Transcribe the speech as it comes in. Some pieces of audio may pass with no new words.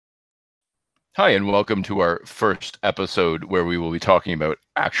Hi, and welcome to our first episode where we will be talking about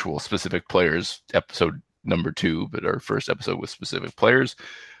actual specific players. Episode number two, but our first episode with specific players.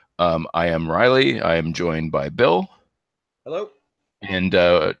 I am Riley. I am joined by Bill. Hello. And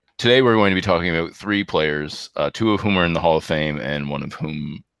today we're going to be talking about three players, two of whom are in the Hall of Fame, and one of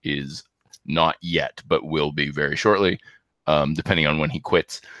whom is not yet, but will be very shortly, depending on when he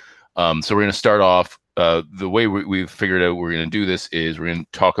quits. So we're going to start off. The way we've figured out we're going to do this is we're going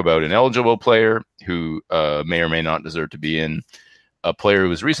to talk about an eligible player who may or may not deserve to be in, a player who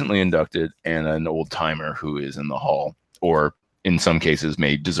was recently inducted, and an old timer who is in the Hall, or in some cases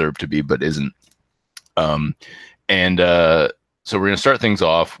may deserve to be but isn't. And So we're going to start things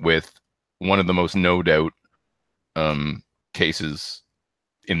off with one of the most no doubt cases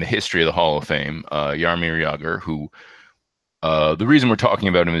in the history of the Hall of Fame, Jaromir Jagr, who the reason we're talking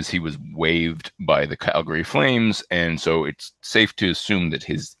about him is he was waived by the Calgary Flames, and so it's safe to assume that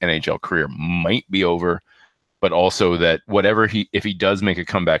his NHL career might be over, but also that if he does make a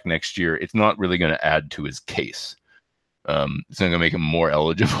comeback next year, it's not really going to add to his case. It's not going to make him more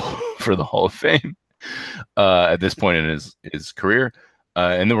eligible for the Hall of Fame at this point in his career.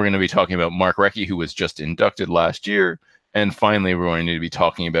 And then we're going to be talking about Mark Recchi, who was just inducted last year. And finally, we're going to be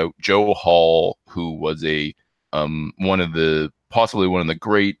talking about Joe Hall, who was possibly one of the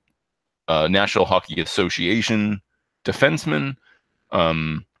great National Hockey Association defensemen.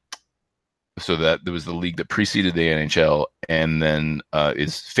 So that there was the league that preceded the NHL, and then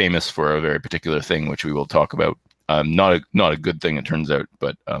is famous for a very particular thing, which we will talk about. Not a good thing, it turns out,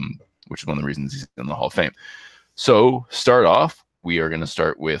 but which is one of the reasons he's in the Hall of Fame. So start off, we are going to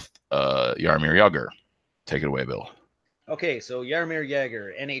start with Jaromir Jagr. Take it away, Bill. Okay, so Jaromir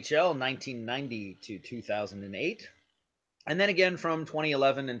Jagr, NHL 1990 to 2008, and then again from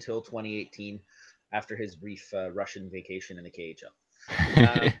 2011 until 2018 after his brief Russian vacation in the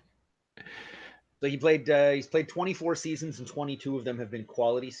KHL. So he's played 24 seasons, and 22 of them have been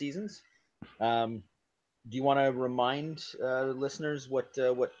quality seasons. Do you want to remind listeners what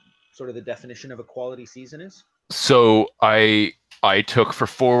sort of the definition of a quality season is? So I took for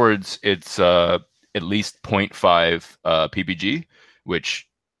forwards, it's at least 0.5 PPG, which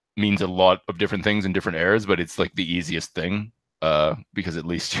means a lot of different things in different eras, but it's like the easiest thing because at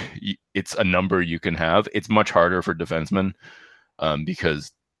least it's a number you can have. It's much harder for defensemen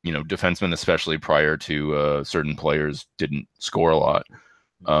because defensemen, especially prior to certain players, didn't score a lot.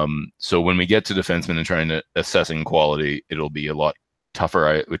 So when we get to defensemen and trying to assessing quality, it'll be a lot tougher.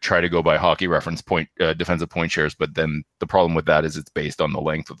 I would try to go by hockey reference defensive point shares, but then the problem with that is it's based on the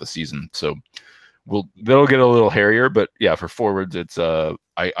length of the season. So that'll get a little hairier, but yeah, for forwards, it's I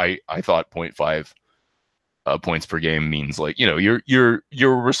thought 0.5 points per game means like you're a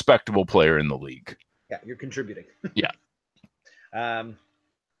respectable player in the league. Yeah, you're contributing. Yeah.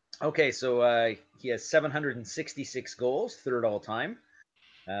 Okay, so he has 766 goals, third all time.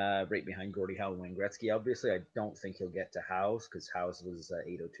 Right behind Gordie Howe and Wayne Gretzky. Obviously, I don't think he'll get to Howe's because Howe's was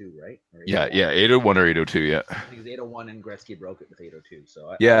 802, right? Or 801 or 802, yeah. I think it was 801 and Gretzky broke it with 802.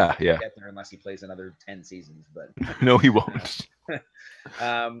 So I yeah, don't think he'll get there unless he plays another 10 seasons. But no, he won't.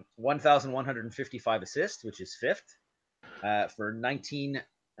 1,155 assists, which is fifth, for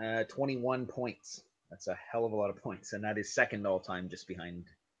 1921 points. That's a hell of a lot of points, and that is second all time, just behind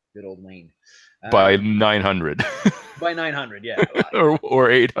good old Wayne. By 900. By 900, yeah. or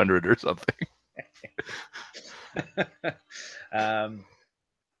 800 or something.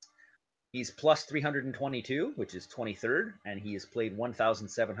 He's plus 322, which is 23rd, and he has played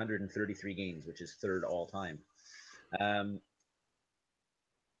 1,733 games, which is third all time.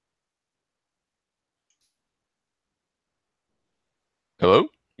 Hello?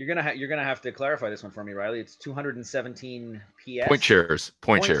 You're gonna have to clarify this one for me, Riley. It's 217 PS. Point shares.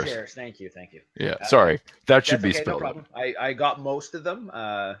 Point shares. Thank you. Yeah, sorry. That should be okay, spelled no problem. I got most of them,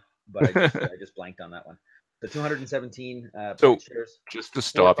 but I just blanked on that one. The 217 point shares. Just to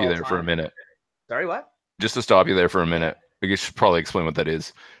stop you there for a minute. Sorry, what? Just to stop you there for a minute. I should probably explain what that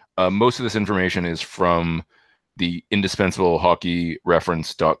is. Most of this information is from the indispensable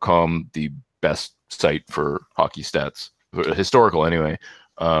hockeyreference.com, the best site for hockey stats, historical anyway,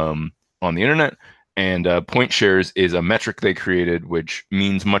 on the internet. And point shares is a metric they created, which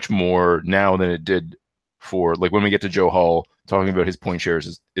means much more now than it did for, like, when we get to Joe Hall, talking about his point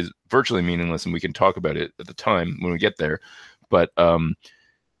shares is virtually meaningless, and we can talk about it at the time when we get there. But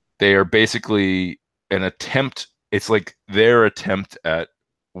they are basically an attempt. It's like their attempt at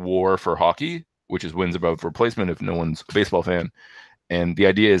war for hockey, which is wins above replacement if no one's a baseball fan. And the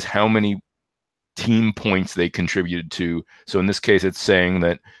idea is how many team points they contributed to. So in this case, it's saying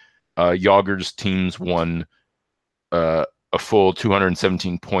that Jagr's teams won a full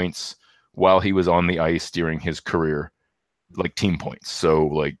 217 points while he was on the ice during his career, like team points. So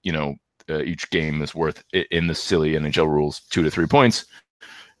like, each game is worth, in the silly NHL rules, 2 to 3 points,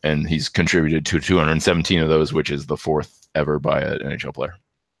 and he's contributed to 217 of those, which is the fourth ever by an NHL player.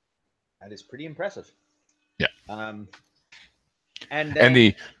 That is pretty impressive. Yeah. And then,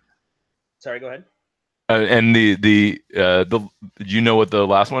 the sorry, go ahead. And you know what the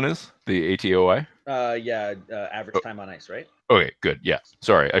last one is? The ATOI? Average time on ice, right? Okay, good. Yeah.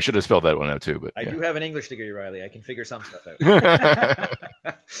 Sorry, I should have spelled that one out too, but I yeah. do have an English degree, Riley. I can figure some stuff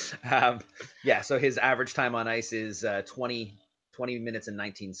out. So his average time on ice is 20 minutes and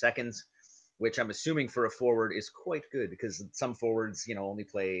 19 seconds, which I'm assuming for a forward is quite good, because some forwards, only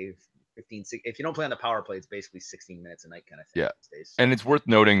play 15. If you don't play on the power play, it's basically 16 minutes a night kind of thing. Yeah. These days. And it's worth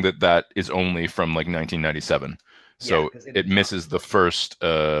noting that is only from like 1997. So it misses the first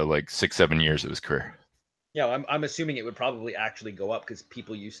 6-7 years of his career. Yeah, I'm assuming it would probably actually go up, because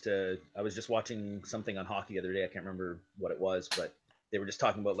people used to. I was just watching something on hockey the other day. I can't remember what it was, but they were just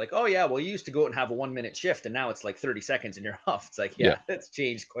talking about like, oh yeah, well, you used to go out and have a 1-minute shift, and now it's like 30 seconds and you're off. It's like, yeah, it's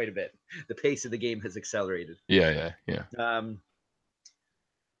changed quite a bit. The pace of the game has accelerated. Yeah.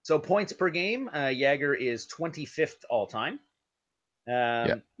 So points per game, Jagr is 25th all time.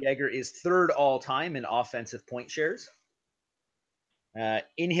 Jagr is third all time in offensive point shares.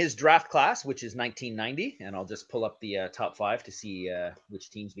 In his draft class, which is 1990, and I'll just pull up the top 5 to see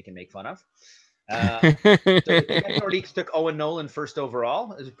which teams we can make fun of. So the Nordiques took Owen Nolan first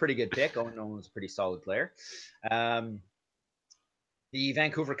overall. It was a pretty good pick. Owen Nolan was a pretty solid player. The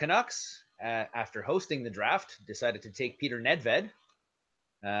Vancouver Canucks, after hosting the draft, decided to take Peter Nedved.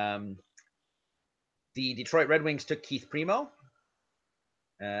 The Detroit Red Wings took Keith Primo.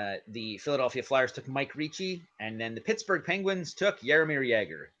 The Philadelphia Flyers took Mike Recchi, and then the Pittsburgh Penguins took Jaromir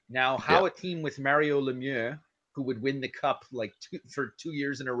Jagr. Now, how a team with Mario Lemieux, who would win the cup for 2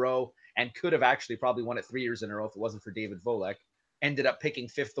 years in a row, and could have actually probably won it 3 years in a row if it wasn't for David Volek, ended up picking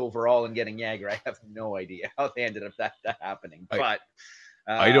 5th overall and getting Jagr. I have no idea how they ended up that happening. But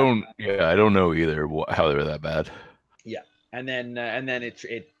I don't know either how they were that bad. Yeah, and then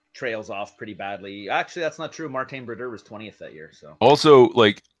it trails off pretty badly. Actually, that's not true. Martin Brodeur was 20th that year. So also,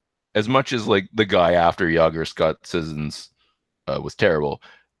 like, as much as like the guy after Jagr, Scott Sissons, was terrible,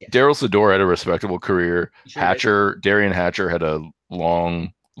 Daryl Sador had a respectable career. Darian Hatcher had a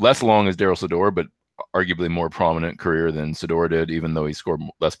less long as Daryl Sador, but arguably more prominent career than Sador did, even though he scored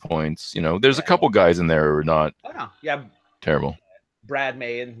less points. There's a couple guys in there who are not terrible. Brad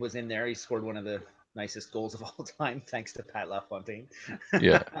Mahan was in there. He scored one of the nicest goals of all time, thanks to Pat LaFontaine.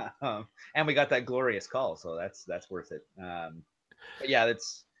 Yeah. And we got that glorious call, so that's worth it. But yeah,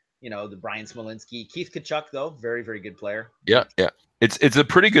 that's the Brian Smolinski, Keith Tkachuk, though, very, very good player. Yeah. It's a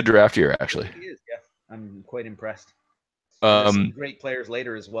pretty good draft year, actually. It is, yeah. I'm quite impressed. There's some great players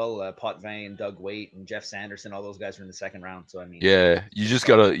later as well. Potvin, Doug Waite, and Jeff Sanderson. All those guys were in the second round. So I mean, yeah, you just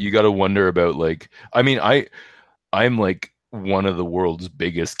gotta wonder about, like, I mean, I'm like one of the world's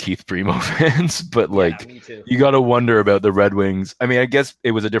biggest Keith Primo fans, but like, me too. You got to wonder about the Red Wings. I mean, I guess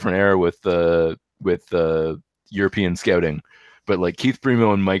it was a different era with European scouting, but like Keith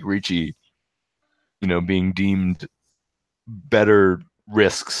Primo and Mike Recchi, being deemed better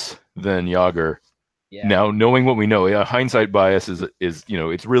risks than Jagr. Yeah. Now, knowing what we know, hindsight bias is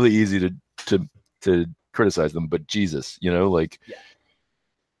it's really easy to criticize them, but Jesus, Jagr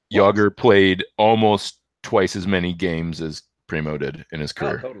played almost twice as many games as Primo did in his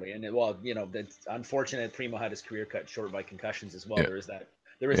career. Oh, totally. And it's unfortunate Primo had his career cut short by concussions as well. Yeah.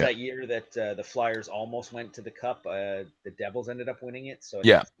 There was that year that the Flyers almost went to the Cup. The Devils ended up winning it. So I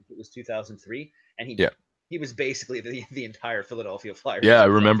think it was 2003, and he was basically the entire Philadelphia Flyers. Yeah, I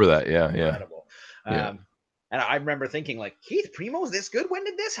remember that. Yeah, incredible. And I remember thinking, like, Keith Primo's this good? When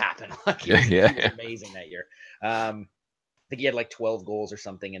did this happen? Like, he was amazing that year. I think he had like 12 goals or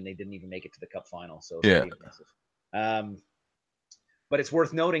something, and they didn't even make it to the Cup final. So pretty impressive. But it's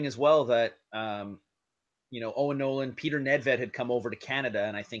worth noting as well that Owen Nolan, Peter Nedved had come over to Canada,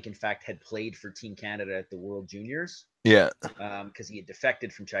 and I think in fact had played for Team Canada at the World Juniors. Yeah. Because he had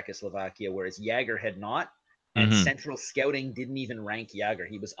defected from Czechoslovakia, whereas Jagr had not. And Central Scouting didn't even rank Jagr.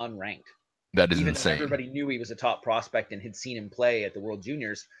 He was unranked. That is even insane. Though everybody knew he was a top prospect and had seen him play at the World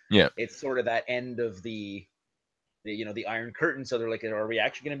Juniors. Yeah. It's sort of that end of the Iron Curtain. So they're like, are we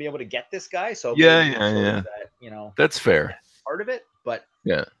actually going to be able to get this guy? So that, that's fair. That's part of it, but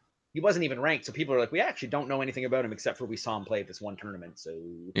he wasn't even ranked. So people are like, we actually don't know anything about him except for we saw him play at this one tournament. So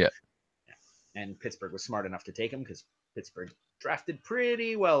and Pittsburgh was smart enough to take him because Pittsburgh drafted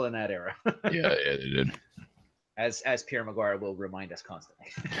pretty well in that era. yeah, they did. As Pierre Maguire will remind us constantly.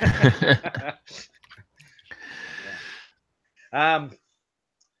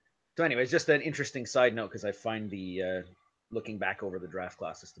 So, anyways, just an interesting side note because I find the looking back over the draft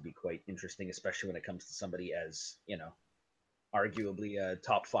classes to be quite interesting, especially when it comes to somebody as arguably a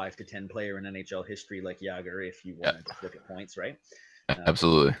top 5 to 10 player in NHL history like Jagr, if you Yeah, want to just look at points, right? Um,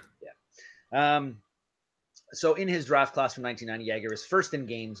 absolutely. yeah. So in his draft class from 1990, Jagr is first in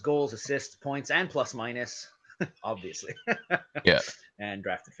games, goals, assists, points, and plus minus, obviously, Yeah, and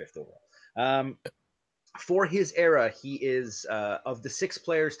drafted fifth overall. For his era, he is of the 6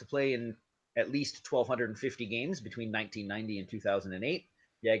 players to play in at least 1,250 games between 1990 and 2008.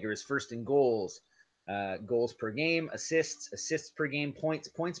 Jagr is first in goals, goals per game, assists per game, points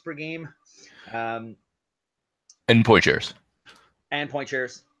per game, um, and point shares. and point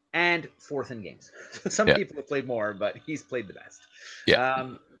shares, and fourth in games. Some Yeah, people have played more, but he's played the best.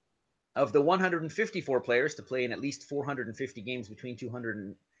 yeah, Of the 154 players to play in at least 450 games between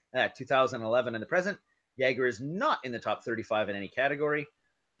 2011 and the present, Jagr is not in the top 35 in any category.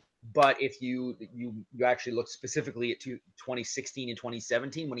 But if you actually look specifically at 2016 and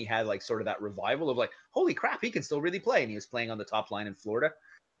 2017, when he had like sort of that revival of like, holy crap, he can still really play, and he was playing on the top line in Florida,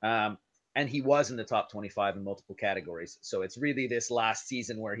 and he was in the top 25 in multiple categories. So it's really this last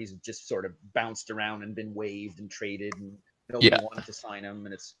season where he's just sort of bounced around and been waived and traded, and nobody yeah, wanted to sign him.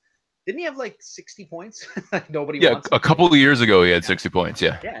 And it's didn't he have like 60 points? Like nobody yeah. wants him. A couple of years ago, he had 60 points.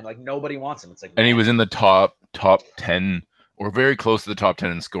 Yeah, Yeah, and like nobody wants him. It's like, and he man, was in the top 10 or very close to the top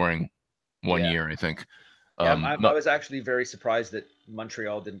 10 in scoring one yeah. year, I think. Yeah, I Not was actually very surprised that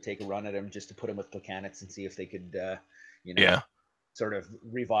Montreal didn't take a run at him just to put him with Plekanec and see if they could, you know, yeah, sort of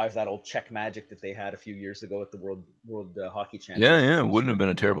revive that old Czech magic that they had a few years ago at the World Hockey yeah, Championships. yeah. It Last wouldn't year have in been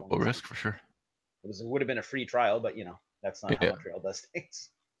a terrible 2021. risk for sure. It would have been a free trial, but that's not how Yeah, Montreal does things.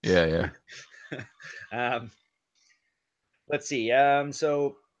 yeah, yeah. um, let's see.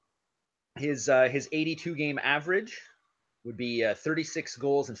 So his 82 game average would be 36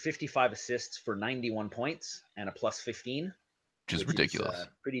 goals and 55 assists for 91 points and a plus 15, Which is which is ridiculous.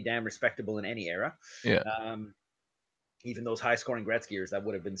 pretty damn respectable in any era. Yeah, Um, Even those high scoring Gretzky years, that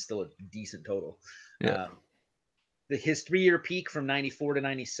would have been still a decent total. yeah, Um, his 3 year peak from 94 to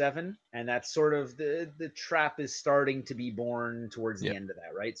 97, and that's sort of the trap is starting to be born towards yeah, the end of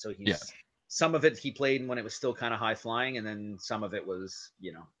that, right? So yeah, he's some of it he played when it was still kind of high flying, and then some of it was,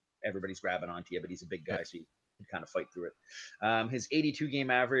 everybody's grabbing onto you, but he's a big yeah, guy, so you can kind of fight through it. His 82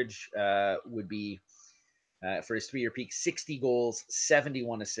 game average would be for his 3 year peak 60 goals,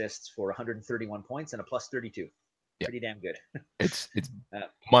 71 assists for 131 points, and a plus 32. yeah. Pretty damn good. It's uh,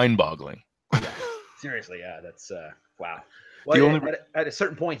 mind-boggling. yeah, seriously, yeah, that's wow. The Well, only at a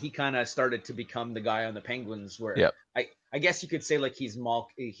certain point, he kind of started to become the guy on the Penguins, where yeah, I guess you could say like he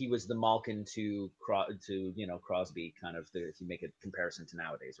was the Malkin to Crosby, kind of if you make a comparison to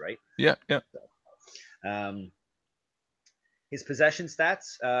nowadays, right? yeah, yeah, So, his possession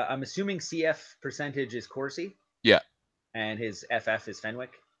stats, I'm assuming CF percentage is Corsi, yeah, and his FF is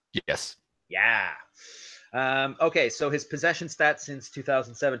Fenwick. yes, Yeah. Okay, so his possession stats since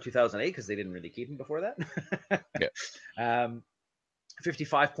 2007, 2008, because they didn't really keep him before that. yeah.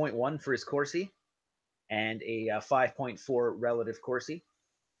 55.1 for his Corsi, and a 5.4 relative Corsi.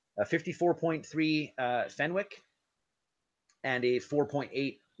 54.3 Fenwick, and a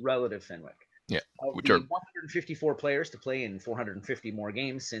 4.8 relative Fenwick. Yeah, Of which the are 154 players to play in 450 more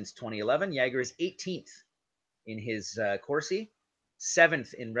games since 2011, Jagr is 18th in his Corsi,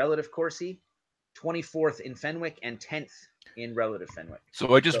 7th in relative Corsi, 24th in Fenwick, and 10th in relative Fenwick.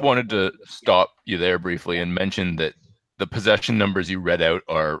 so I just So, wanted to stop you there briefly yeah. and mention that the possession numbers you read out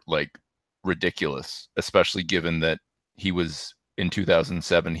are like ridiculous, especially given that he was in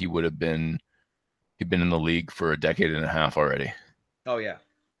 2007, he'd been in the league for a decade and a half already. Oh yeah.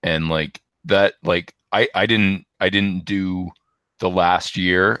 And like that, like I didn't do the last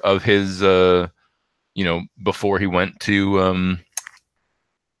year of his before he went to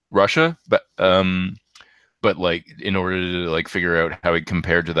Russia, but like in order to like figure out how he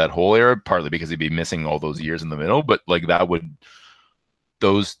compared to that whole era, partly because he'd be missing all those years in the middle, but like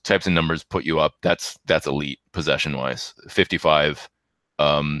those types of numbers put you up. That's elite possession wise. 55,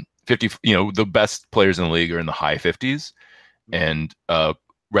 50, the best players in the league are in the high 50s, and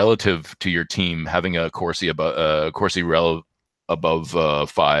relative to your team, having a Corsi above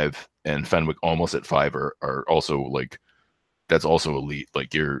 5 and Fenwick almost at 5 are also like, that's also elite.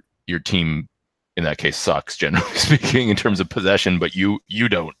 Like your team in that case sucks, generally speaking, in terms of possession, but you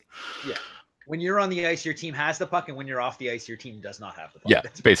don't. Yeah. When you're on the ice, your team has the puck, and when you're off the ice, your team does not have the puck. Yeah,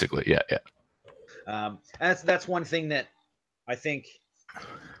 basically, yeah. That's one thing that I think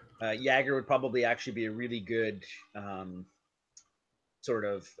Jagr would probably actually be a really good sort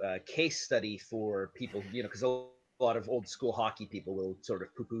of case study for people, because a a lot of old school hockey people will sort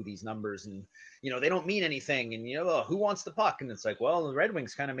of poo-poo these numbers, and they don't mean anything, and who wants the puck, and it's like, well, the Red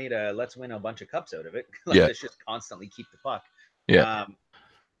Wings kind of made a let's win a bunch of cups out of it. Like, Yeah. let's just constantly keep the puck. Yeah.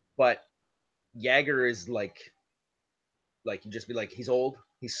 But Jagr is like you just be like, he's old,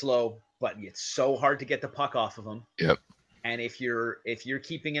 he's slow, but it's so hard to get the puck off of him. Yep. And if you're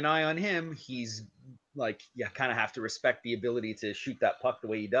keeping an eye on him, he's like, you kind of have to respect the ability to shoot that puck the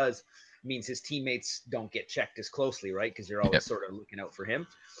way he does. It means his teammates don't get checked as closely, right? Because you're always sort of looking out for him.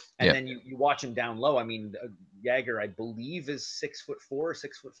 And then you watch him down low. I mean, Jagr, I believe, is 6'4" or 6'5".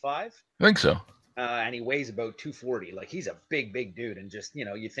 I think so. And he weighs about 240. Like, he's a big dude. And just,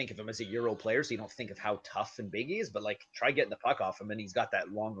 you think of him as a Euro player, so you don't think of how tough and big he is. But, like, try getting the puck off him, and he's got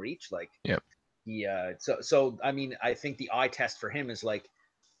that long reach. Like, Yep. So I mean, I think the eye test for him is like,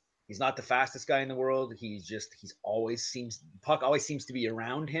 he's not the fastest guy in the world. Puck always seems to be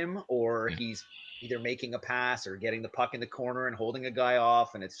around him, or he's either making a pass or getting the puck in the corner and holding a guy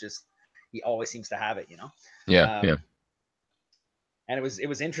off, and it's just, he always seems to have it, Yeah. And it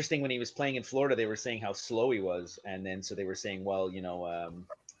was interesting when he was playing in Florida. They were saying how slow he was, and then so they were saying, well,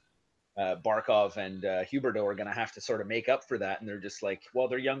 Barkov and Huberdeau are going to have to sort of make up for that, and they're just like, well,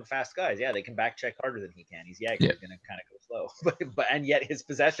 they're young, fast guys. Yeah, they can back check harder than he can. He's Jagr. He's going to kind of go slow, and yet his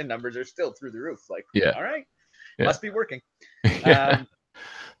possession numbers are still through the roof. Like, all right, must be working.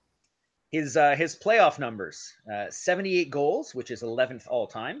 His playoff numbers: 78 goals, which is 11th all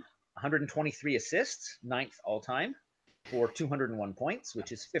time; 123 assists, 9th all time; for 201 points,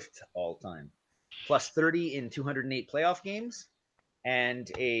 which is 5th all time; plus 30 in 208 playoff games,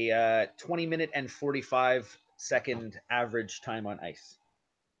 and a 20-minute and 45-second average time on ice.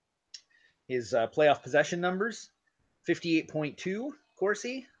 His playoff possession numbers: 58.2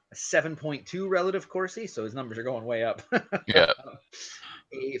 Corsi, a 7.2 relative Corsi, so his numbers are going way up. Yeah.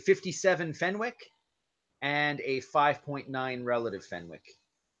 A 57 Fenwick, and a 5.9 relative Fenwick.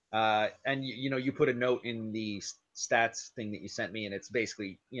 And you put a note in the stats thing that you sent me, and it's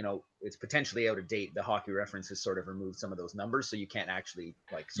basically, it's potentially out of date. The Hockey Reference has sort of removed some of those numbers, so you can't actually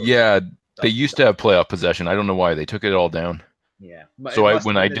they used to have playoff possession. I don't know why they took it all down. Yeah. So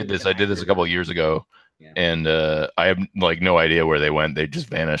when I did this a couple of years ago, and I have like no idea where they went. They just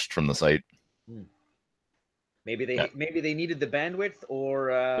vanished from the site. Maybe they needed the bandwidth,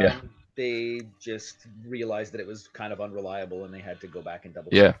 or they just realized that it was kind of unreliable and they had to go back and double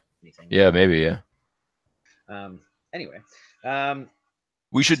check anything. Yeah, maybe. Anyway,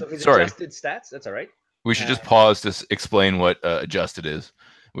 we should. So his sorry, adjusted stats. That's all right. We should just pause to explain what adjusted is,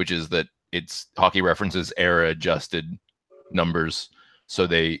 which is that it's Hockey References era adjusted numbers. So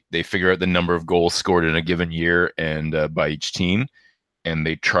they figure out the number of goals scored in a given year and by each team, and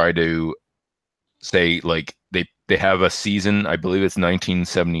they try to say, like, they have a season, I believe it's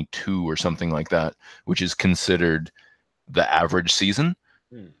 1972 or something like that, which is considered the average season.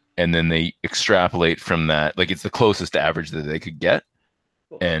 And then they extrapolate from that, like it's the closest average that they could get.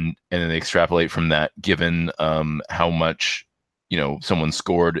 And then they extrapolate from that, given how much, someone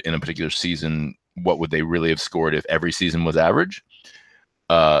scored in a particular season, what would they really have scored if every season was average?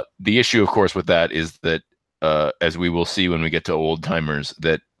 The issue, of course, with that is that, as we will see when we get to old timers,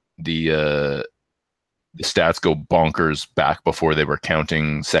 that the stats go bonkers back before they were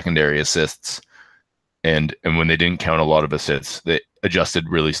counting secondary assists. And when they didn't count a lot of assists, the adjusted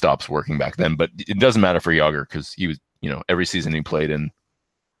really stops working back then. But it doesn't matter for Jagr because he was, every season he played in,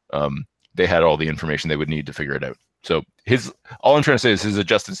 they had all the information they would need to figure it out. So all I'm trying to say is his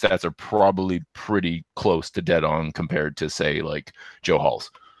adjusted stats are probably pretty close to dead on compared to, say, like Joe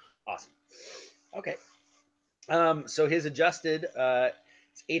Hall's. Awesome. Okay. So his adjusted,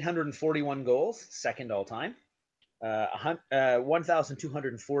 841 goals, second all time.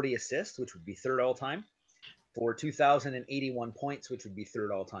 1,240 assists, which would be third all time, for 2,081 points, which would be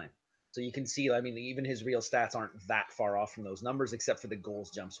third all time. So you can see, I mean, even his real stats aren't that far off from those numbers, except for the goals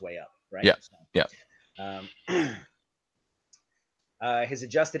jumps way up, right? Yeah. His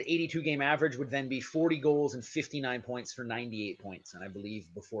adjusted 82 game average would then be 40 goals and 59 points for 98 points. And I believe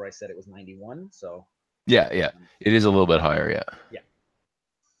before I said it was 91. So yeah. It is a little bit higher.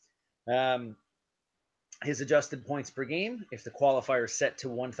 Yeah. His adjusted points per game, if the qualifier is set to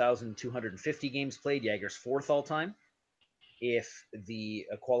 1,250 games played, Jagr's fourth all time. If the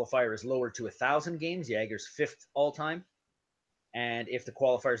qualifier is lowered to 1,000 games, Jagr's fifth all time. And if the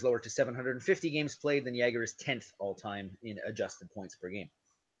qualifier is lowered to 750 games played, then Jagr is 10th all time in adjusted points per game.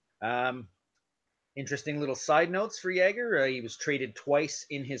 Interesting little side notes for Jagr. He was traded twice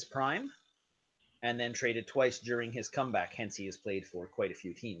in his prime, and then traded twice during his comeback. Hence, he has played for quite a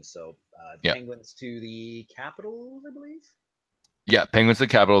few teams. So, Penguins to the Capitals, I believe. Yeah, Penguins to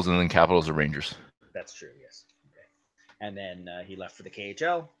Capitals, and then Capitals to Rangers. That's true. Yes. and then he left for the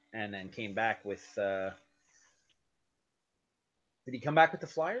KHL, and then came back with. Did he come back with the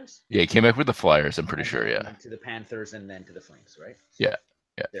Flyers? Yeah, he came back with the Flyers. I'm pretty And sure. Yeah, then to the Panthers, and then to the Flames, right? So, yeah,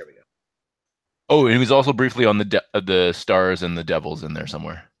 yeah. there we go. Oh, and he was also briefly on the Stars and the Devils in there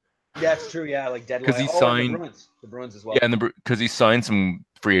somewhere. That's true. Yeah, like Because deadline. he Oh, and signed. The Bruins as well. Yeah, and because he signed some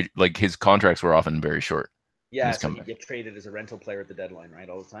free, like his contracts were often very short. Yeah, so he'd get traded as a rental player at the deadline, right,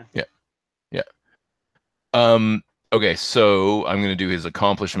 all the time. Yeah, yeah. Okay, so I'm gonna do his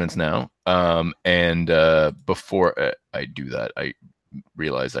accomplishments now. And before I do that, I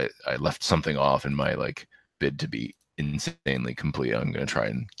realized I left something off in my like bid to be insanely complete. I'm gonna try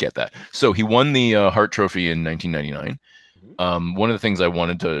and get that. So he won the Hart Trophy in 1999. One of the things I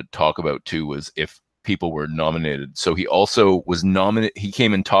wanted to talk about too was if people were nominated. So he also was nominated. He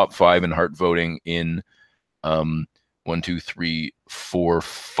came in top 5 in Hart voting in um, 1, 2, 3, 4,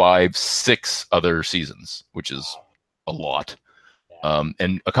 5, 6 other seasons, which is a lot.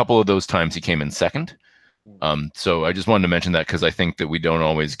 And a couple of those times he came in second. So I just wanted to mention that because I think that we don't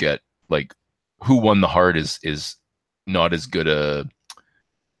always get like who won the Hart is not as good a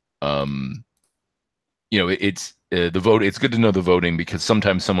it's the vote. It's good to know the voting because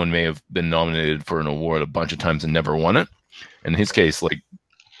sometimes someone may have been nominated for an award a bunch of times and never won it. In his case, like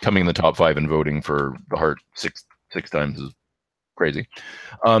coming in the top 5 and voting for the Hart six times is crazy.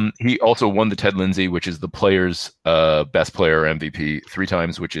 He also won the Ted Lindsay, which is the player's best player MVP 3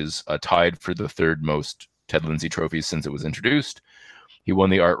 times, which is tied for the 3rd most Ted Lindsay trophies since it was introduced. He won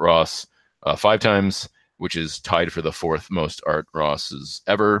the Art Ross 5 times, which is tied for the 4th most Art Rosses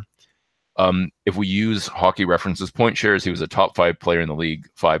ever. If we use Hockey References point shares, he was a top 5 player in the league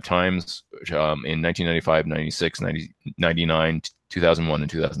 5 times in 1995, 96, 90, 99, 2001, and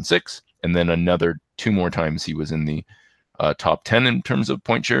 2006. And then another 2 more times he was in the top 10 in terms of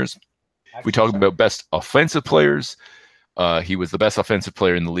point shares. If we talk about best offensive players, he was the best offensive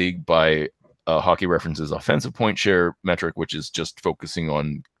player in the league by Hockey References offensive point share metric, which is just focusing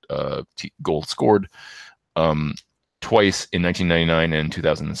on goals scored. Twice in 1999 and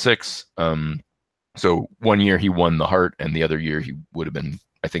 2006. So one year he won the Hart, and the other year he would have been,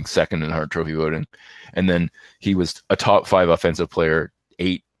 I think, second in Hart Trophy voting. And then he was a top 5 offensive player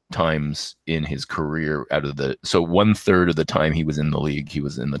 8 times in his career out of the. So 1/3 of the time he was in the league, he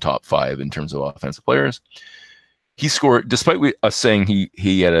was in the top 5 in terms of offensive players. He scored, despite us saying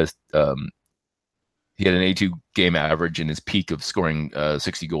he had an 82 game average in his peak of scoring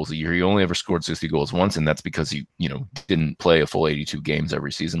 60 goals a year. He only ever scored 60 goals once, and that's because he, didn't play a full 82 games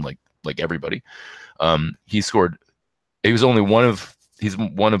every season like everybody. He's one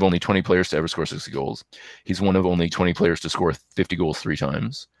of only 20 players to ever score 60 goals. He's one of only 20 players to score 50 goals 3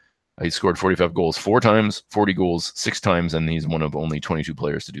 times. He scored 45 goals 4 times, 40 goals 6 times, and he's one of only 22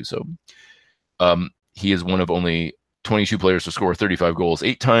 players to do so. He is one of only 22 players to score 35 goals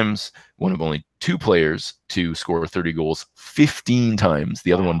 8 times, one of only 2 players to score 30 goals 15 times,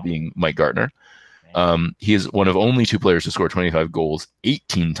 the other one being Mike Gartner. He is one of only 2 players to score 25 goals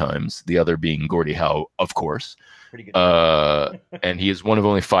 18 times, the other being Gordie Howe, of course. Pretty good. And he is one of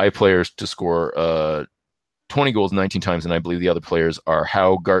only 5 players to score 20 goals 19 times, and I believe the other players are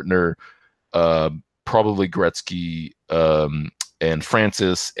Howe, Gartner, probably Gretzky, and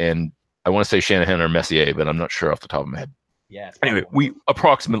Francis, and I want to say Shanahan or Messier, but I'm not sure off the top of my head. Yeah. Anyway,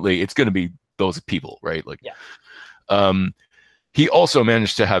 it's going to be those people, right? Like, yeah. He also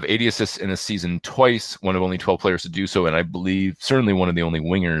managed to have 80 assists in a season twice, one of only 12 players to do so, and I believe certainly one of the only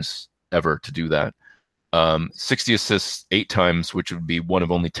wingers ever to do that. 60 assists 8 times, which would be one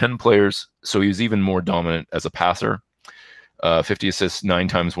of only 10 players. So he was even more dominant as a passer. 50 assists 9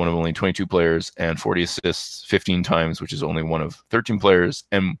 times, one of only 22 players, and 40 assists 15 times, which is only one of 13 players.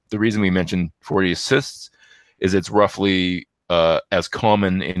 And the reason we mentioned 40 assists is it's roughly as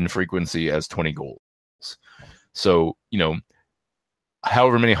common in frequency as 20 goals. So,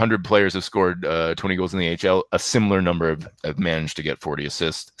 however many 100 players have scored 20 goals in the AHL, a similar number have managed to get 40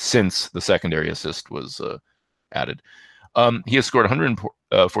 assists since the secondary assist was added. He has scored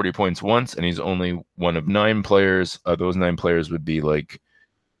 140 points once, and he's only one of 9 players. Those 9 players would be like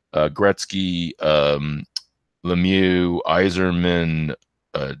Gretzky, Lemieux, Yzerman.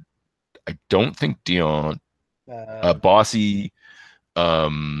 I don't think Dion, Bossy,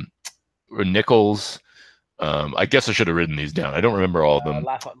 Nichols. I guess I should have written these down. I don't remember all of them.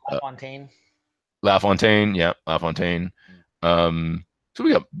 LaFontaine. LaFontaine, yeah, LaFontaine. So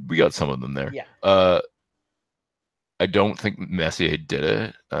we got some of them there. Yeah. I don't think Messier did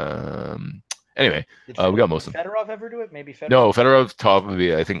it. Anyway, we got most of them. Fedorov ever do it? Maybe Fedorov? No, Fedorov top would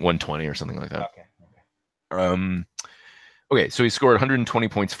be, I think, 120 or something like that. Okay. Okay, so he scored 120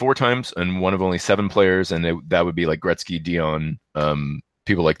 points 4 times and one of only 7 players, and that would be like Gretzky, Dion,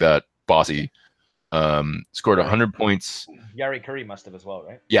 people like that, Bossy. Scored Curry. 100 points. Yari Curry must have as well,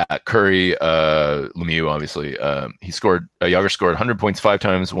 right? Yeah, Curry, Lemieux, obviously. Jagr scored 100 points 5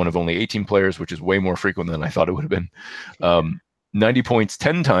 times, one of only 18 players, which is way more frequent than I thought it would have been. 90 points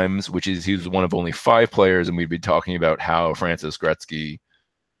 10 times, which is he was one of only 5 players, and we'd be talking about how Francis Gretzky,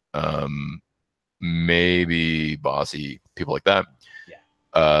 maybe Bossy, people like that.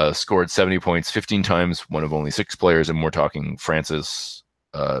 Scored 70 points 15 times, one of only 6 players, and we're talking Francis,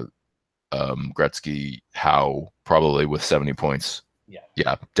 Gretzky, Howe, probably with 70 points.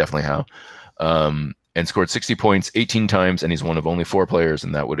 Yeah, definitely Howe. And scored 60 points 18 times, and he's one of only 4 players,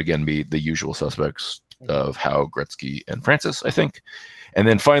 and that would again be the usual suspects of Howe, Gretzky, and Francis, I think. And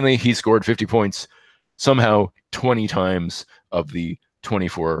then finally, he scored 50 points somehow 20 times of the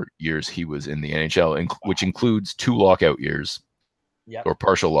 24 years he was in the NHL, which includes 2 lockout years, or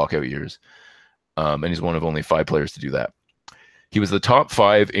partial lockout years. And he's one of only 5 players to do that. He was the top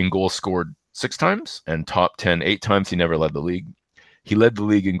 5 in goals scored 6 times and top 10 8 times. He never led the league. He led the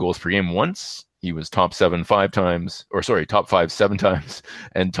league in goals per game once. He was top 7 5 times, or sorry, top 5 7 times,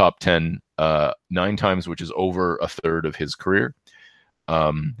 and top 10 9 times, which is over a third of his career,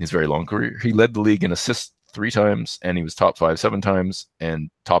 his very long career. He led the league in assists 3 times, and he was top 5 7 times,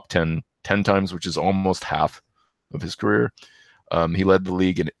 and top 10 10 times, which is almost half of his career. He led the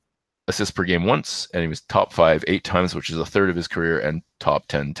league in assists per game once, and he was top 5 8 times, which is a third of his career, and top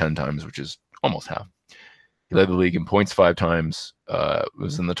 10 10 times, which is almost half. He led the league in points 5 times,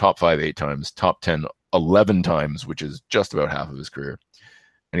 was in the top 5 8 times, top 10 11 times, which is just about half of his career.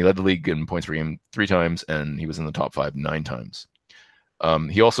 And he led the league in points per game 3 times, and he was in the top 5 9 times.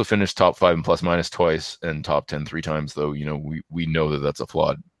 He also finished top 5 in plus minus twice and top 10 3 times, though we know that that's a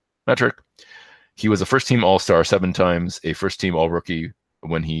flawed metric. He was a first team All-Star 7 times, a first team All-Rookie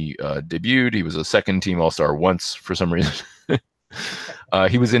when he debuted. He was a second team All-Star once for some reason.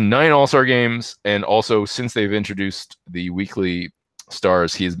 He was in 9 All-Star games, and also since they've introduced the weekly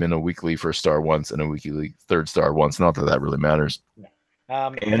stars, he has been a weekly first star once and a weekly third star once. Not that that really matters.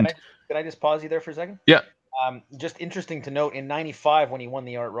 Can I just pause you there for a second? Yeah. Just interesting to note, in '95 when he won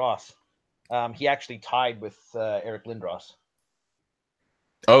the Art Ross, he actually tied with Eric Lindros.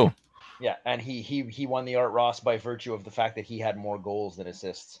 Oh. Yeah, and he won the Art Ross by virtue of the fact that he had more goals than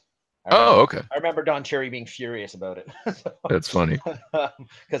assists. Okay. I remember Don Cherry being furious about it. That's funny.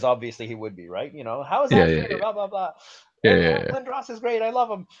 Because obviously he would be, right? How is that fair? Blah, blah, blah. Lindros is great. I love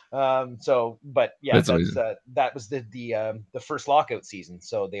him. But yeah, that was the first lockout season.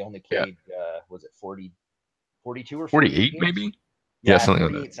 So they only played, was it 42 or 48 maybe? Yeah, something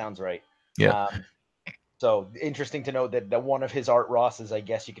 48 like that. Sounds right. Yeah. So interesting to note that one of his Art Rosses, I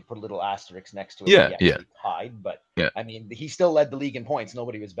guess you could put a little asterisk next to it. Yeah. Tied, but I mean, he still led the league in points.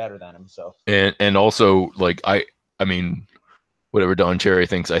 Nobody was better than him. So and also, like, I mean, whatever Don Cherry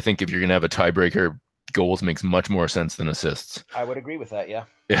thinks, I think if you're gonna have a tiebreaker, goals makes much more sense than assists. I would agree with that. Yeah.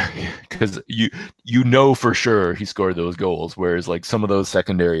 Yeah, because you know for sure he scored those goals, whereas like some of those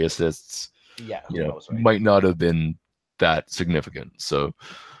secondary assists, might not have been that significant. So,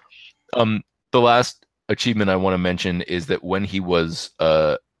 the last achievement I want to mention is that when he was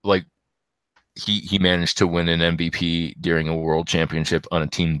he managed to win an MVP during a world championship on a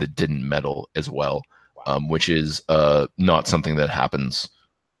team that didn't medal as well. Which is not something that happens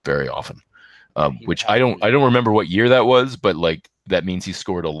very often. Which I don't remember what year that was, but like that means he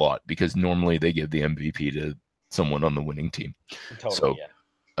scored a lot, because normally they give the MVP to someone on the winning team. Totally,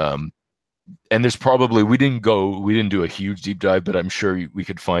 and there's probably we didn't do a huge deep dive, but I'm sure we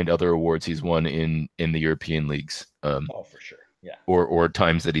could find other awards he's won in the European leagues. For sure. Yeah. Or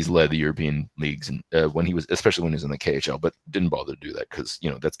times that he's led the European leagues, and especially when he was in the KHL, but didn't bother to do that because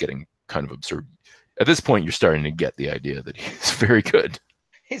that's getting kind of absurd. At this point, you're starting to get the idea that he's very good.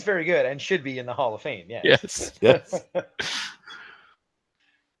 He's very good and should be in the Hall of Fame. Yes.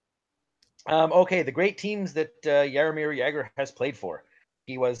 Okay, the great teams that Jaromir Jagr has played for.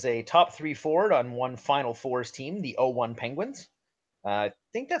 He was a top 3 forward on one Final Fours team, the 01 Penguins. I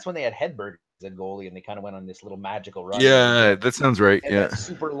think that's when they had Hedberg as a goalie, and they kind of went on this little magical run. Yeah, that sounds right. And that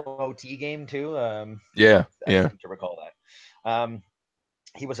super low T game too. I seem to recall that.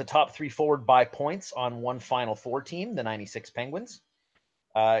 He was a top 3 forward by points on one Final Four team, the 96 Penguins.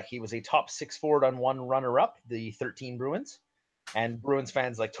 He was a top 6 forward on one runner-up, the 13 Bruins. And Bruins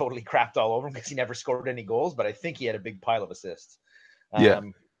fans like totally crapped all over him because he never scored any goals, but I think he had a big pile of assists.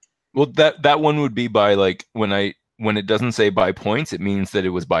 Well, that one would be by like when it doesn't say by points, it means that it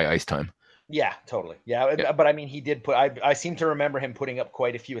was by ice time. Yeah, totally. Yeah, Yeah, but I mean, he did put. I seem to remember him putting up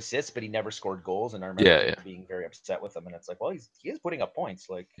quite a few assists, but he never scored goals. And I remember yeah, people yeah, being very upset with him. And it's like, well, he is putting up points.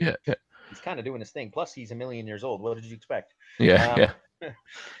 Like yeah, yeah, he's kind of doing his thing. Plus, he's a million years old. What did you expect? yeah, Um, yeah,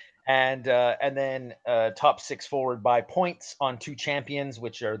 and then top six forward by points on two champions,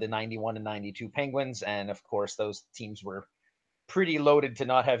 which are the 91 and 92 Penguins. And of course, those teams were pretty loaded to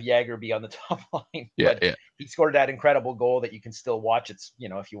not have Jagr be on the top line, yeah, but yeah, he scored that incredible goal that you can still watch. It's,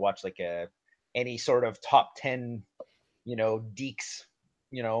 if you watch like any sort of top 10, deeks,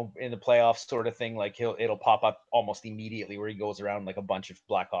 in the playoffs sort of thing, like it'll pop up almost immediately where he goes around like a bunch of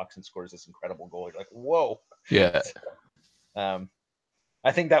Blackhawks and scores this incredible goal. You're like, whoa. yeah, um,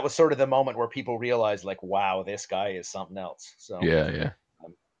 I think that was sort of the moment where people realized, like, wow, this guy is something else. So yeah, yeah.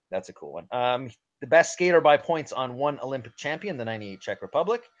 um, that's a cool one. The best skater by points on one Olympic champion, the 98 Czech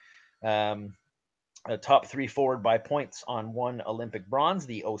Republic. Um, a top three forward by points on one Olympic bronze,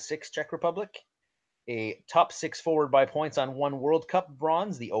 the '06 Czech Republic. A top six forward by points on one World Cup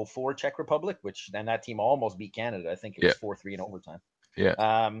bronze, the '04 Czech Republic, which then that team almost beat Canada. I think it Yeah, was 4-3 in overtime. yeah,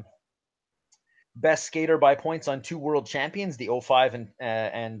 Um, best skater by points on two world champions, the '05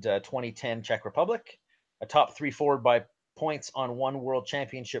 and 2010 Czech Republic. A top three forward by points on one world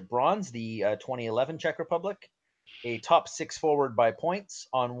championship bronze, the 2011 Czech Republic. A top six forward by points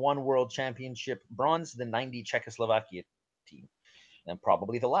on one world championship bronze, the '90 Czechoslovakia team, and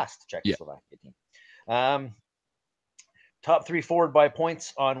probably the last yeah, Czechoslovakia team. Um, top three forward by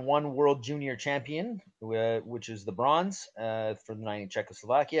points on one world junior champion, which is the bronze for the '90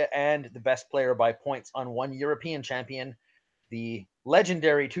 Czechoslovakia, and the best player by points on one European champion, the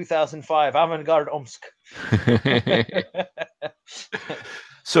legendary 2005 Avangard Omsk.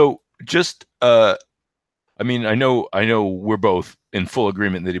 So just I mean, I know we're both in full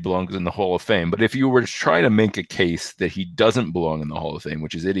agreement that he belongs in the Hall of Fame, but if you were to try to make a case that he doesn't belong in the Hall of Fame,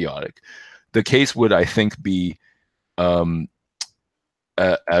 which is idiotic, the case would, I think, be um,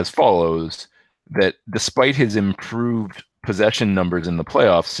 as follows: that despite his improved possession numbers in the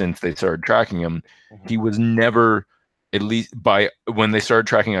playoffs since they started tracking him, he was never, at least by when they started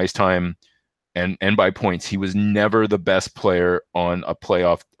tracking ice time and by points, he was never the best player on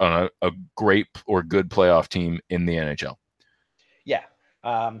a great or good playoff team in the NHL. Yeah.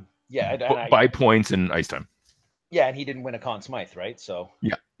 Yeah, By points and ice time. yeah, and he didn't win a Conn Smythe, right? So,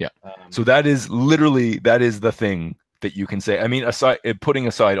 Yeah, yeah. um, So that is literally that is the thing that you can say. I mean, putting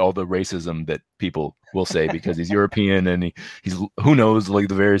aside all the racism that people will say because he's European and he's who knows like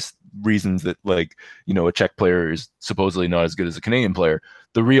the various reasons that like a Czech player is supposedly not as good as a Canadian player.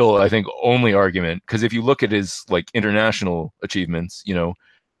 The real, I think, only argument, because if you look at his like international achievements,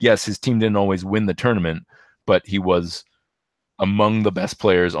 yes, his team didn't always win the tournament, but he was among the best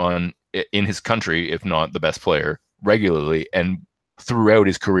players in his country, if not the best player regularly and throughout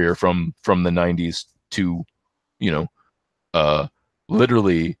his career from the 90s to you know uh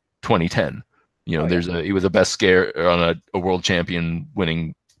literally 2010. oh yeah, He was a best scare on a world champion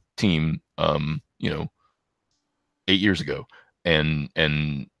winning team 8 years ago and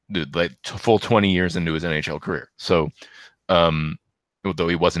like full 20 years into his NHL career. So um though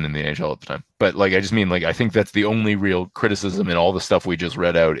he wasn't in the NHL at the time. But like I just mean like I think that's the only real criticism in all the stuff we just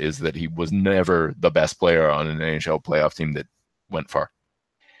read out is that he was never the best player on an NHL playoff team that went far.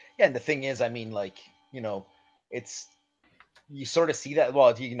 yeah. And the thing is, I mean, like, it's you sort of see that.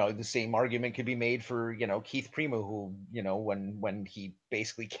 Well, the same argument could be made for Keith Primo, who when he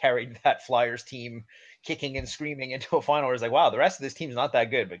basically carried that Flyers team kicking and screaming into a final. Where it's like, wow, the rest of this team's not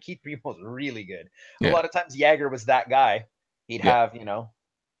that good, but Keith Primo's really good. A Yeah. lot of times, Jagr was that guy. He'd Yeah. have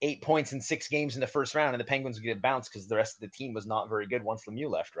 8 points in 6 games in the first round, and the Penguins would get bounced because the rest of the team was not very good once Lemieux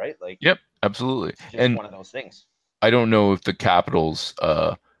left. Right? Like, Yep. Absolutely. it's just And one of those things. I don't know if the Capitals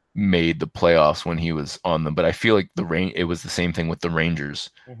made the playoffs when he was on them, but I feel like it was the same thing with the Rangers,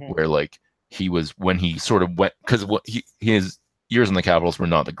 Mm-hmm. where like he was when he sort of went because what his years in the Capitals were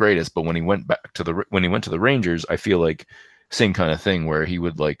not the greatest, but when he went to the Rangers, I feel like same kind of thing where he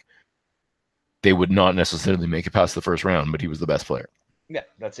would like they would not necessarily make it past the first round, but he was the best player. Yeah,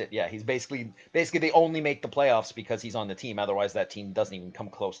 that's it. Yeah, he's basically they only make the playoffs because he's on the team. Otherwise, that team doesn't even come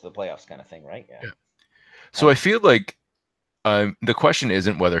close to the playoffs, kind of thing, right? Yeah. Yeah. So I feel like the question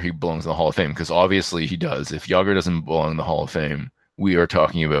isn't whether he belongs in the Hall of Fame, because obviously he does. If Jagr doesn't belong in the Hall of Fame, we are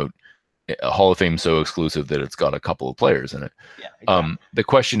talking about a Hall of Fame so exclusive that it's got a couple of players in it. Yeah, exactly. The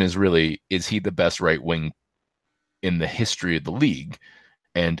question is really, is he the best right wing in the history of the league?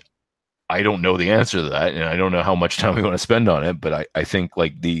 And I don't know the answer to that, and I don't know how much time we want to spend on it. But I think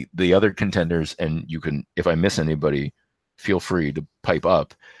like the other contenders, and you can, if I miss anybody, feel free to pipe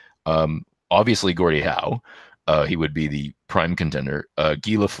up. Obviously, Gordie Howe, he would be the prime contender. Guy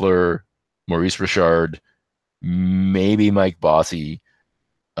Lafleur, Maurice Richard, maybe Mike Bossy,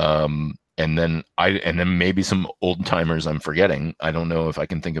 and then maybe some old timers I'm forgetting. I don't know if I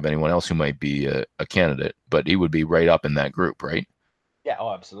can think of anyone else who might be a candidate, but he would be right up in that group, right? Yeah,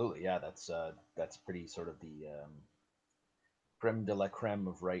 oh, absolutely. Yeah, that's pretty sort of the creme de la creme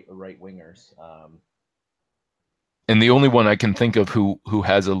of right wingers. And the only one I can think of who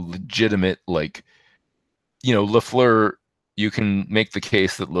has a legitimate like, Lafleur. You can make the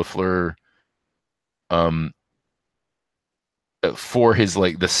case that Lafleur, um, for his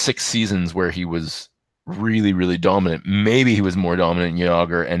like the 6 seasons where he was really really dominant, maybe he was more dominant than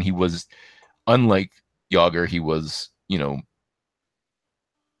Jagr, and he was unlike Jagr. He was,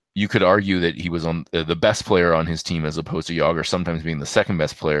 you could argue that he was on the best player on his team as opposed to Jagr sometimes being the second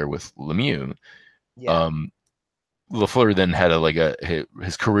best player with Lemieux. Yeah, Um, Lafleur then had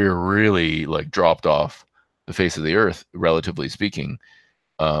his career really like dropped off the face of the earth, relatively speaking.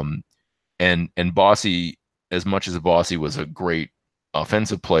 Um, and Bossy, as much as Bossy was a great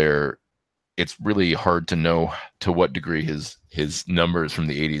offensive player, it's really hard to know to what degree his numbers from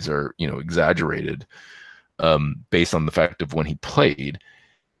the 80s are, exaggerated, based on the fact of when he played,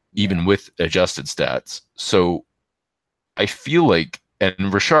 yeah, even with adjusted stats. So I feel like, and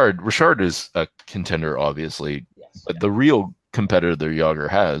Richard is a contender, obviously, yes, but yeah, the real competitor that Yager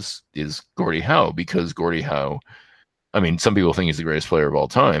has is Gordie Howe, because Gordie Howe, I mean, some people think he's the greatest player of all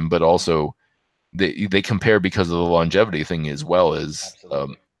time, but also they compare because of the longevity thing, as well as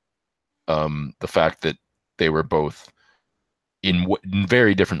absolutely. the fact that they were both in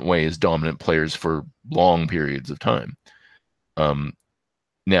very different ways dominant players for long periods of time. Um,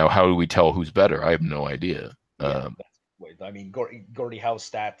 Now, how do we tell who's better? I have no idea. Yeah, that's I mean, Gordie Howe's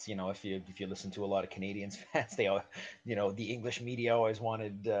stats. If you listen to a lot of Canadians fans, they all, the English media always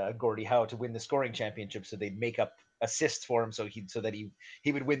wanted Gordie Howe to win the scoring championship, so they'd make up assists for him, so that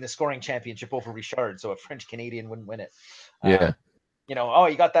he would win the scoring championship over Richard, so a French Canadian wouldn't win it. Uh, Yeah, oh,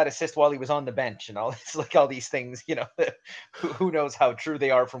 he got that assist while he was on the bench, and all it's like all these things. Who knows how true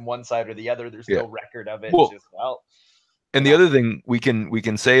they are from one side or the other? There's yeah. no record of it. It's Well, just, well, and the other thing we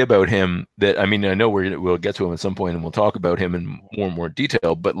can say about him, that, I mean, I know we'll get to him at some point and we'll talk about him in more and more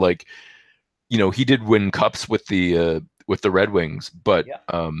detail, but like, he did win cups with the Red Wings, but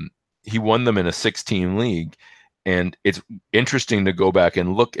yeah, he won them in a 16 league. And it's interesting to go back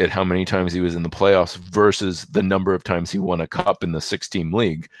and look at how many times he was in the playoffs versus the number of times he won a cup in the 16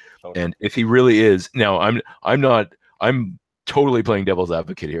 league. totally. And if he really is, now I'm totally playing devil's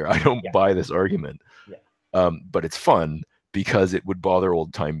advocate here. I don't Yeah, buy this argument, yeah. but it's fun because it would bother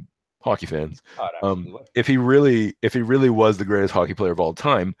old time hockey fans. Oh, it absolutely would. If he really was the greatest hockey player of all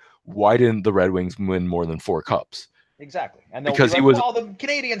time, why didn't the Red Wings win more than 4 cups? Exactly. And they'll be Because he like, was, well, the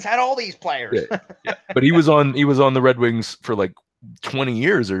Canadians had all these yeah, players. yeah. But he was on the Red Wings for like 20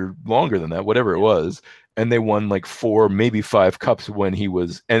 years or longer than that, whatever it Yeah. was. And they won like 4, maybe 5 cups when he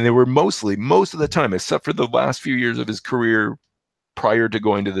was, and they were mostly, most of the time, except for the last few years of his career prior to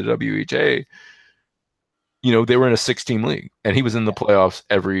going to the WHA, they were in a 6-team league, and he was in the Yeah. playoffs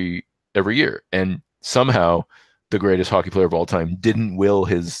every year. And somehow, the greatest hockey player of all time didn't will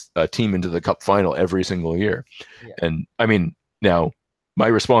his team into the cup final every single year. Yeah. And I mean, now my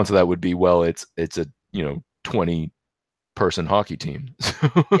response to that would be, well, it's a 20-person hockey team,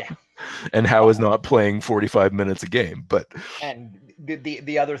 Yeah. and Howe is Well, not playing 45 minutes a game. But and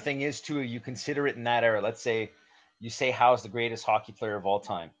the other thing is too, you consider it in that era. Let's say you say Howe's the greatest hockey player of all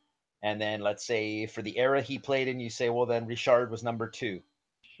time. And then let's say for the era he played in, you say, well, then Richard was number two.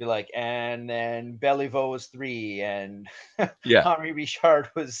 You're like, and then Beliveau was three, and yeah, Henri Richard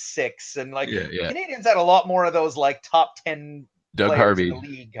was six. And like yeah, the yeah, Canadians had a lot more of those like top 10 Doug players in the Harvey,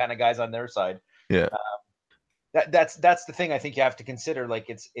 league kind of guys on their side. yeah, That's the thing I think you have to consider. Like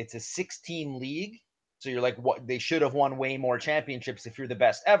it's a 16 league, so you're like, what, they should have won way more championships if you're the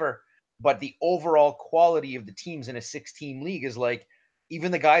best ever. But the overall quality of the teams in a 16 league is like,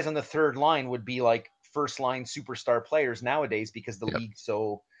 even the guys on the third line would be like first line superstar players nowadays because the yeah, league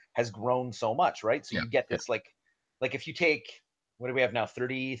so has grown so much, right? So yeah, you get yeah. this like if you take, what do we have now,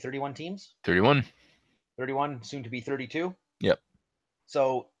 30 31 teams, 31. 31 soon to be 32. Yep,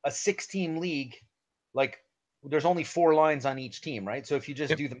 So a 16 league, like there's only four lines on each team, right? So if you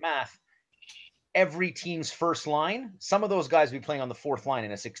just yep, do the math, every team's first line, some of those guys will be playing on the fourth line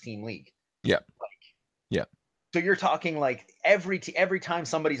in a 16 league. yep, yep, So you're talking like every time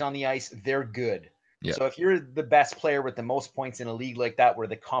somebody's on the ice, they're good. yep, So if you're the best player with the most points in a league like that, where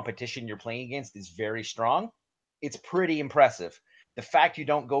the competition you're playing against is very strong, it's pretty impressive. The fact you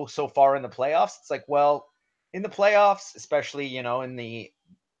don't go so far in the playoffs, it's like, well, in the playoffs, especially in the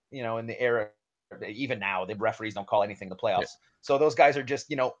era, even now the referees don't call anything the yeah, playoffs. So those guys are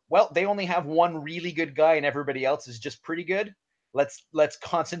just, well, they only have one really good guy and everybody else is just pretty good. Let's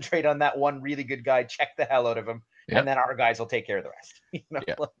concentrate on that one really good guy, check the hell out of him, Yeah. and then our guys will take care of the rest.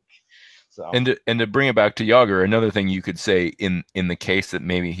 Yeah. Like, so And to bring it back to Jagr, another thing you could say in the case that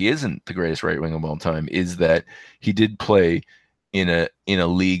maybe he isn't the greatest right wing of all time is that he did play in a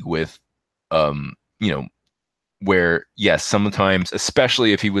league with you know where yes, sometimes,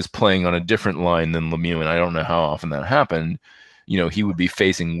 especially if he was playing on a different line than Lemieux, and I don't know how often that happened, he would be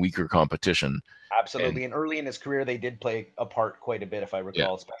facing weaker competition. And absolutely. And early in his career, they did play a part quite a bit, if I yeah,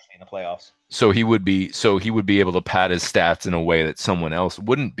 recall, especially in the playoffs. so he would be able to pad his stats in a way that someone else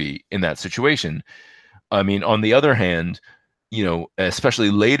wouldn't be in that situation. I mean, on the other hand, especially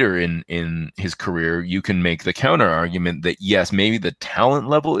later in his career, you can make the counter argument that yes, maybe the talent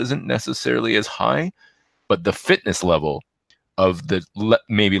level isn't necessarily as high, but the fitness level of the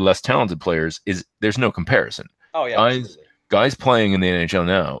maybe less talented players is there's no comparison. Oh yeah, Guys, absolutely. guys playing in the NHL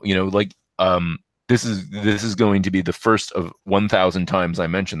now, like this is going to be the first of 1,000 times I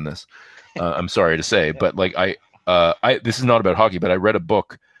mentioned this. I'm sorry to say, but like I this is not about hockey, but I read a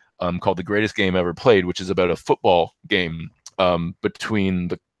book called The Greatest Game Ever Played, which is about a football game between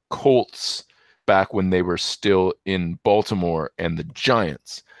the Colts back when they were still in Baltimore and the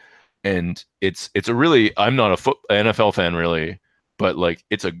Giants. And it's a really, I'm not a NFL fan really, but like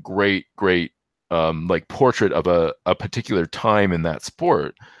it's a great like portrait of a particular time in that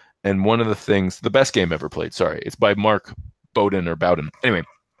sport. And one of the things, the best game ever played, sorry, it's by Mark Bowden or Bowden. Anyway,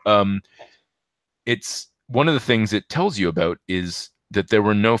 um, it's one of the things it tells you about is that there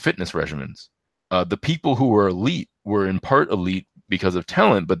were no fitness regimens. The people who were elite were in part elite because of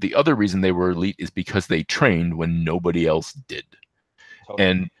talent, but the other reason they were elite is because they trained when nobody else did. Totally.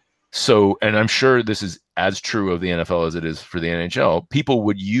 And and I'm sure this is as true of the NFL as it is for the NHL. People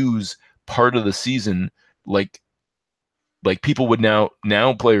would use part of the season like people would now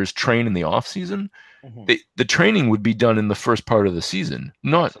players train in the off season. Hmm. The training would be done in the first part of the season,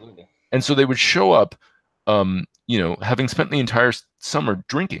 not Absolutely. and so they would show up having spent the entire summer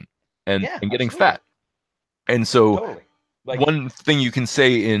drinking and Yeah, and getting absolutely. fat. And so Totally. Like, one thing you can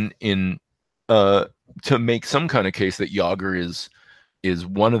say in uh to make some kind of case that Jagr is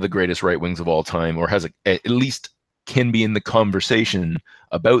one of the greatest right wings of all time, or has at least can be in the conversation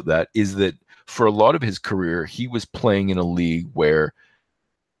about that, is that for a lot of his career, he was playing in a league where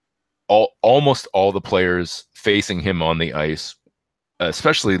almost all the players facing him on the ice,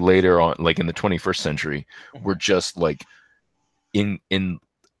 especially later on, like in the 21st century, were mhm. just like in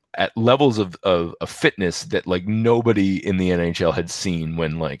at levels of fitness that like nobody in the NHL had seen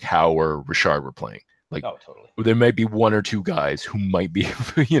when like Howe or Richard were playing. Like Oh, totally. there might be one or two guys who might be,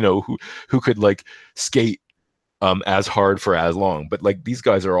 who could like skate as hard for as long, but like these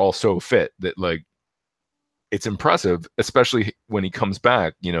guys are all so fit that like it's impressive, especially when he comes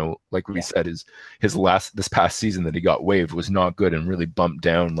back. Like we Yeah. said, this past season that he got waived was not good and really bumped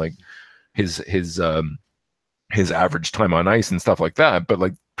down like his average time on ice and stuff like that. But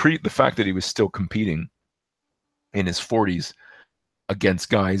like the fact that he was still competing in his 40s against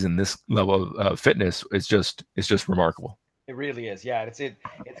guys in this level of fitness is just remarkable. It really is. Yeah,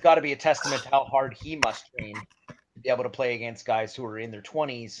 it's got to be a testament to how hard he must train to be able to play against guys who are in their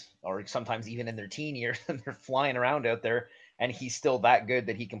 20s or sometimes even in their teen years and they're flying around out there and he's still that good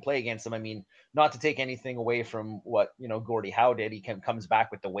that he can play against them. I mean, not to take anything away from what, Gordie Howe did. Comes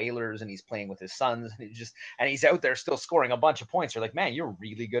back with the Whalers and he's playing with his sons and he's out there still scoring a bunch of points. You're like, "Man, you're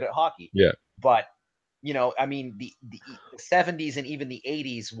really good at hockey." Yeah, But I mean, the 70s and even the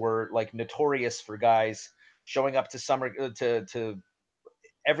 80s were like notorious for guys showing up to summer to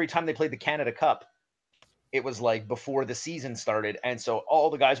every time they played the Canada Cup. It was like before the season started, and so all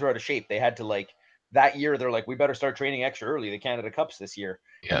the guys were out of shape. They had to like that year. They're like, we better start training extra early. The Canada Cup's this year,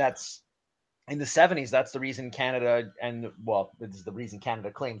 and yeah, that's in the 70s. That's the reason Canada and well, it's the reason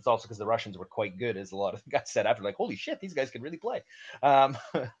Canada claims. It's also because the Russians were quite good, as a lot of guys said after. Like, holy shit, these guys could really play. Um,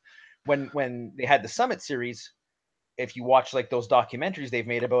 when they had the Summit Series, if you watch like those documentaries they've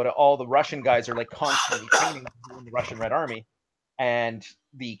made about it, all the Russian guys are like constantly training in the Russian Red Army, and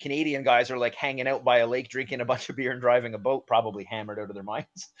the Canadian guys are like hanging out by a lake, drinking a bunch of beer and driving a boat, probably hammered out of their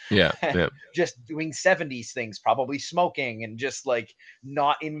minds, yeah, yeah, just doing 70s things, probably smoking and just like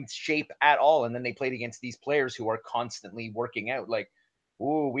not in shape at all. And then they played against these players who are constantly working out. Like,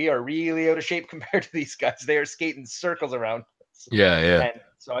 ooh, we are really out of shape compared to these guys. They are skating circles around us. yeah, yeah, And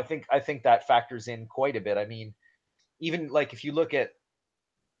so I think that factors in quite a bit. I mean, even like if you look at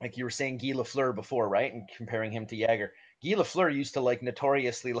like you were saying Guy Lafleur before, right? And comparing him to Jagr. Guy Lafleur used to like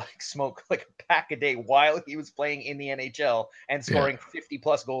notoriously like smoke like a pack a day while he was playing in the NHL and yeah. scoring 50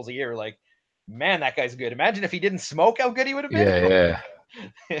 plus goals a year. Like man, that guy's good. Imagine if he didn't smoke, how good he would have been. Yeah,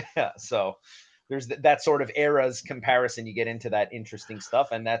 yeah, Yeah. So there's that sort of eras comparison. You get into that interesting stuff,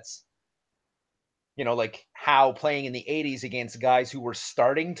 and that's like how playing in the 80s against guys who were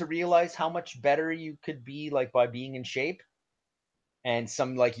starting to realize how much better you could be, like by being in shape, and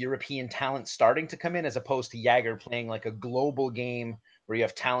some like European talent starting to come in, as opposed to Jagr playing like a global game where you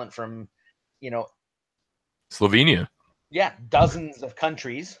have talent from, you know, Slovenia. yeah, dozens of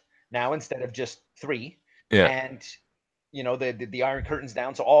countries now instead of just three. Yeah, And the Iron Curtain's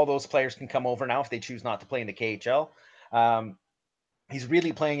down, so all those players can come over now if they choose not to play in the KHL. He's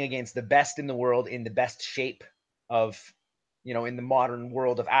really playing against the best in the world in the best shape of, in the modern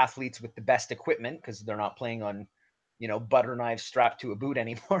world of athletes with the best equipment, because they're not playing on, butter knives strapped to a boot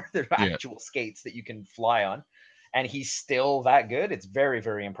anymore. They're yeah, actual skates that you can fly on. And he's still that good. It's very,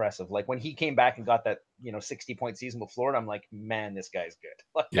 very impressive. Like when he came back and got that, 60-point season with Florida, I'm like, man, this guy's good.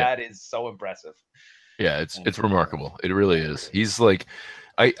 Like yeah, that is so impressive. yeah. It's And it's remarkable. It really is. He's like,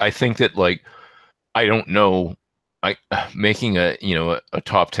 I think that like I don't know. I making a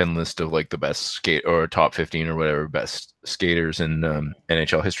top 10 list of like the best skate or top 15 or whatever best skaters in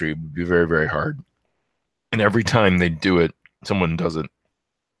NHL history would be very, very hard. And every time they do it, someone does it.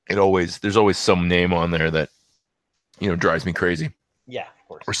 There's always some name on there that drives me crazy, yeah, of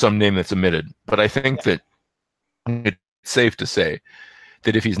or course. some name that's omitted. But I think Yeah. that it's safe to say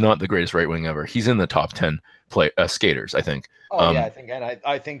that if he's not the greatest right wing ever, he's in the top 10 skaters. I think. Oh yeah, I Um, think, and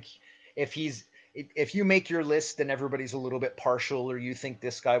I think if he's if you make your list and everybody's a little bit partial, or you think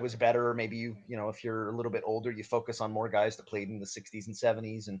this guy was better, or maybe if you're a little bit older, you focus on more guys that played in the 60s and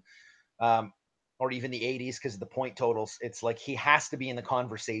 70s, and um, or even the 80s because of the point totals. It's like he has to be in the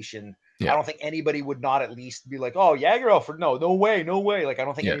conversation. I yeah, don't think anybody would not at least be like, "Oh, Jagr Alfred, no way, no way." Like I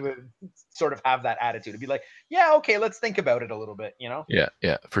don't think yeah, anybody would sort of have that attitude. It'd be like, "Yeah, okay, let's think about it a little bit." yeah,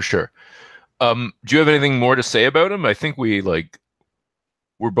 yeah, for sure. Do you have anything more to say about him? I think we're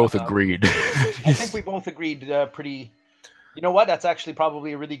both Um, agreed. I think we both agreed pretty. You know what? That's actually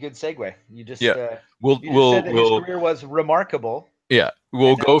probably a really good segue. You just Yeah, we'll you just said we'll that his we'll career was remarkable, yeah,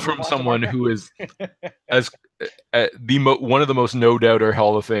 we'll and now go we'll move from on to someone Mark who Recchi. is as one of the most no doubter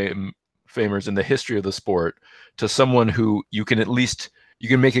Hall of Fame famers in the history of the sport to someone who you can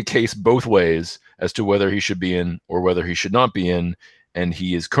make a case both ways as to whether he should be in or whether he should not be in, and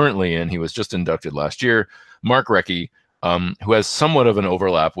he is currently in. He was just inducted last year. Mark Recchi, who has somewhat of an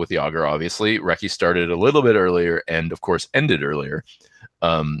overlap with Jagr, obviously. Recchi started a little bit earlier and, of course, ended earlier.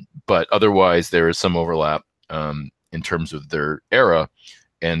 But otherwise, there is some overlap in terms of their era.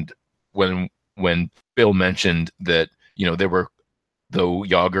 And when Bill mentioned that, there were, though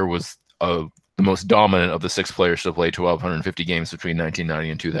Jagr was the most dominant of the six players to play 1,250 games between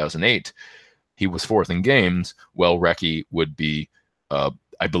 1990 and 2008, he was fourth in games. Well, Recchi would be,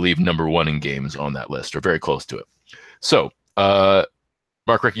 I believe, number one in games on that list, or very close to it. So,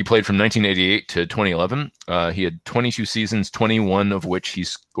 Mark Recchi played from 1988 to 2011. He had 22 seasons, 21 of which he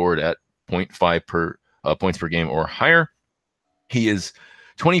scored at zero point 0.5 points per game or higher. He is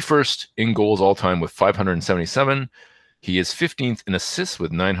 21st in goals all time with 577. He is 15th in assists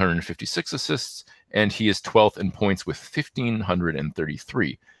with 956 assists, and he is 12th in points with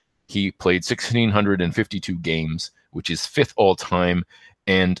 1,533. He played 1,652 games, which is fifth all time,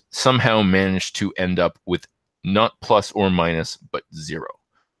 and somehow managed to end up with not plus or minus, but zero,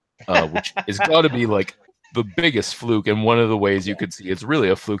 which is got to be like the biggest fluke. And one of the ways you Yeah, could see it's really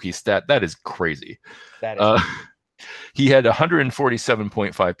a fluky stat. That is crazy. that is Uh, crazy. he had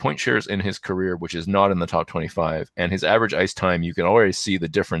 147.5 point shares in his career, which is not in the top 25. And his average ice time, you can already see the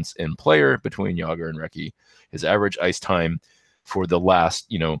difference in player between Jagr and Recchi. His average ice time for the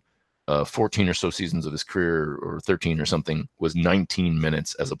last, 14 or so seasons of his career, or 13 or something, was 19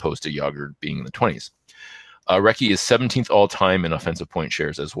 minutes as opposed to Jagr being in the 20s. Recchi is 17th all time in offensive point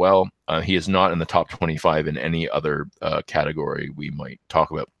shares as well. He is not in the top 25 in any other category we might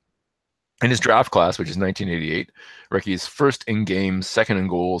talk about. In his draft class, which is 1988, Recchi is first in games, second in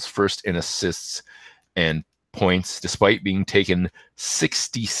goals, first in assists and points, despite being taken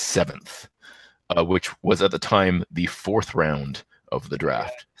 67th, which was at the time the fourth round of the Okay.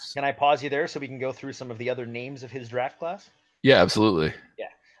 draft. Can I pause you there so we can go through some of the other names of his draft class? Yeah, absolutely.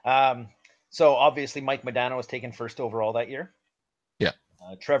 Yeah. So obviously Mike Modano was taken first overall that year. Yeah.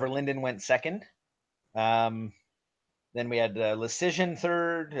 Trevor Linden went second. Um, then we had Lecision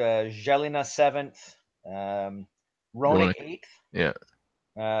third, Jelena seventh, Ronick Ronick. eighth, Yeah.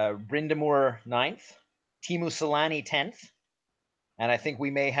 Brindamore ninth, Timu Solani 10th. And I think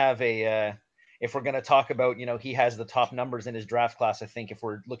we may have if we're going to talk about, he has the top numbers in his draft class, I think if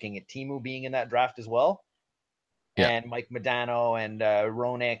we're looking at Timu being in that draft as well, Yeah. and Mike Modano and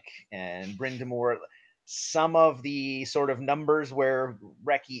Ronick and Brindamore. Some of the sort of numbers where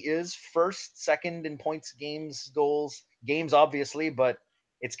Recchi is first, second in points, games, goals, games, obviously, but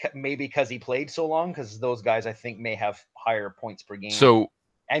it's maybe because he played so long, because those guys I think may have higher points per game So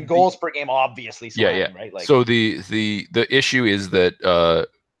and the goals per game, obviously yeah. surrounding, right? Like, So the issue is that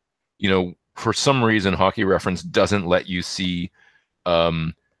for some reason Hockey Reference doesn't let you see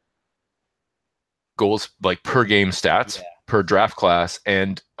um goals like per game stats yeah, per draft class,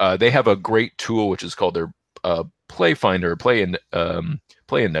 and they have a great tool which is called their play finder, play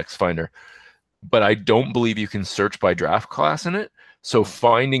index finder. But I don't believe you can search by draft class in it. So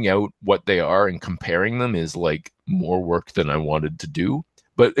finding out what they are and comparing them is like more work than I wanted to do.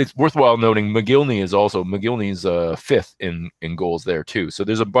 But it's worthwhile noting McGillney's fifth in goals there too. So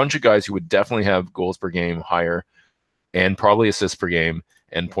there's a bunch of guys who would definitely have goals per game higher, and probably assists per game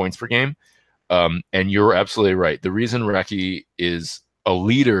and points per game. And you're absolutely right. The reason Recchi is a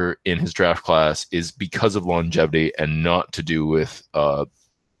leader in his draft class is because of longevity and not to do with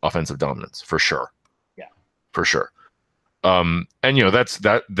offensive dominance, for sure. yeah, For sure. And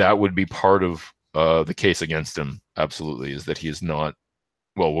that would be part of the case against him. Absolutely, is that he is not.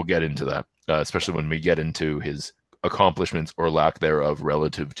 Well, we'll get into that, especially when we get into his accomplishments or lack thereof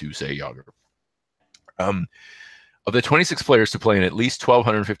relative to, say, Jagr. Of the 26 players to play in at least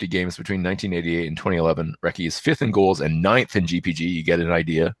 1,250 games between 1988 and 2011, Recchi is fifth in goals and ninth in GPG. You get an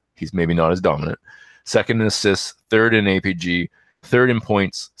idea. He's maybe not as dominant. Second in assists, third in APG, third in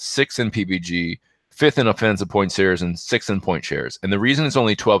points, sixth in PPG, fifth in offensive point shares, and sixth in point shares. And the reason it's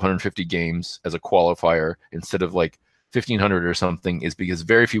only 1,250 games as a qualifier instead of like 1,500 or something is because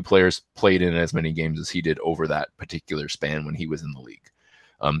very few players played in as many games as he did over that particular span when he was in the league.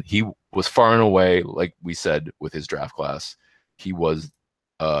 He was far and away, like we said, with his draft class. He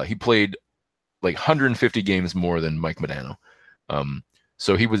played like 150 games more than Mike Modano.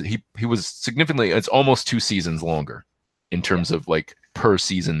 So he was significantly. It's almost 2 seasons longer in terms of like per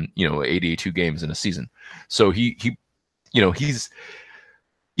season. 82 games in a season. So he's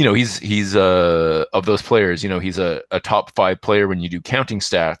of those players. He's a top 5 player when you do counting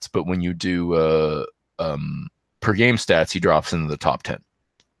stats, but when you do per game stats, he drops into the top 10.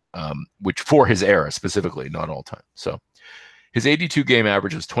 Which for his era specifically, not all time. So his 82 game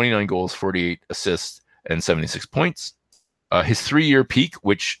average was 29 goals, 48 assists, and 76 points. His 3-year peak,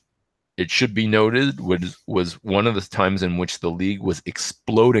 which it should be noted was one of the times in which the league was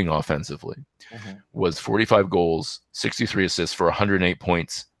exploding offensively, was 45 goals, 63 assists for 108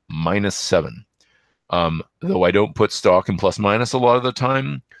 points, -7. Though I don't put stock in plus minus a lot of the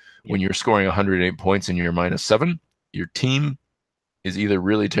time, when you're scoring 108 points and you're -7, your team is either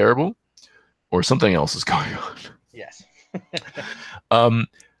really terrible or something else is going on. Yes.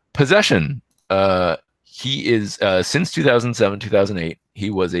 Possession. He is since 2007, 2008. He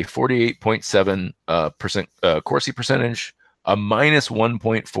was a 48.7% Corsi percentage, a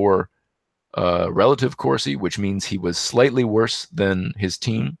 -1.4 relative Corsi, which means he was slightly worse than his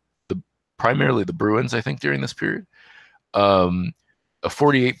team, primarily the Bruins, I think, during this period. A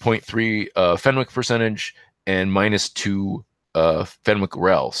 48.3 Fenwick percentage and -2 Fenwick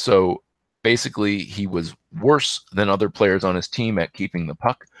Rel. So basically, he was worse than other players on his team at keeping the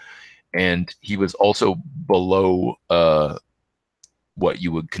puck, and he was also below what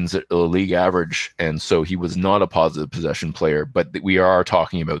you would consider a league average, and so he was not a positive possession player. But we are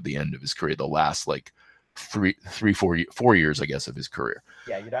talking about the end of his career, the last like 4 years, I guess, of his career.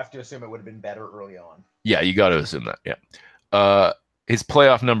 Yeah, you'd have to assume it would have been better early on. Yeah, you got to assume that. Yeah. His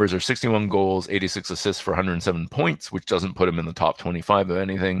playoff numbers are 61 goals, 86 assists for 107 points, which doesn't put him in the top 25 of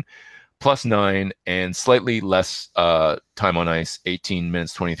anything, +9, and slightly less time on ice, 18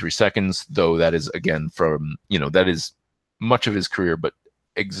 minutes, 23 seconds, though that is, again, that is much of his career, but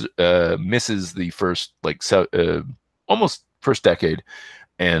misses the first, almost first decade,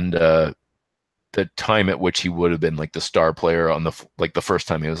 and the time at which he would have been like the star player on the first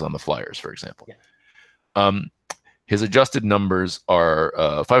time he was on the Flyers, for example. Yeah. His adjusted numbers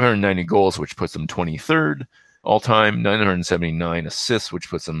are 590 goals, which puts him 23rd all time, 979 assists, which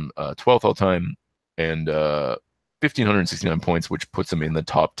puts him 12th all time, and 1,569 points, which puts him in the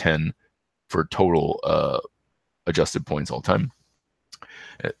top 10 for total adjusted points all time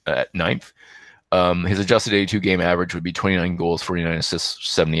at 9th. His adjusted 82 game average would be 29 goals, 49 assists,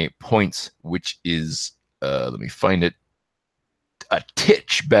 78 points, which is, let me find it, a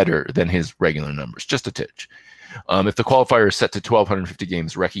titch better than his regular numbers, just a titch. If the qualifier is set to 1,250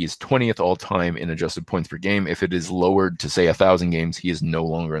 games, Recchi is 20th all time in adjusted points per game. If it is lowered to, say, 1,000 games, he is no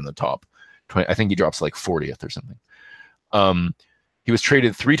longer in the top 20. I think he drops like 40th or something. He was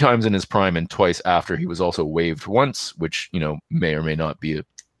traded 3 times in his prime and twice after. He was also waived once, which may or may not be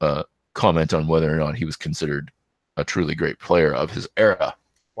a comment on whether or not he was considered a truly great player of his era.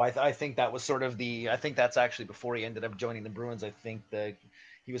 Well, I think that was sort of I think that's actually before he ended up joining the Bruins. I think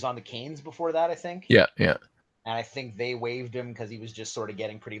he was on the Canes before that. I think. Yeah, yeah, And I think they waived him because he was just sort of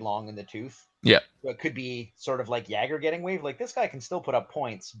getting pretty long in the tooth. yeah, So it could be sort of like Jagr getting waived. Like this guy can still put up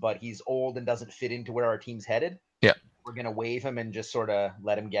points, but he's old and doesn't fit into where our team's headed. yeah, We're gonna waive him and just sort of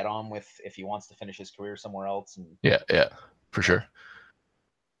let him get on with if he wants to finish his career somewhere else. And yeah, yeah, for sure.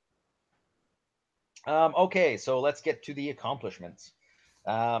 okay, so let's get to the accomplishments.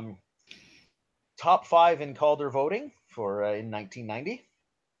 Um, top 5 in Calder voting for in 1990.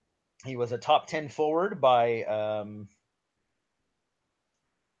 He was a top 10 forward by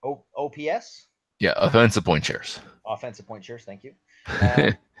OPS. Yeah, offensive point shares. Offensive point shares, thank you.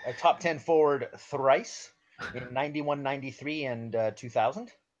 A top 10 forward thrice in 91, 93, and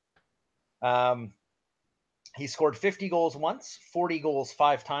 2000. He scored 50 goals once, 40 goals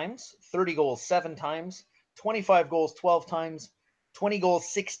 5 times, 30 goals 7 times, 25 goals 12 times, 20 goals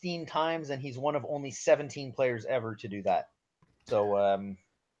 16 times, and he's one of only 17 players ever to do that. So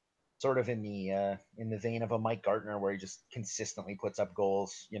sort of in the vein of a Mike Gartner, where he just consistently puts up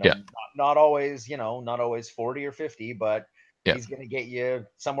goals. Yeah, not always, not always 40 or 50, but yeah, he's going to get you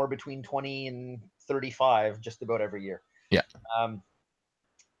somewhere between 20 and 35 just about every year. yeah,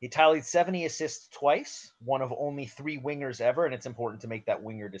 He tallied 70 assists twice, one of only 3 wingers ever, and it's important to make that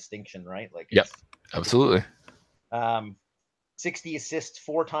winger distinction, right? Like yep, it's absolutely. 60 assists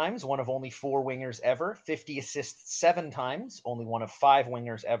 4 times, one of only 4 wingers ever. 50 assists 7 times, only one of 5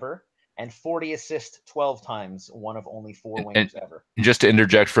 wingers ever. And 40 assists 12 times, one of only 4 And wingers ever. just to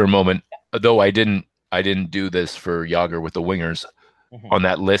interject for a moment, though I didn't do this for Jagr with the wingers. Mm-hmm. On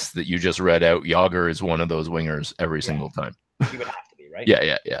that list that you just read out, Jagr is one of those wingers every Yeah. single time. He would have to be, right? Yeah,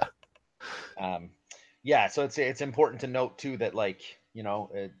 yeah, yeah. Yeah, so it's important to note too that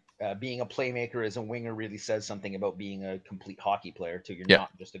being a playmaker as a winger really says something about being a complete hockey player too. You're Yeah,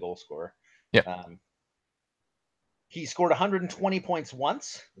 not just a goal scorer. yeah. He scored 120 points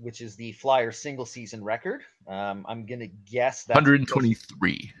once, which is the Flyers single season record. I'm gonna guess that's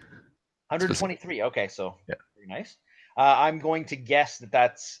 123. 123. Okay, so Yeah, very nice. I'm going to guess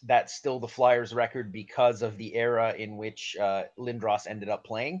that's still the Flyers record because of the era in which Lindros ended up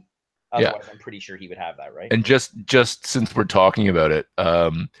playing. yeah. Otherwise, I'm pretty sure he would have that, right? And just since we're talking about it,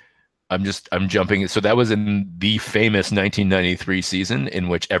 I'm jumping. So that was in the famous 1993 season in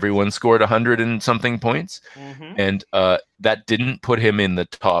which everyone scored 100 and something points, Mm-hmm. and that didn't put him in the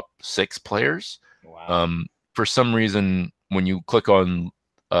top 6 players. Wow. For some reason, when you click on,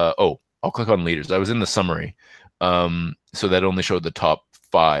 I'll click on leaders. I was in the summary, so that only showed the top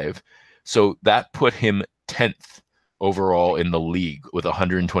 5. So that put him 10th overall in the league with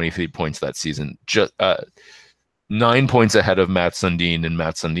 123 points that season. Just 9 points ahead of Matt Sundin and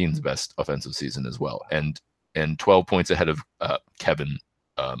Matt Sundin's best offensive season as well, and 12 points ahead of Kevin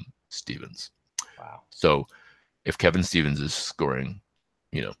Stevens. Wow. So if Kevin Stevens is scoring,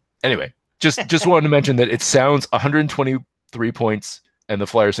 anyway, just wanted to mention that it sounds 123 points and the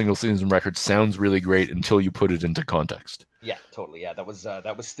Flyers single season record sounds really great until you put it into context. Yeah, totally. Yeah, that was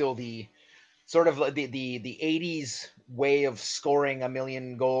still the sort of the 80s way of scoring a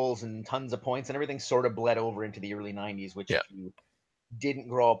million goals and tons of points, and everything sort of bled over into the early 90s, which if you didn't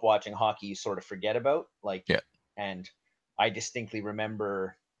grow up watching hockey, you sort of forget about. And I distinctly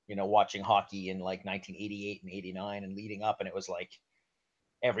remember, watching hockey in like 1988 and 89 and leading up, and it was like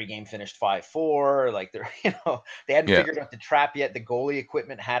every game finished 5-4. Like they're, they hadn't figured out the trap yet. The goalie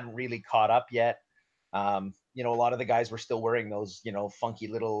equipment hadn't really caught up yet. A lot of the guys were still wearing those, funky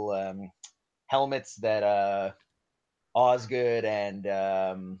little helmets that Osgood and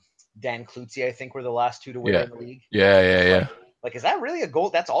Dan Klutzy, I think, were the last 2 to wear in the league. Yeah. Like, is that really a goal?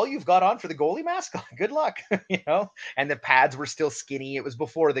 That's all you've got on for the goalie mask? Good luck, And the pads were still skinny. It was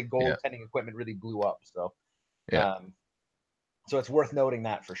before the goaltending equipment really blew up. So, so it's worth noting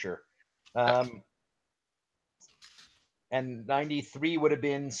that for sure. And 93 would have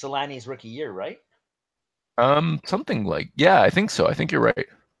been Solani's rookie year, right? Something like, I think so. I think you're right.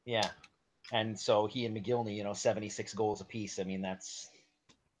 Yeah. And so he and McGillney, 76 goals apiece. I mean, that's...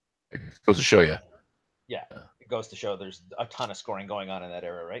 It goes to show you. Yeah. It goes to show there's a ton of scoring going on in that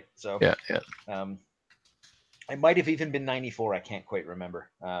era, right? So, yeah. It might have even been 94. I can't quite remember.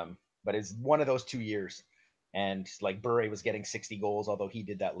 But it's one of those 2 years. And like Bure was getting 60 goals, although he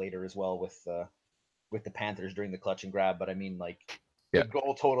did that later as well with the Panthers during the clutch and grab. But I mean, like, the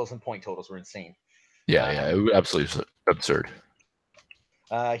goal totals and point totals were insane. Yeah. It was absolutely absurd.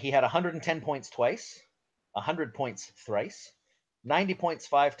 He had 110 points twice, 100 points thrice, 90 points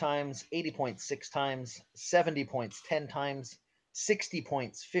 5 times, 80 points 6 times, 70 points 10 times, 60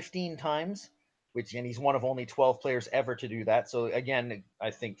 points 15 times, and he's one of only 12 players ever to do that. So again,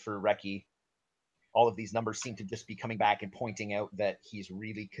 I think for Recchi, all of these numbers seem to just be coming back and pointing out that he's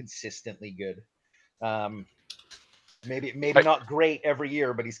really consistently good. Um, maybe I, not great every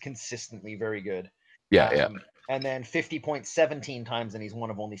year, but he's consistently very good. yeah, yeah, And then 50 points 17 times, and he's one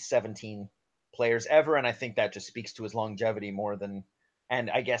of only 17 players ever. And I think that just speaks to his longevity more than, and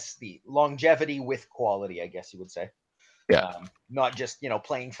I guess the longevity with quality, I guess you would say. yeah, Not just,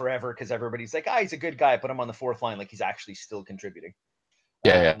 playing forever because everybody's like, he's a good guy, put him on the fourth line. Like he's actually still contributing.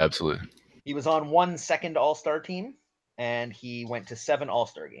 yeah, yeah, Um, absolutely. he was on one second All Star team, and he went to 7 All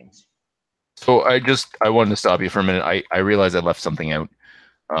Star games. So I wanted to stop you for a minute. I realized I left something out.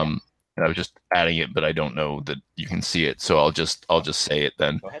 Yeah, And I was just adding it, but I don't know that you can see it. So I'll just say it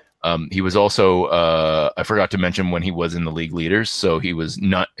then. go ahead. He was also I forgot to mention when he was in the league leaders. So he was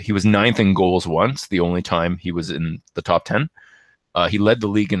ninth in goals once, the only time he was in the top 10. He led the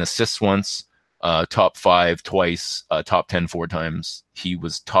league in assists once, top 5 twice, top 10 4 times. He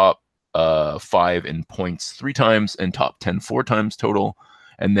was top 5 in points 3 times and top 10 4 times total.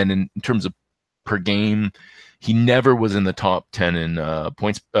 And then in terms of per game, he never was in the top 10 in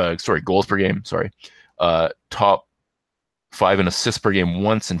points. Goals per game. Sorry, top 5 in assists per game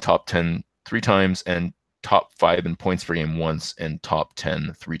once, and top 10 3 times, and top 5 in points per game once, and top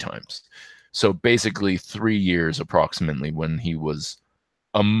 10 3 times. So basically 3 years approximately when he was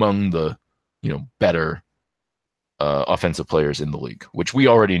among the better offensive players in the league, which we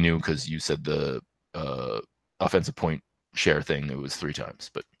already knew because you said the offensive point share thing. It was 3 times,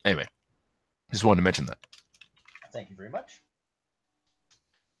 but anyway, just wanted to mention that. Thank you very much.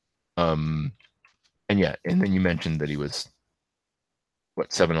 Um, and yeah, and then you mentioned that he was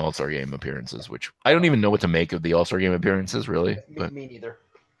 7 All-Star game appearances, which I don't even know what to make of the All-Star game appearances, really. But Me neither.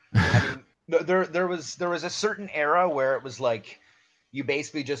 I mean, there was a certain era where it was like you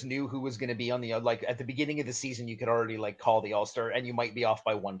basically just knew who was going to be on the like at the beginning of the season. You could already like call the All Star, and you might be off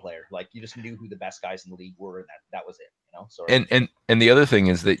by one player. Like you just knew who the best guys in the league were, and that was it. Sort of. and the other thing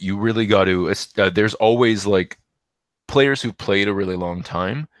is that you really got to. There's always like players who played a really long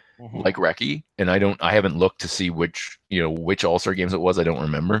time, like Recchi, and I haven't looked to see which All-Star games it was. I don't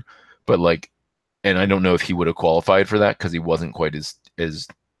remember, but like, and I don't know if he would have qualified for that because he wasn't quite as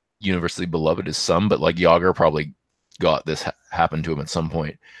universally beloved as some. But like Jagr probably got this happen to him at some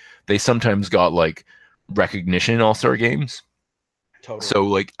point. They sometimes got like recognition All-Star games. Totally. So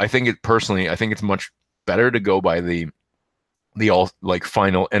like, I think it's much better to go by the all like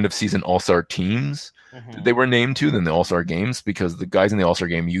final end of season All-Star teams that they were named to than the All-Star games, because the guys in the All-Star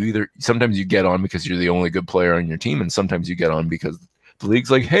game, sometimes you get on because you're the only good player on your team, and sometimes you get on because the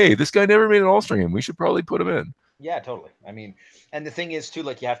league's like, hey, this guy never made an All-Star game, we should probably put him in. Yeah, totally. I mean, and the thing is too,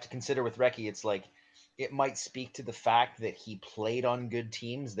 like you have to consider with Recchi, it's like it might speak to the fact that he played on good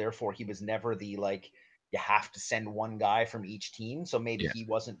teams, therefore he was never the like you have to send one guy from each team, so maybe Yeah, he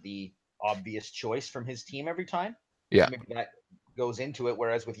wasn't the obvious choice from his team every time. yeah, So maybe that goes into it.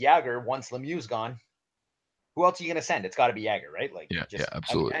 Whereas with Jagr, once Lemieux's gone, who else are you going to send? It's got to be Jagr, right? Like, yeah, yeah, just,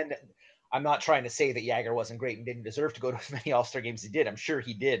 I mean, absolutely. and I'm not trying to say that Jagr wasn't great and didn't deserve to go to as many All Star games as he did. I'm sure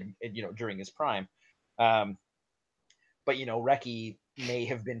he did, during his prime. Um, but Recchi may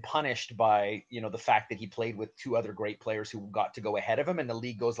have been punished by the fact that he played with 2 other great players who got to go ahead of him, and the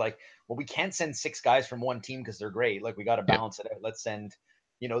league goes like, well, we can't send 6 guys from one team because they're great. Like we got to Yeah, balance it out. Let's send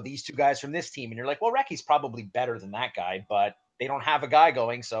these 2 guys from this team, and you're like, well, Recchi's probably better than that guy, but they don't have a guy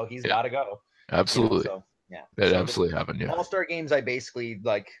going, so he's yeah, got to go. absolutely. So yeah. That So the absolutely happened. Yeah, All-Star games, I basically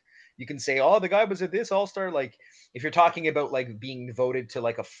like you can say, oh, the guy was at this All-Star. Like if you're talking about like being voted to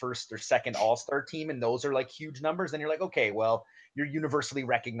like a first or second All-Star team, and those are like huge numbers, then you're like, okay, well, you're universally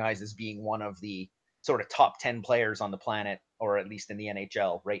recognized as being one of the sort of top 10 players on the planet, or at least in the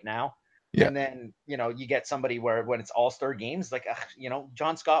NHL right now. yeah, And then, you get somebody where when it's All-Star games, like,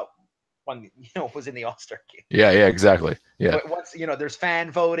 John Scott was in the All-Star game. yeah, yeah, exactly. Yeah, But once there's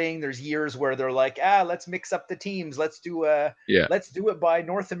fan voting, there's years where they're like, let's mix up the teams. yeah, Let's do it by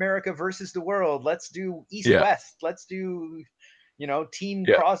North America versus the world. Let's do East yeah, West. Let's do Team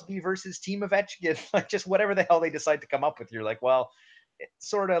yeah, Crosby versus Team of Etchigan. Like just whatever the hell they decide to come up with. You're like, well, it's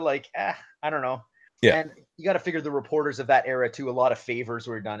sort of like, I don't know. yeah, And you got to figure the reporters of that era too. A lot of favors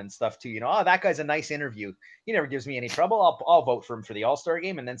were done and stuff too. Oh, that guy's a nice interview. He never gives me any trouble. I'll vote for him for the All-Star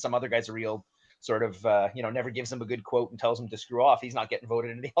game. And then some other guy's a real sort of never gives him a good quote and tells him to screw off. He's not getting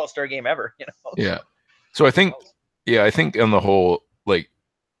voted into the All-Star game ever. yeah. So So I think on the whole, like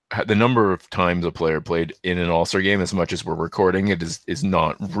the number of times a player played in an All-Star game, as much as we're recording it, is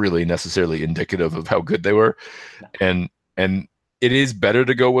not really necessarily indicative of how good they were. no. And it is better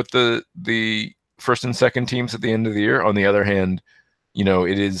to go with the first and second teams at the end of the year. On the other hand,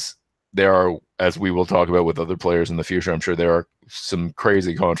 it is there are, as we will talk about with other players in the future, I'm sure there are some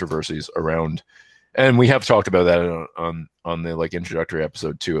crazy controversies around, and we have talked about that on the like introductory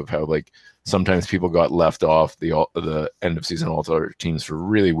episode too, of how like sometimes people got left off the end of season all-star teams for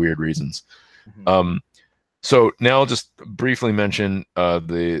really weird reasons. Mhm. Um, so now I'll just briefly mention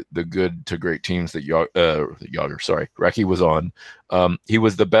the good to great teams that Jagr, sorry, Recchi was on. He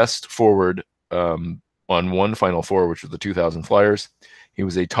was the best forward on one Final Four, which was the 2000 Flyers. He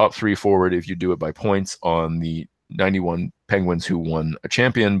was a top three forward if you do it by points on the 91 Penguins, who won a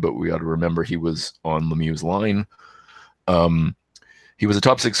champion, but we got to remember he was on Lemieux's line. Um, he was a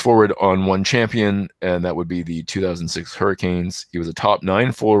top six forward on one champion, and that would be the 2006 Hurricanes. He was a top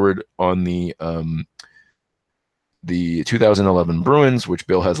nine forward on the 2011 Bruins, which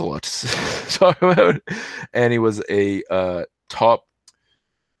Bill has a lot to talk about, and he was a top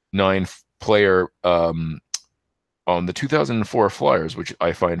nine player on the 2004 Flyers, which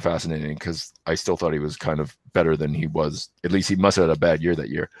I find fascinating because I still thought he was kind of better than he was. At least he must have had a bad year that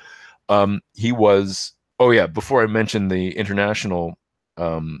year. He was. Oh yeah, before I mention the international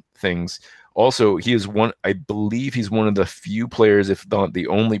things, also he is one. I believe he's one of the few players, if not the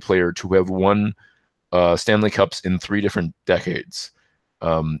only player, to have won Stanley Cups in three different decades.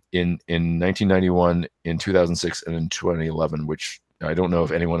 In 1991, in 2006, and in 2011, which I don't know if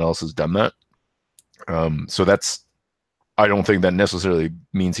anyone else has done that. So that's I don't think that necessarily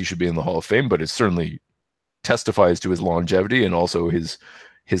means he should be in the Hall of Fame, but it certainly testifies to his longevity and also his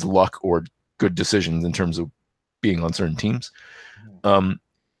luck or good decisions in terms of being on certain teams. Mhm. Um,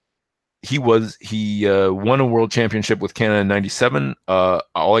 he won a world championship with Canada in '97.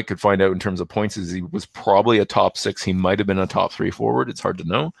 All I could find out in terms of points is he was probably a top six. He might have been a top three forward. It's hard to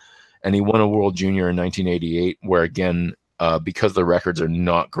know. And he won a world junior in 1988, where again, because the records are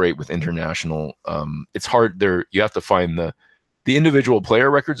not great with international, it's hard there. You have to find the individual player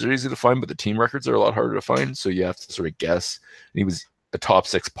records are easy to find, but the team records are a lot harder to find. So you have to sort of guess. And he was a top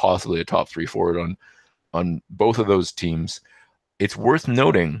six, possibly a top three forward on both of those teams. It's worth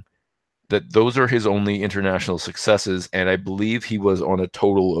noting that those are his only international successes, and I believe he was on a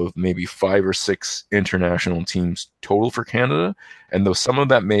total of maybe five or six international teams total for Canada. And though some of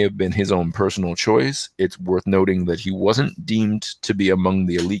that may have been his own personal choice, it's worth noting that he wasn't deemed to be among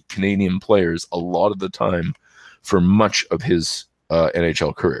the elite Canadian players a lot of the time for much of his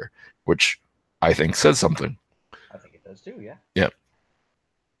NHL career, which I think says something. I think it does too. Yeah. Yeah.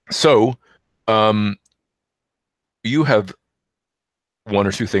 So, um, you have one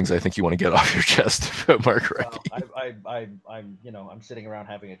or two things I think you want to get off your chest about Mark Well, Recchi. I'm, I'm sitting around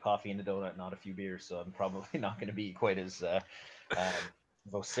having a coffee and a donut, not a few beers, so I'm probably not going to be quite as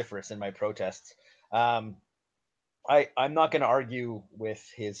vociferous in my protests. Um, I'm not going to argue with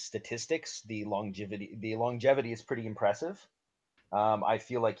his statistics. The longevity is pretty impressive. I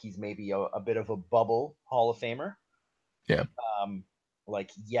feel like he's maybe a bit of a bubble Hall of Famer. Yeah. Um,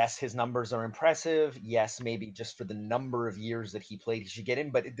 like, yes, his numbers are impressive. Yes, maybe just for the number of years that he played, he should get in.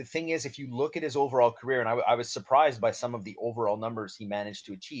 But the thing is, if you look at his overall career, and I was surprised by some of the overall numbers he managed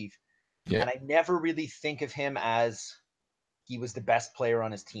to achieve, Yeah. and I never really think of him as he was the best player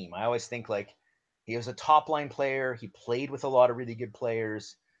on his team. I always think like he was a top line player. He played with a lot of really good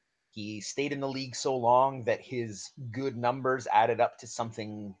players. He stayed in the league so long that his good numbers added up to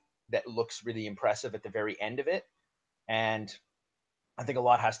something that looks really impressive at the very end of it. And I think a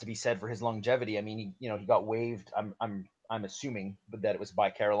lot has to be said for his longevity. I mean, he got waived. I'm assuming, but that it was by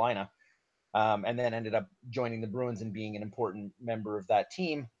Carolina, and then ended up joining the Bruins and being an important member of that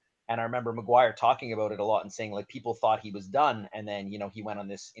team. And I remember McGuire talking about it a lot and saying like people thought he was done, and then he went on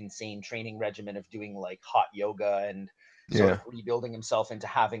this insane training regimen of doing like hot yoga and sort Yeah. of rebuilding himself into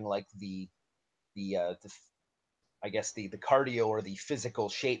having like the I guess the cardio or the physical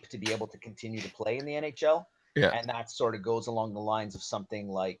shape to be able to continue to play in the NHL. Yeah. And that sort of goes along the lines of something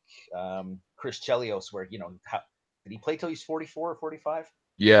like Chris Chelios, where did he play till he's 44 or 45?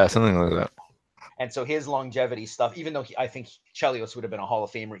 Yeah, something like that. And so his longevity stuff, even though I think Chelios would have been a Hall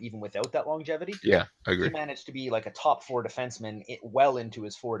of Famer even without that longevity, Yeah, I he agree. managed to be like a top four defenseman well into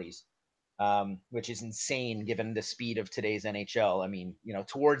his 40s, which is insane given the speed of today's NHL. I mean,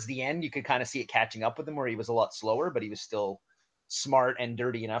 towards the end, you could kind of see it catching up with him where he was a lot slower, but he was still smart and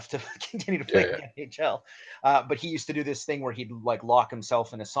dirty enough to continue to play Yeah, in yeah, the NHL. But he used to do this thing where he'd like lock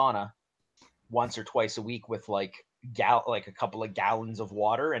himself in a sauna once or twice a week with like a couple of gallons of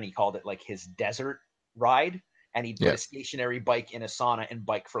water, and he called it like his desert ride. And he'd put yeah, a stationary bike in a sauna and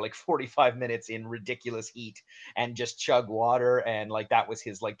bike for like 45 minutes in ridiculous heat and just chug water. And like that was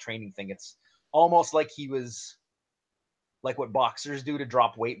his like training thing. It's almost like he was like what boxers do to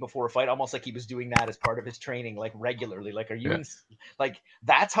drop weight before a fight, almost like he was doing that as part of his training, like regularly. Like, are you Yeah. in, like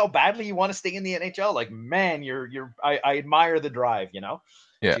that's how badly you want to stay in the NHL? Like, man, I admire the drive, Yeah.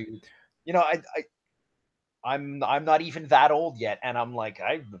 to, I'm not even that old yet, and I'm like,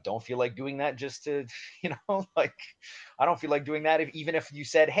 I don't feel like doing that just to, like, I don't feel like doing that even if you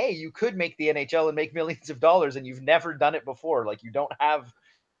said, hey, you could make the NHL and make millions of dollars, and you've never done it before. Like, you don't have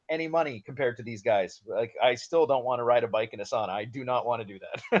any money compared to these guys. Like, I still don't want to ride a bike in a sauna. I do not want to do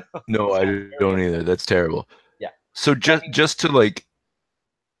that. No, I Sounds very don't either. unpleasant. That's terrible. Yeah. So So I just mean, just to like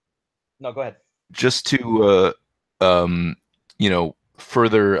no, go ahead. just to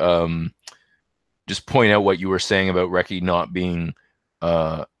further just point out what you were saying about Recchi not being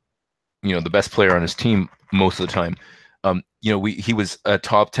uh the best player on his team most of the time. He was a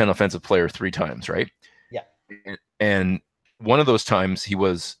top 10 offensive player 3 times, right? Yeah. And one of those times he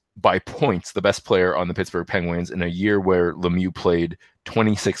was by points the best player on the Pittsburgh Penguins in a year where Lemieux played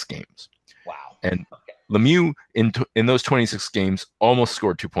 26 games. Wow. And Okay. Lemieux in those 26 games almost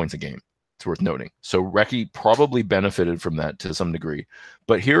scored 2 points a game. It's worth noting. So Recchi probably benefited from that to some degree.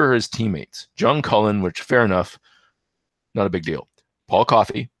 But here are his teammates. John Cullen, which fair enough, not a big deal. Paul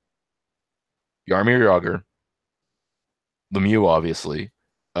Coffey, Jaromir Jagr, Lemieux, obviously,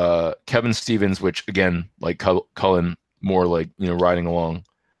 Kevin Stevens, which again, like Cullen, more like riding along.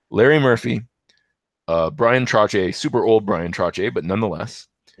 Larry Murphy, Brian Trottier, super old Brian Trottier, but nonetheless.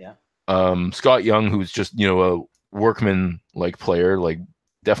 Yeah. Scott Young, who's just a workman like player, like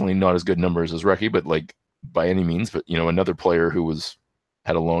definitely not as good numbers as Recchi, but like by any means, but another player who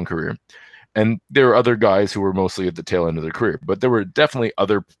had a long career. And there are other guys who were mostly at the tail end of their career, but there were definitely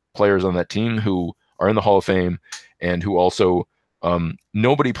other players on that team who are in the Hall of Fame and who also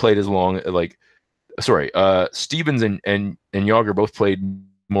nobody played as long. Like, sorry, Stevens and Jagr both played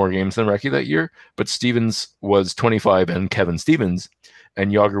more games than Recchi that year, but Stevens was 25 and Kevin Stevens,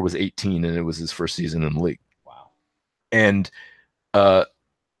 and Jagr was 18 and it was his first season in the league. Wow. And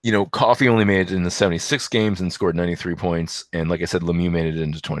Coffey only made it into 76 games and scored 93 points, and like I said, Lemieux made it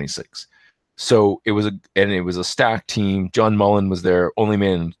into 26. So it was a stacked team. John Mullen was there, only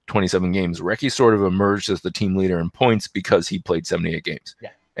made in 27 games. Recchi sort of emerged as the team leader in points because he played 78 games. Yeah.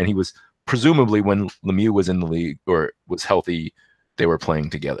 And he was presumably, when Lemieux was in the league or was healthy, they were playing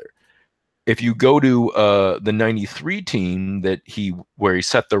together. If you go to the 93 team where he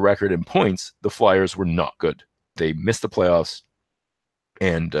set the record in points, the Flyers were not good. They missed the playoffs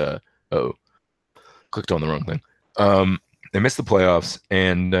and clicked on the wrong thing. They missed the playoffs,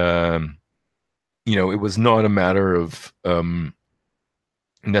 and it was not a matter of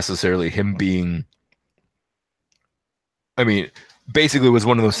necessarily him being. I mean, basically, it was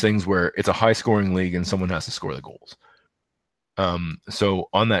one of those things where it's a high-scoring league, and someone has to score the goals. So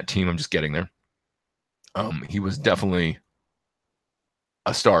on that team, I'm just getting there. He was definitely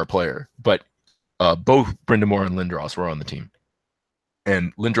a star player, but both Brind'Amour and Lindros were on the team.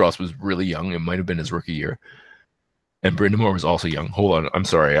 And Lindros was really young. It might have been his rookie year. And Brind'Amour was also young. Hold on. I'm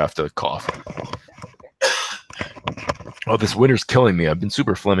sorry. I have to cough. Oh, this winter's killing me. I've been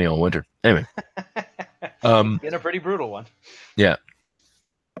super phlegmy all winter. Anyway. It's been a pretty brutal one. Yeah.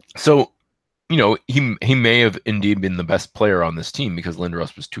 So, he may have indeed been the best player on this team because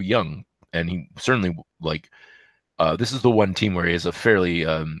Lindros was too young. And he certainly, this is the one team where he has a fairly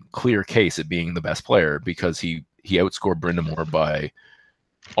clear case at being the best player because he outscored Brind'Amour by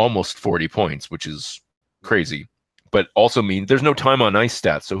almost 40 points, which is crazy. But also means there's no time on ice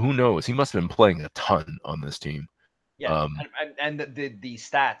stats, so who knows? He must have been playing a ton on this team. Yeah, and the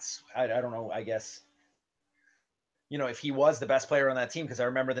stats, I don't know. I guess if he was the best player on that team, because I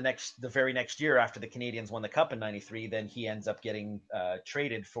remember the very next year after the Canadians won the Cup in '93, then he ends up getting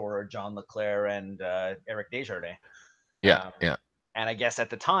traded for John LeClair and Eric Desjardins. Yeah. And I guess at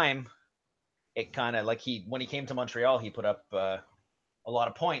the time, it kind of like when he came to Montreal, he put up a lot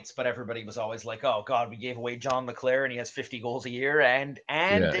of points, but everybody was always like, "Oh God, we gave away John LeClair, and he has 50 goals a year, and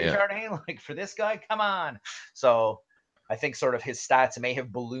Desjardins, like for this guy, come on." So I think sort of his stats may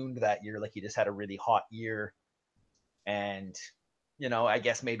have ballooned that year, like he just had a really hot year, and I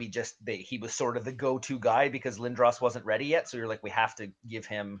guess maybe just he was sort of the go-to guy because Lindros wasn't ready yet, so you're like, we have to give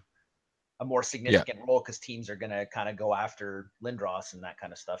him a more significant role because teams are gonna kind of go after Lindros and that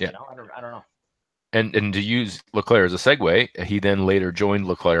kind of stuff. Yeah. I don't know. And to use LeClair as a segue, he then later joined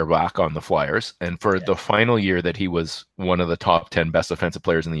LeClair back on the Flyers. And for the final year that he was one of the top 10 best offensive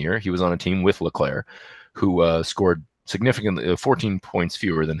players in the year, he was on a team with LeClair, who scored significantly 14 points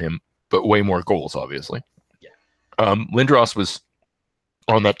fewer than him, but way more goals, obviously. Yeah. Lindros was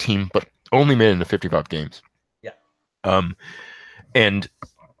on that team, but only made it into 55 games. Yeah. And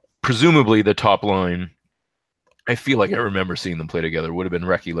presumably the top line I feel like I remember seeing them play together. Would have been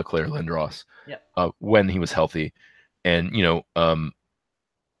Recchi, Leclerc, Lindros Yeah. when he was healthy. And,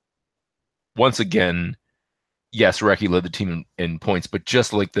 once again, yes, Recchi led the team in points, but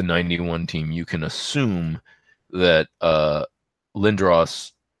just like the 91 team, you can assume that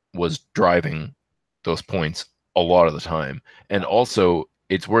Lindros was driving those points a lot of the time. And Yeah. also,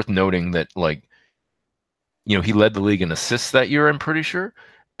 it's worth noting that, like, he led the league in assists that year, I'm pretty sure.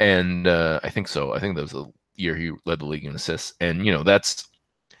 And I think so. I think that was the year he led the league in assists. And, that's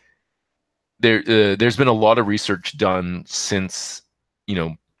there's been a lot of research done since,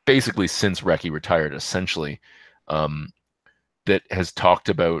 basically since Recchi retired, essentially, um, that has talked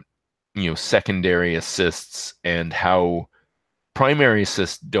about, secondary assists and how primary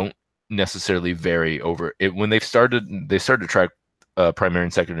assists don't necessarily vary over it. When they started to track primary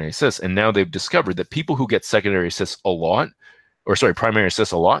and secondary assists, and now they've discovered that people who get secondary assists a lot, or sorry, primary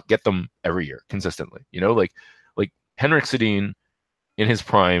assists a lot, get them every year consistently. Like Henrik Sedin in his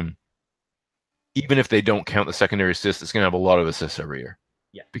prime, even if they don't count the secondary assists, it's going to have a lot of assists every year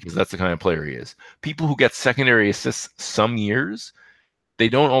Yeah. because that's the kind of player he is. People who get secondary assists some years, they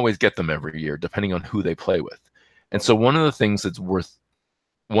don't always get them every year, depending on who they play with. And so Totally. one of the things that's worth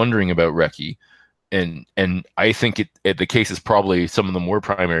wondering about Recchi, and I think the case is probably some of them were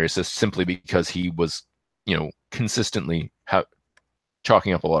primary assists simply because he was, consistently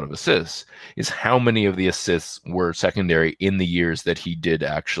chalking up a lot of assists, is how many of the assists were secondary in the years that he did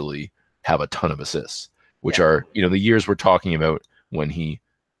actually have a ton of assists, which Yeah. are, Totally. the years we're talking about when he,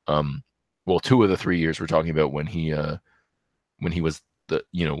 well, 2 of the 3 years we're talking about when he was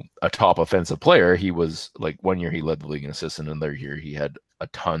a top offensive player. He was like, one year he led the league in assists, and another year he had a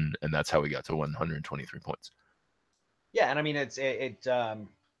ton, and that's how he got to 123 points. Yeah, and I mean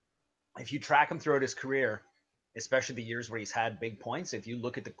if you track him throughout his career, especially the years where he's had big points, if you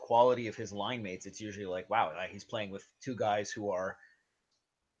look at the quality of his line mates, it's usually like, wow, he's playing with two guys who are,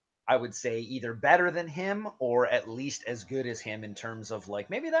 I would say, either better than him or at least as good as him in terms of like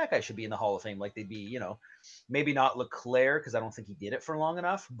maybe that guy should be in the Hall of Fame. Like they'd be, maybe not Leclerc because I don't think he did it for long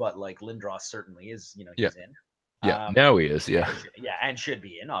enough, but like Lindros certainly is, Yeah, he's in. yeah. Now he is. Yeah, Yeah, and should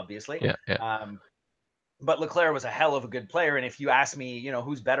be in, obviously. yeah, yeah, But Leclerc was a hell of a good player. And if you ask me,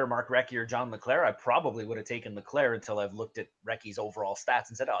 who's better, Mark Recchi or John Leclerc, I probably would have taken Leclerc until I've looked at Recchi's overall stats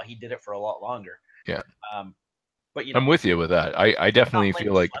and said, oh, he did it for a lot longer. yeah. Um, but I'm with you with that. I he's not definitely playing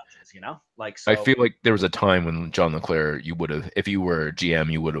feel with like slouches, like I so. feel like there was a time when John Leclerc, you would have, if you were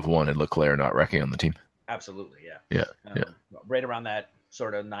GM, you would have wanted Leclerc, not Recchi, on the team. Absolutely, yeah. Yeah, yeah, Right around that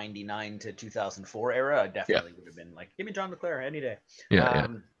sort of 99 to 2004 era, I yeah, definitely would have been like, give me John Leclerc any day. yeah, yeah,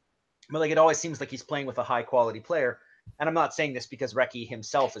 Um, but like it always seems like he's playing with a high quality player. And I'm not saying this because Recchi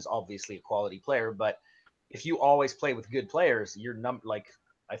himself is obviously a quality player, but if you always play with good players, you're like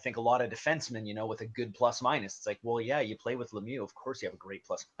I think a lot of defensemen, with a good plus minus. It's like, well, yeah, you play with Lemieux, of course you have a great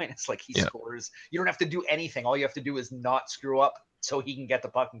plus minus. Like he yeah, scores. You don't have to do anything. All you have to do is not screw up so he can get the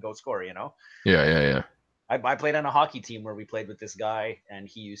puck and go score. yeah, yeah, yeah. I played on a hockey team where we played with this guy, and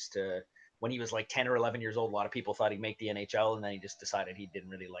he used to, when he was like 10 or 11 years old, a lot of people thought he'd make the NHL, and then he just decided he didn't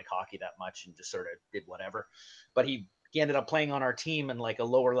really like hockey that much and just sort of did whatever. But he ended up playing on our team in like a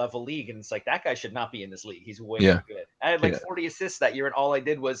lower level league, and it's like that guy should not be in this league. He's way Yeah, too good. I had like yeah, 40 assists that year, and all I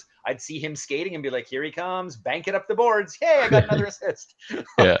did was I'd see him skating and be like, "Here he comes, bank it up the boards. Hey, I got another assist."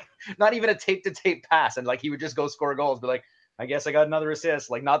 yeah, Not even a tape to tape pass, and like he would just go score goals. Be like, "I guess I got another assist."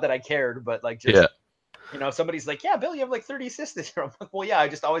 Like not that I cared, but like just yeah, somebody's like, "Yeah, Bill, you have like 30 assists this year." I'm like, "Well, yeah, I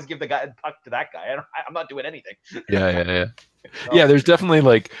just always give the guy puck to that guy. I'm not doing anything." yeah, yeah, yeah. So Yeah, there's definitely,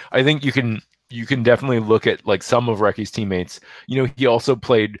 like, I think you can definitely look at like some of Recchi's teammates. He also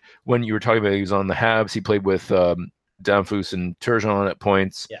played, when you were talking about he was on the Habs. He played with Danfus and Turgeon at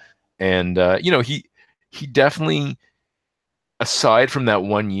points, yeah, and he definitely, aside from that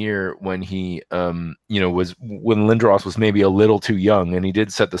one year when he was when Lindros was maybe a little too young, and he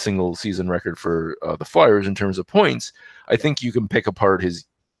did set the single season record for the Flyers in terms of points. I yeah, think you can pick apart his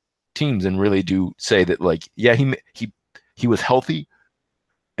teams and really do say that, like, yeah, he was healthy,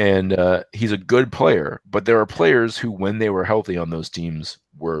 and he's a good player, but there are players who, when they were healthy on those teams,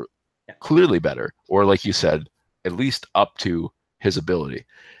 were yeah, clearly better, or like you said, at least up to his ability.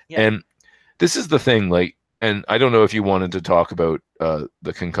 yeah. And this is the thing, like, and I don't know if you wanted to talk about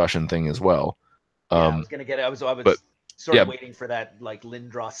the concussion thing as well. Yeah, I Um, was gonna get it. I but was sort yeah, of waiting for that like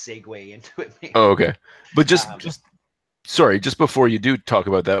Lindros segue into it, oh, maybe. okay. But just Um, just sorry, just before you do talk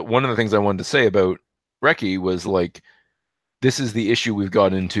about that, one of the things I wanted to say about Recchi was, like, this is the issue we've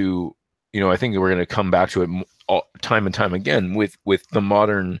got into. I think we're going to come back to it time and time again with the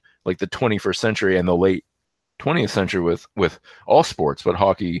modern, like the 21st century and the late 20th century with all sports, but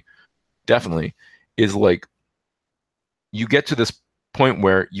hockey definitely is, like, you get to this point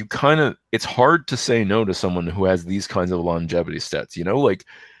where you kind of it's hard to say no to someone who has these kinds of longevity stats, like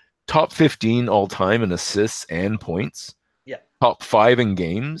top 15 all time in assists and points, Yeah. top 5 in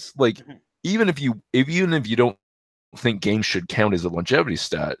games. Like Mhm. even if you don't think games should count as a longevity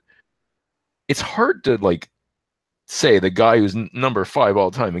stat, it's hard to like say the guy who's number 5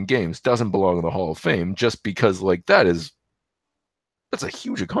 all time in games doesn't belong in the Hall of Fame just because like that's a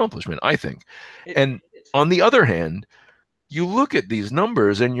huge accomplishment, I think. It And is. on the other hand, you look at these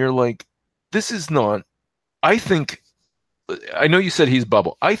numbers and you're like, this is not, I think, I know you said he's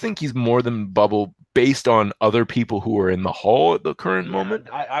bubble. I think he's more than bubble based on other people who are in the hall at the current Yeah, moment.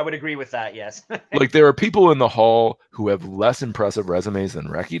 I would agree with that. Yes. Like there are people in the hall who have less impressive resumes than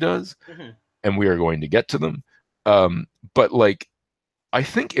Recchi does, Mhm. and we are going to get to them. But like, I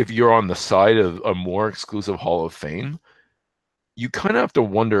think if you're on the side of a more exclusive Hall of Fame, you kind of have to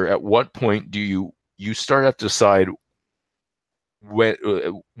wonder at what point do you start to have to decide when,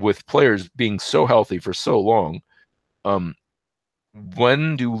 with players being so healthy for so long, um,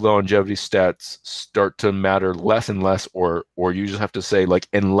 when do longevity stats start to matter less and less, or you just have to say like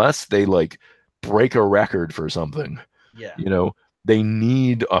unless they like break a record for something, Yeah. you know, they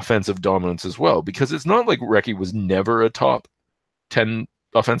need offensive dominance as well because it's not like Recchi was never a top 10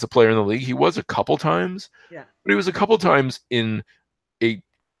 offensive player in the league. He was a couple times, Yeah. but he was a couple times in a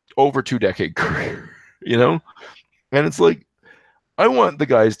over 2 decade career, you Yeah. know? And it's like I want the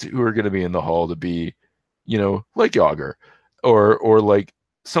guys who are going to be in the hall to be, like Jagr, or like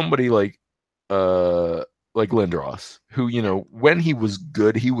somebody uh like Lindros, who Yeah. when he was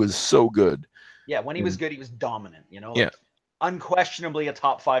good, he was so good. Yeah. When he was And good, he was dominant. yeah, Like unquestionably a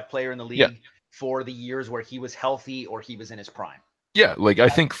top five player in the yeah, league for the years where he was healthy or he was in his prime. yeah. Like I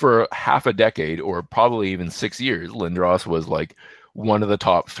think for half a decade or probably even 6 years, Lindros was like one of the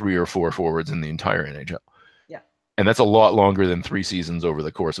top 3 or 4 forwards in the entire NHL, Yeah, and that's a lot longer than 3 seasons over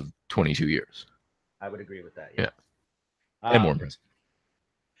the course of 22 years. I would agree with that. Yeah. Yeah, and more Um, impressive.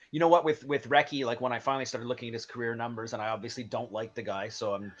 you know what? With Recchi, like when I finally started looking at his career numbers, and I obviously don't like the guy,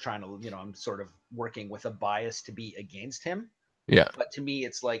 so I'm trying to, I'm sort of working with a bias to be against him. Yeah, But to me,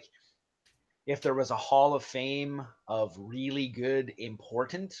 it's like if there was a Hall of Fame of really good,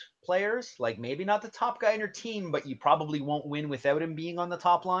 important players, like maybe not the top guy in your team, but you probably won't win without him being on the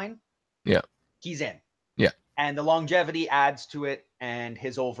top line, yeah, he's in. yeah, And the longevity adds to it and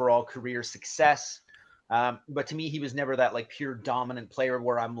his overall career success. But to me, he was never that like pure dominant player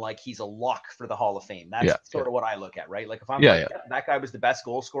where I'm like, he's a lock for the Hall of Fame. That's yeah, yeah, sort of what I look at, right? Like if I'm yeah, like, yeah, yeah, that guy was the best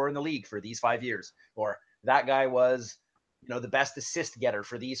goal scorer in the league for these 5 years, or that guy was, the best assist getter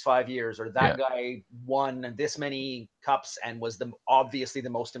for these 5 years, or yeah, that guy won this many cups and was the obviously the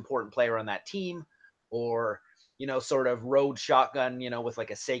most important player on that team, or sort of road shotgun, with like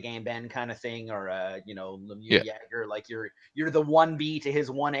a Sagan Ben kind of thing, or Lemieux yeah, Jagr, like you're the 1B to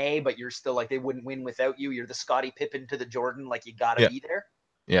his 1A, but you're still like they wouldn't win without you. You're the Scottie Pippen to the Jordan, like you got to yeah, be there.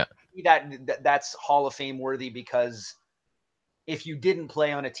 yeah, That's Hall of Fame worthy because if you didn't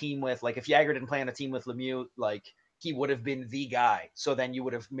play on a team with like if Jagr didn't play on a team with Lemieux, like he would have been the guy. So then you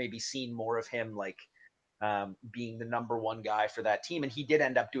would have maybe seen more of him like being the number one guy for that team. And he did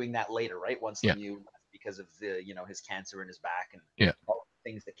end up doing that later, right? Once yeah, Lemieux left because of the, his cancer in his back and yeah, all the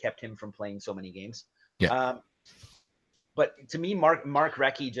things that kept him from playing so many games. yeah, Um, but to me, Mark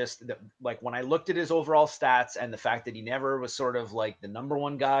Recchi just like when I looked at his overall stats and the fact that he never was sort of like the number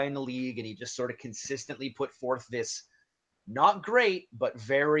one guy in the league, and he just sort of consistently put forth this not great but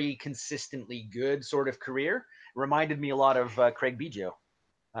very consistently good sort of career, reminded me a lot of Craig Biggio,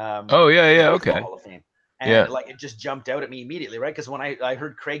 oh yeah, in the yeah, Baseball okay, Hall of Fame. yeah, And like it just jumped out at me immediately, right? Because when I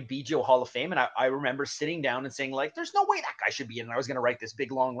heard Craig Biggio Hall of Fame, and I remember sitting down and saying, like, there's no way that guy should be in. And I was going to write this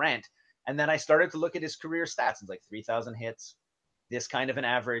big long rant. And then I started to look at his career stats. It's like 3,000 hits, this kind of an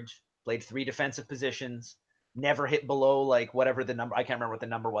average, played 3 defensive positions, never hit below like whatever the number, I can't remember what the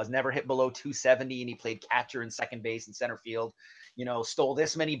number was, never hit below 270. And he played catcher and second base and center field, stole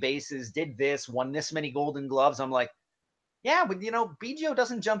this many bases, did this, won this many golden gloves. I'm like, yeah, but Biggio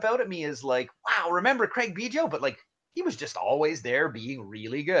doesn't jump out at me as like, wow, remember Craig Biggio? But like he was just always there being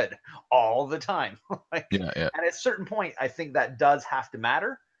really good all the time. Like, yeah, yeah, and at a certain point, I think that does have to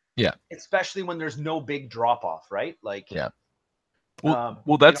matter, yeah, especially when there's no big drop off, right? Like, yeah. Well, um,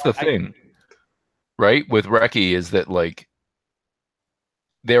 well, you know, that's the I thing, right? With Recchi is that like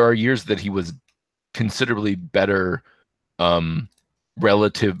there are years that he was considerably better um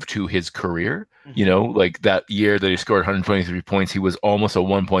relative to his career. mhm, Like that year that he scored 123 points, he was almost a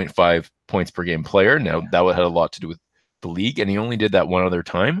 1.5 points per game player. Now yeah, that had a lot to do with the league, and he only did that one other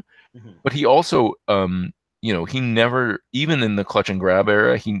time. mhm, But he also, he never, even in the clutch and grab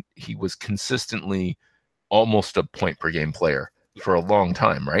era, he was consistently almost a point per game player Yeah. for a long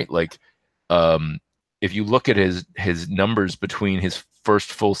time, right? Like, um, if you look at his numbers between his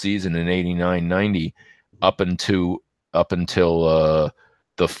first full season in 89-90 Mhm. up until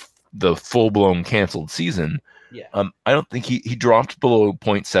the full blown canceled season, Yeah. I don't think he dropped below zero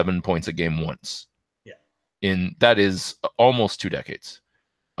point 0.7 points a game once. Yeah. In that is almost 2 decades.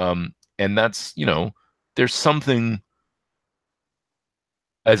 And that's, there's something,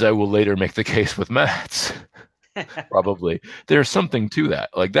 as I will later make the case with Mats, probably, there's something to that.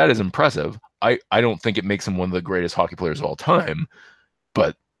 Like, that is impressive. I don't think it makes him one of the greatest hockey players of all time,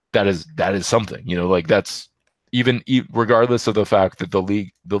 but that is something, like that's regardless of the fact that the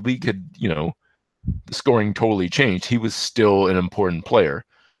league had, the scoring totally changed. He was still an important player.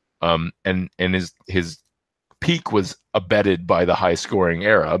 And his peak was abetted by the high scoring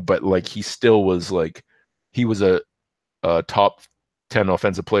era, but like he still was like he was a top 10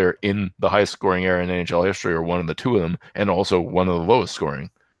 offensive player in the highest scoring era in NHL history, or one of the two of them, and also one of the lowest scoring,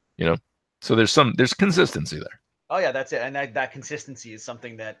 you know. So there's consistency there. Oh yeah, that's it. And that consistency is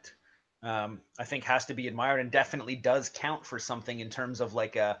something that I think has to be admired and definitely does count for something in terms of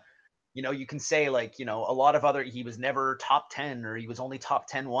like you can say like, a lot of other, he was never top 10 or he was only top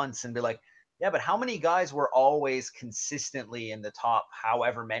 10 once and be like, yeah, but how many guys were always consistently in the top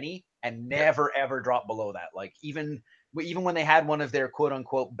however many and Yeah, never ever drop below that? Like even when they had one of their quote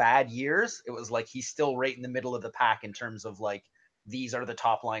unquote bad years, it was like he's still right in the middle of the pack in terms of like these are the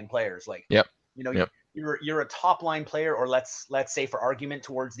top line players. Like, yep, you know, yep, you're a top line player, or let's say for argument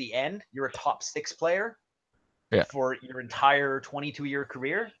towards the end, you're a top six player yeah, for your entire 22-year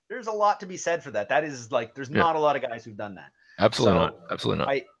career. There's a lot to be said for that. That is like there's yeah. not a lot of guys who've done that. Absolutely not. So Absolutely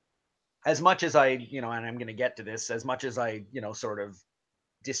not. I as much as I, and I'm going to get to this, as much as I, sort of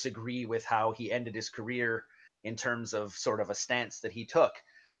disagree with how he ended his career in terms of sort of a stance that he took,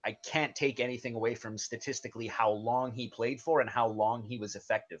 I can't take anything away from statistically how long he played for and how long he was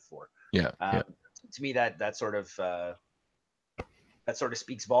effective for. Yeah, Um, yeah, to me, that sort of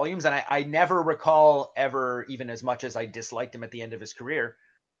speaks volumes. And I never recall ever, even as much as I disliked him at the end of his career,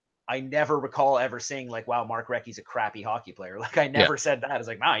 I never recall ever saying like, "Wow, Mark Recchi's a crappy hockey player." Like I yeah, never said that. It's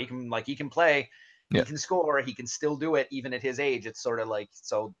like, "Wow, he can play, he yeah, can score, he can still do it even at his age." It's sort of like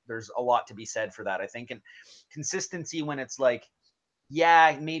so. There's a lot to be said for that, I think, and consistency when it's like,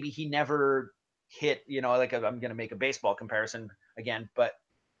 yeah, maybe he never hit. Like I'm going to make a baseball comparison again, but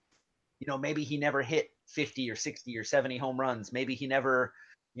maybe he never hit 50 or 60 or 70 home runs. Maybe he never,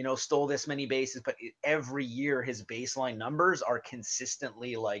 stole this many bases, but every year his baseline numbers are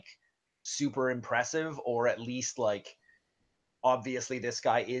consistently like super impressive, or at least like obviously this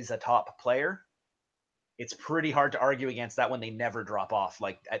guy is a top player. It's pretty hard to argue against that when they never drop off.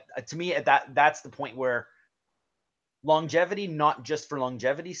 Like to me, that's the point where longevity, not just for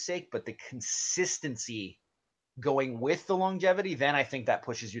longevity's sake, but the consistency going with the longevity, then I think that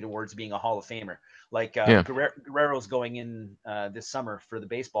pushes you towards being a Hall of Famer. Like yeah, Guerrero's going in this summer for the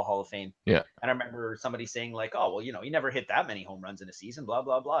Baseball Hall of Fame. yeah, And I remember somebody saying like, oh, well, he never hit that many home runs in a season, blah,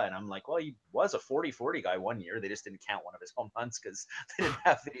 blah, blah. And I'm like, well, he was a 40-40 guy one year. They just didn't count one of his home runs because they didn't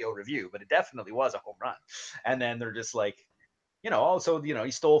have video review, but it definitely was a home run. And then they're just like, also,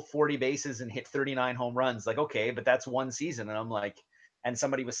 he stole 40 bases and hit 39 home runs. Like, okay, but that's one season. And I'm like, and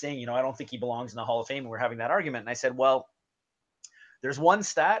somebody was saying, I don't think he belongs in the Hall of Fame. And we're having that argument. And I said, well, there's one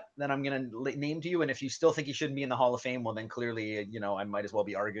stat that I'm going to name to you. And if you still think he shouldn't be in the Hall of Fame, well, then clearly, I might as well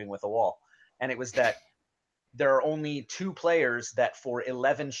be arguing with a wall. And it was that there are only two players that for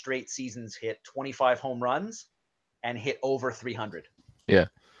 11 straight seasons hit 25 home runs and hit over 300. yeah,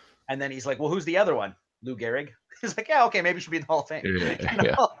 And then he's like, well, who's the other one? Lou Gehrig. He's like, yeah, okay, maybe he should be in the Hall of Fame. yeah,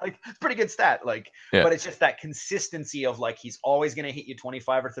 yeah, Like it's pretty good stat. Like, yeah, but it's just that consistency of like he's always going to hit you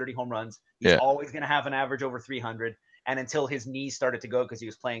 25 or 30 home runs. He's yeah, always going to have an average over 300. And until his knees started to go because he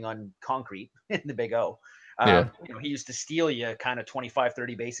was playing on concrete in the Big O, yeah, he used to steal you kind of 25,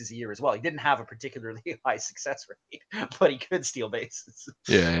 30 bases a year as well. He didn't have a particularly high success rate, but he could steal bases.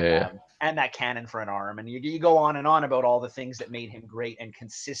 yeah, And that cannon for an arm. And you go on and on about all the things that made him great and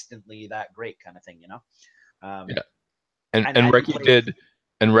consistently that great kind of thing, yeah. Um, And and and he Recchi played. did,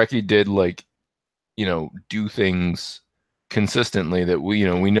 and Recchi did like, do things consistently that we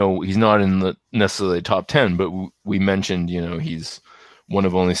know he's not in the necessarily top 10, but we mentioned, he's one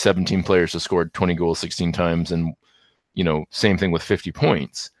of only 17 players to score 20 goals 16 times, and same thing with 50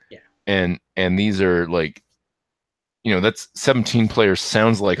 points. Yeah. And these are like, that's 17 players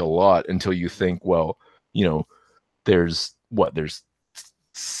sounds like a lot until you think, well, there's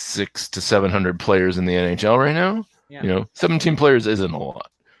 600 to 700 players in the NHL right now. Yeah. 17 players isn't a lot.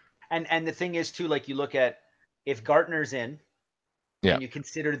 And the thing is too, like you look at if Gartner's in, Yeah. and you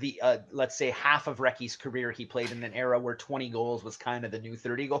consider the let's say half of Recchi's career he played in an era where 20 goals was kind of the new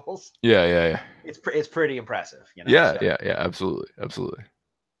 30 goals. Yeah. Yeah. Yeah. It's pretty impressive, you know. Yeah. So Yeah. Yeah. Absolutely. Absolutely.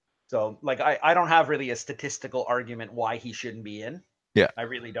 like I don't have really a statistical argument why he shouldn't be in. Yeah. I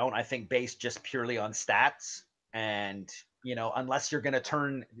really don't. I think based just purely on stats, and unless you're going to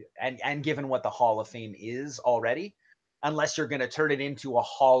turn, and given what the Hall of Fame is already, unless you're going to turn it into a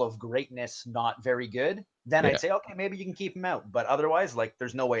Hall of Greatness, not very good, then Yeah. I'd say okay, maybe you can keep him out. But otherwise, like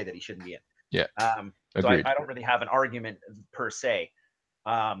there's no way that he shouldn't be in. Yeah. So Agreed. I don't really have an argument per se.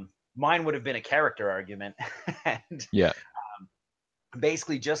 Mine would have been a character argument, and Yeah.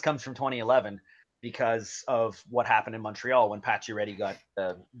 basically just comes from 2011 because of what happened in Montreal when Pacioretty got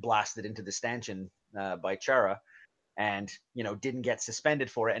blasted into the stanchion by Chara, and didn't get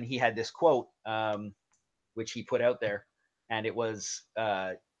suspended for it. And he had this quote, which he put out there, and it was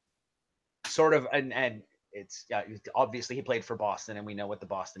sort of and it's obviously he played for Boston, and we know what the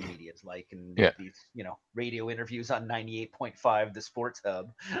Boston media is like, and Yeah. these radio interviews on 98.5 the Sports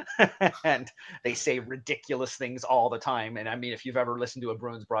Hub, and they say ridiculous things all the time. And I mean, if you've ever listened to a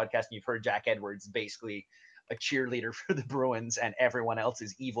Bruins broadcast and you've heard Jack Edwards basically a cheerleader for the Bruins, and everyone else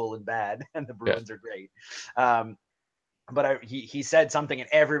is evil and bad, and the Yeah. Bruins are great. But he said something,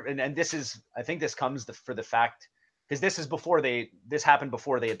 and this is, I think this comes for the fact, because this happened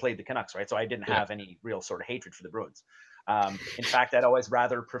before they had played the Canucks, right? So I didn't Yeah. have any real sort of hatred for the Bruins. In fact, I'd always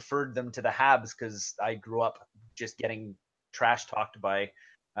rather preferred them to the Habs because I grew up just getting trash talked by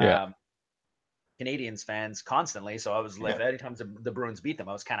Yeah. Canadians fans constantly. So I was like, Yeah. anytime the Bruins beat them,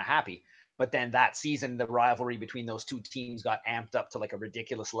 I was kind of happy. But then that season, the rivalry between those two teams got amped up to like a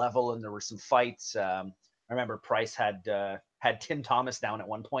ridiculous level, and there were some fights. I remember Price had Tim Thomas down at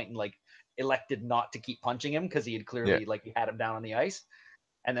one point, and like elected not to keep punching him because he had Yeah. clearly he had him down on the ice.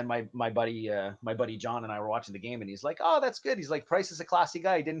 And then my buddy John and I were watching the game, and he's like, "Oh, that's good." He's like, "Price is a classy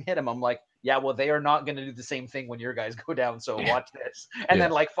guy. He didn't hit him." I'm like, "Yeah, well, they are not going to do the same thing when your guys go down. So watch this." And Yeah.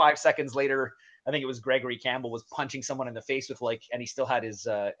 then like 5 seconds later, I think it was Gregory Campbell was punching someone in the face with and he still had his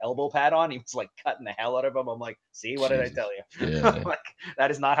elbow pad on. He was like cutting the hell out of him. I'm like, "See, what did I Jesus. tell you?" Yeah. Like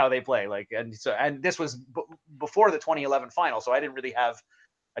that is not how they play. Like, and this was before the 2011 final, so I didn't really have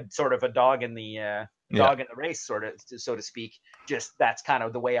a sort of a dog in the Yeah. race, sort of, so to speak. Just that's kind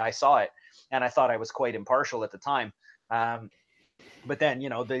of the way I saw it, and I thought I was quite impartial at the time. But then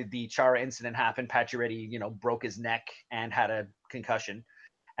the Chara incident happened. Pacioretty broke his neck and had a concussion,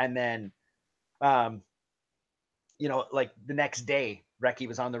 and then like the next day, Recchi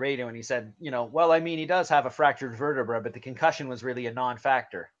was on the radio and he said, well, I mean, he does have a fractured vertebra, but the concussion was really a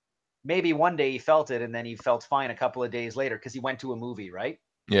non-factor. Maybe one day he felt it, and then he felt fine a couple of days later because he went to a movie, right?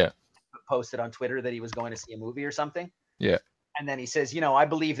 Yeah. Posted on Twitter that he was going to see a movie or something. Yeah. And then he says, I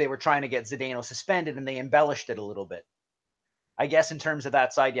believe they were trying to get Zdeno suspended and they embellished it a little bit. I guess in terms of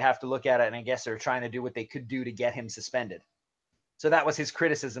that side, you have to look at it, and I guess they're trying to do what they could do to get him suspended. So that was his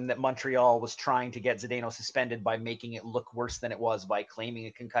criticism, that Montreal was trying to get Zdeno suspended by making it look worse than it was, by claiming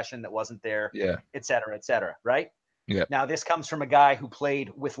a concussion that wasn't there, Yeah. et cetera, right? Yeah. Now, this comes from a guy who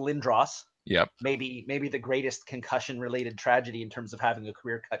played with Lindros, Yep. maybe the greatest concussion-related tragedy in terms of having a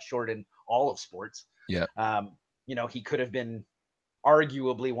career cut short in all of sports. Yeah. He could have been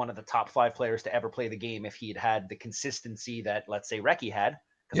arguably one of the top 5 players to ever play the game if he had had the consistency that, let's say, Recchi had,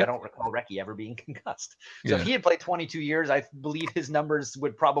 because I don't recall Recchi ever being concussed. So if he had played 22 years, I believe his numbers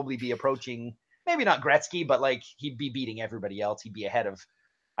would probably be approaching, maybe not Gretzky, but like he'd be beating everybody else. He'd be ahead of,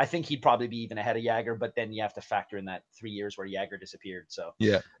 I think he'd probably be even ahead of Jagr, but then you have to factor in that 3 years where Jagr disappeared. So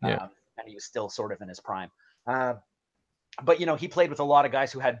Yeah. and he was still sort of in his prime. But he played with a lot of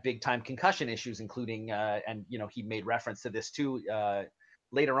guys who had big time concussion issues, including and he made reference to this too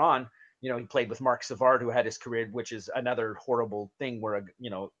later on. He played with Mark Savard, who had his career, which is another horrible thing, where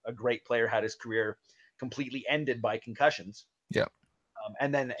a great player had his career completely ended by concussions. Yeah.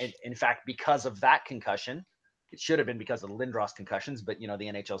 And then in fact, because of that concussion, it should have been because of the Lindros concussions, but the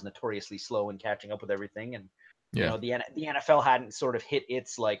NHL is notoriously slow in catching up with everything, and the NFL hadn't sort of hit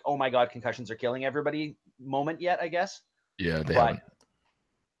its like, oh my God, concussions are killing everybody moment yet, I guess. Yeah, they haven't.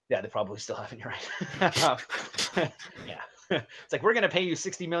 Yeah, they probably still haven't. You're right. Yeah, it's like, we're going to pay you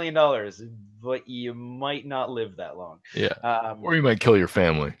 $60 million, but you might not live that long. Yeah, or you might kill your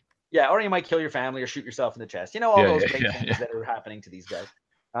family. Yeah, or you might kill your family or shoot yourself in the chest. All those great things that are happening to these guys.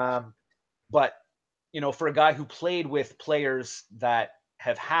 But for a guy who played with players that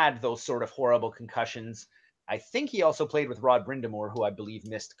have had those sort of horrible concussions, I think he also played with Rod Brindamore, who I believe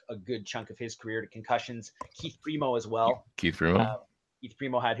missed a good chunk of his career to concussions. Keith Primo as well. Keith Primo. Keith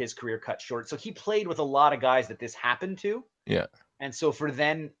Primo had his career cut short. So he played with a lot of guys that this happened to. Yeah. And so for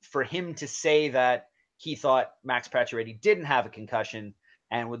him to say that he thought Max Pacioretty didn't have a concussion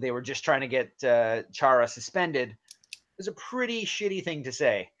and they were just trying to get Chara suspended is a pretty shitty thing to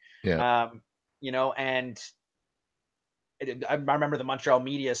say. Yeah. And I remember the Montreal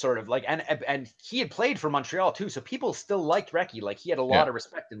media sort of like, and he had played for Montreal too, so people still liked Recchi. Like he had a lot of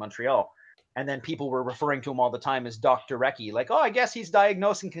respect in Montreal. And then people were referring to him all the time as Dr. Recchi. Like, oh, I guess he's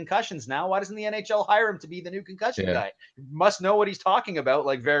diagnosing concussions now. Why doesn't the NHL hire him to be the new concussion guy? He must know what he's talking about.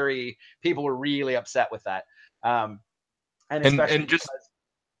 Like, people were really upset with that. And especially and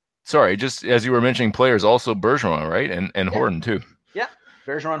just as you were mentioning players, also Bergeron, right? And Horton too. Yeah,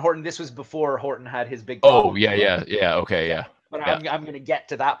 Bergeron, Horton. This was before Horton had his big Oh, problem. yeah. Okay, yeah. But I'm going to get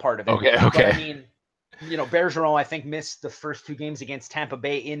to that part of it. Okay. But I mean, Bergeron, I think, missed the first 2 games against Tampa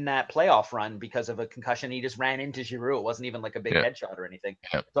Bay in that playoff run because of a concussion. He just ran into Giroux. It wasn't even like a big headshot or anything.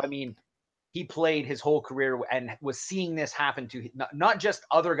 Yeah. So, I mean, he played his whole career and was seeing this happen to not just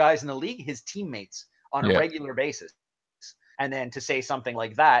other guys in the league, his teammates on a regular basis. And then to say something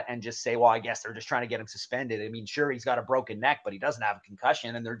like that and just say, well, I guess they're just trying to get him suspended. I mean, sure, he's got a broken neck, but he doesn't have a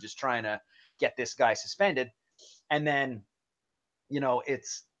concussion, and they're just trying to get this guy suspended. And then,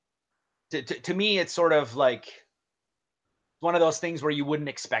 it's to me, it's sort of like one of those things where you wouldn't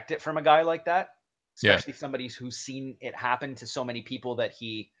expect it from a guy like that, especially somebody who's seen it happen to so many people that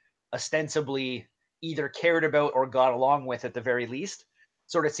he ostensibly either cared about or got along with at the very least.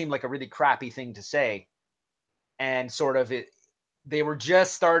 Sort of seemed like a really crappy thing to say. And sort of they were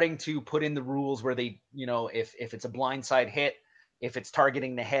just starting to put in the rules where they, if it's a blindside hit, if it's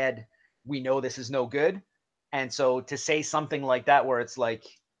targeting the head, we know this is no good. And so to say something like that, where it's like,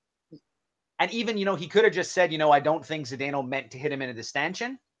 and even, he could have just said, I don't think Zdeno meant to hit him into the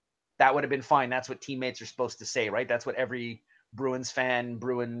stanchion. That would have been fine. That's what teammates are supposed to say, right? That's what every Bruins fan,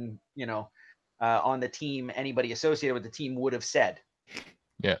 on the team, anybody associated with the team would have said.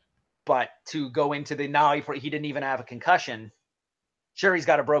 Yeah. But to go into he didn't even have a concussion. Sure, he's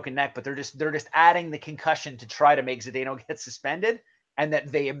got a broken neck, but they're just adding the concussion to try to make Zdeno get suspended, and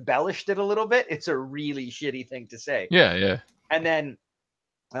that they embellished it a little bit. It's a really shitty thing to say. Yeah. And then,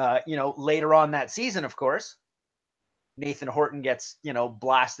 later on that season, of course, Nathan Horton gets,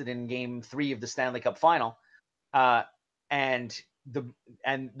 blasted in Game 3 of the Stanley Cup Final, and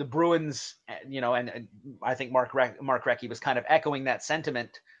the Bruins, and I think Mark Recchi was kind of echoing that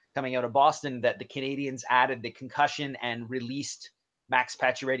sentiment coming out of Boston, that the Canadiens added the concussion and released Max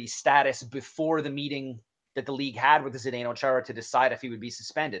Pacioretty's status before the meeting that the league had with the Zdeno Chara to decide if he would be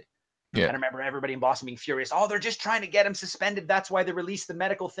suspended. Yeah. And I remember everybody in Boston being furious. Oh, they're just trying to get him suspended. That's why they released the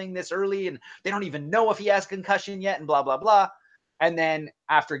medical thing this early, and they don't even know if he has concussion yet, and blah, blah, blah. And then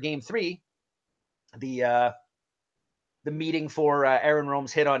after Game 3, the meeting for Aaron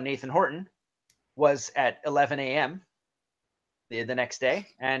Rome's hit on Nathan Horton was at 11 a.m. the next day.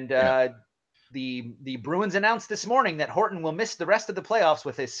 And the Bruins announced this morning that Horton will miss the rest of the playoffs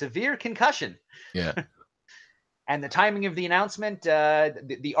with a severe concussion. Yeah. And the timing of the announcement,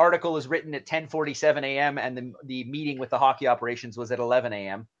 the article is written at 10:47 a.m. and the meeting with the hockey operations was at 11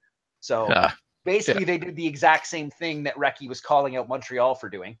 a.m. So basically they did the exact same thing that Recchi was calling out Montreal for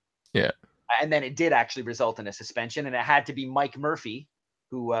doing. Yeah. And then it did actually result in a suspension, and it had to be Mike Murphy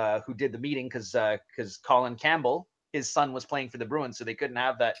who did the meeting because Colin Campbell, his son, was playing for the Bruins, so they couldn't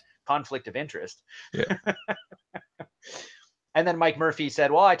have that conflict of interest. Yeah. And then Mike Murphy said,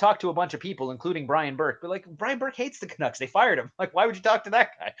 well, I talked to a bunch of people, including Brian Burke. But like, Brian Burke hates the Canucks. They fired him. Like, why would you talk to that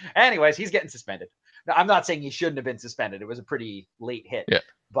guy? Anyways, he's getting suspended. Now, I'm not saying he shouldn't have been suspended. It was a pretty late hit. Yeah.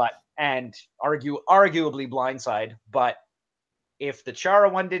 And arguably blindside. But if the Chara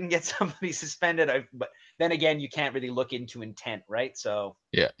one didn't get somebody suspended, but then again, you can't really look into intent, right? So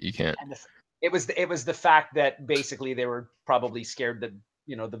yeah, you can't. And it was the fact that basically they were probably scared that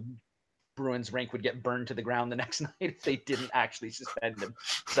the Bruins rink would get burned to the ground the next night if they didn't actually suspend him.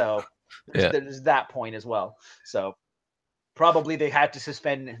 So there's that point as well. So probably they had to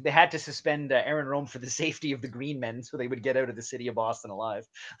suspend Aaron Rome for the safety of the Green Men, so they would get out of the city of Boston alive.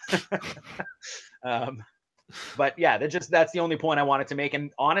 But yeah, that's the only point I wanted to make.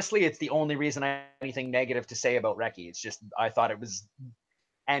 And honestly, it's the only reason I have anything negative to say about Recchi. It's just, I thought it was,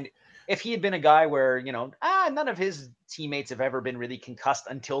 and if he had been a guy where, none of his teammates have ever been really concussed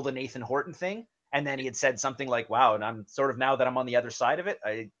until the Nathan Horton thing, and then he had said something like, wow, and I'm sort of, now that I'm on the other side of it,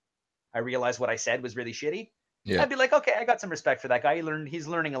 I realized what I said was really shitty. Yeah. I'd be like, okay, I got some respect for that guy. He's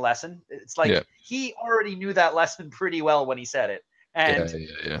learning a lesson. It's like, he already knew that lesson pretty well when he said it. And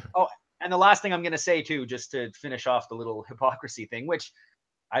oh, and the last thing I'm going to say too, just to finish off the little hypocrisy thing, which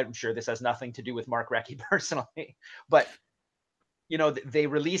I'm sure this has nothing to do with Mark Recchi personally, but they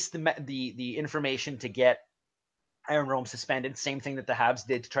released the information to get Iron Rome suspended. Same thing that the Habs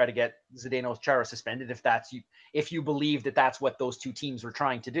did to try to get Zdeno Chara suspended. If you believe that that's what those two teams were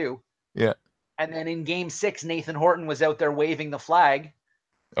trying to do. Yeah. And then in Game 6, Nathan Horton was out there waving the flag,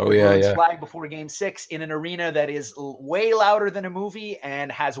 Oh the yeah, Bruins yeah, flag, before Game 6 in an arena that is way louder than a movie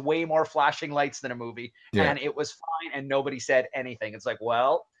and has way more flashing lights than a movie. yeah. And it was fine, and nobody said anything. It's like,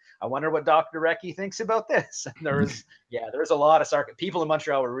 well, I wonder what Dr. Recchi thinks about this. And there's a lot of sarcasm. People in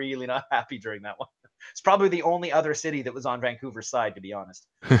Montreal were really not happy during that one. It's probably the only other city that was on Vancouver's side, to be honest.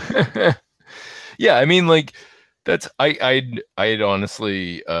 Yeah, I mean, like that's I'd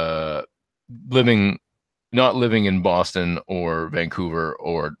honestly living not living in Boston or Vancouver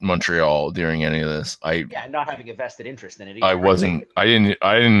or Montreal during any of this. Yeah, not having a vested interest in it I either. wasn't I didn't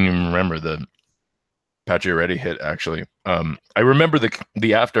even remember the Pacioretty hit actually. I remember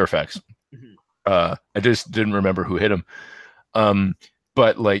the after effects. Mhm. I just didn't remember who hit him. Um,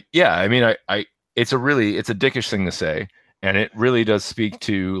 but like, yeah, I mean, it's a dickish thing to say, and it really does speak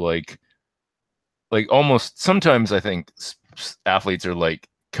to like almost sometimes I think athletes are like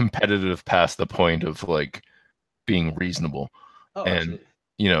competitive past the point of like being reasonable, Oh, and absolutely.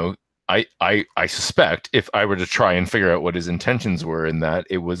 you know, I suspect if I were to try and figure out what his intentions were in that,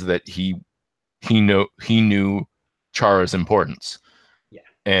 it was that he knew Chara's importance Yeah.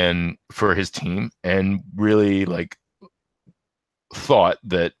 and for his team, and really like thought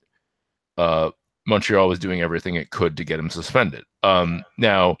that Montreal was doing everything it could to get him suspended.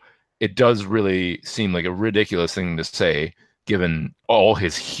 Now, it does really seem like a ridiculous thing to say, given all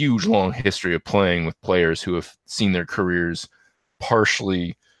his huge, long history of playing with players who have seen their careers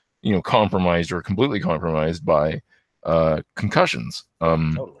partially, compromised or completely compromised by concussions.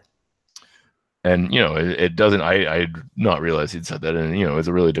 Totally. And it doesn't. I did not realize he'd said that, and it's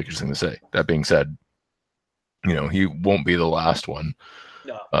a really ridiculous thing to say. That being said, he won't be the last one.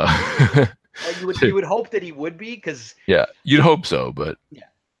 No. Uh, Well, you would hope that he would be, because yeah, you'd hope so, but yeah,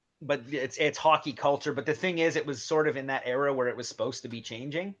 but it's hockey culture. But the thing is, it was sort of in that era where it was supposed to be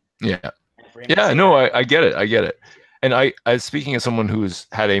changing, yeah, and for him to yeah. say No, that, I get it. I get it. And as speaking as someone who's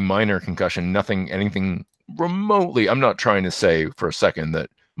had a minor concussion, anything remotely. I'm not trying to say for a second that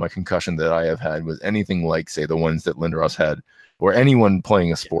my concussion that I have had was anything like, say, the ones that Lindros had, or anyone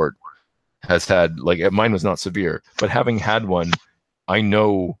playing a sport has had. Like mine was not severe, but having had one, I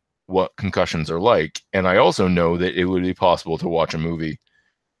know what concussions are like, and I also know that it would be possible to watch a movie.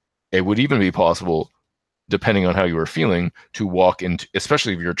 It would even be possible, depending on how you were feeling, to walk into,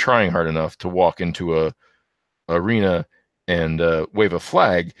 especially if you're trying hard enough to walk into a arena and wave a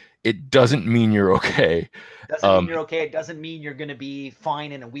flag. It doesn't mean you're okay. Doesn't mean you're okay. It doesn't mean you're going to be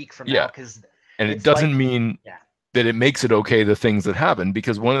fine in a week from now, Yeah, because and it it's like, doesn't mean yeah, that it makes it okay, the things that happen,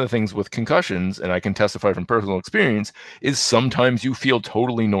 because one of the things with concussions, and I can testify from personal experience, is sometimes you feel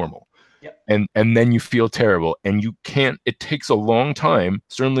totally normal, yep, and then you feel terrible, and you can't. It takes a long time,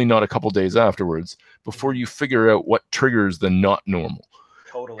 certainly not a couple days afterwards, before you figure out what triggers the not normal.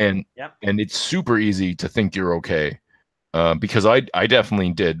 totally, and yep, and it's super easy to think you're okay, because I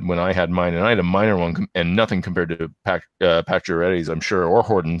definitely did when I had mine, and I had a minor one, and nothing compared to Pacioretty's, I'm sure, or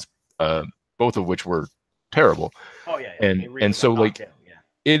Horton's, both of which were terrible. oh yeah, yeah, they And really so got knocked like out, yeah,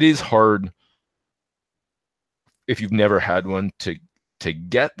 it is hard if you've never had one to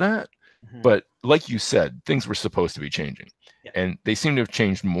get that. mm-hmm. But like you said, things were supposed to be changing, Yeah, and they seem to have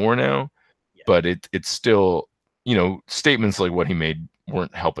changed more now. yeah, But it's still, statements like what he made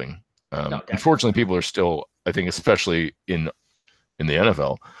weren't helping. no, definitely Unfortunately, not. people are still, I think, especially in the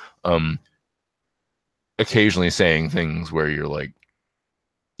NFL, um, occasionally saying things where you're like,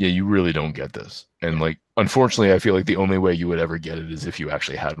 yeah, you really don't get this. And Yeah, like, unfortunately, I feel like the only way you would ever get it is if you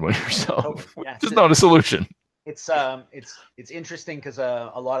actually had one totally, yourself, which yeah. is not a solution. It's interesting because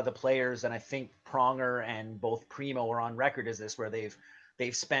a lot of the players, and I think Pronger and both Primo are on record as this, where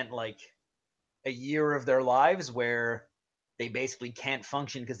they've spent like a year of their lives where they basically can't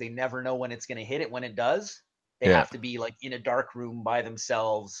function because they never know when it's going to hit it. When it does, they Yeah. have to be like in a dark room by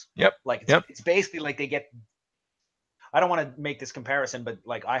themselves. Yep. Like Yep. it's basically like they get. I don't want to make this comparison, but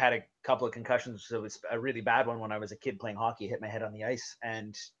like I had a couple of concussions. So it was a really bad one when I was a kid playing hockey. Hit my head on the ice,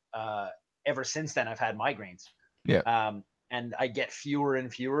 and ever since then I've had migraines. Yeah. And I get fewer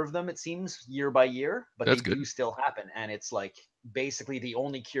and fewer of them, it seems, year by year, but they That's good. do still happen. And it's like basically the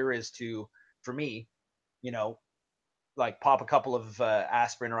only cure is to, for me, you know, like pop a couple of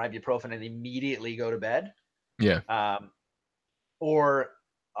aspirin or ibuprofen and immediately go to bed. Yeah. Um, or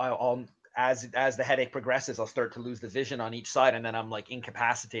I'll as the headache progresses, I'll start to lose the vision on each side, and then I'm like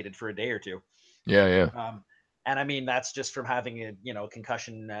incapacitated for a day or two. Yeah. Yeah. And I mean that's just from having a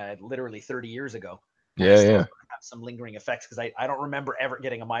concussion literally 30 years ago, and I Yeah. still Yeah. have some lingering effects because I don't remember ever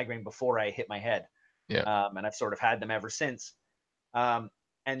getting a migraine before I hit my head. Yeah. And I've sort of had them ever since. Um,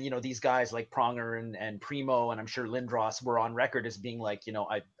 and these guys like Pronger and Primo, and I'm sure Lindros were on record as being like,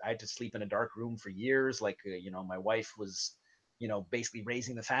 I had to sleep in a dark room for years. Like, my wife was, basically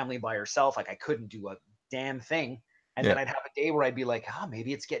raising the family by herself. Like I couldn't do a damn thing. And Yeah. then I'd have a day where I'd be like,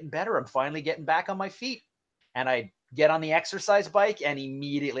 maybe it's getting better. I'm finally getting back on my feet. And I'd get on the exercise bike and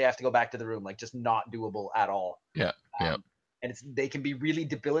immediately have to go back to the room, like just not doable at all. Yeah. Yeah. And they can be really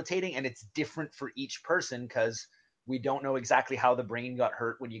debilitating, and it's different for each person because we don't know exactly how the brain got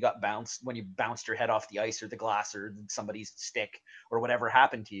hurt when you bounced your head off the ice or the glass or somebody's stick or whatever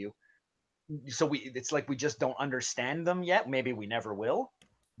happened to you. So it's like we just don't understand them yet. Maybe we never will.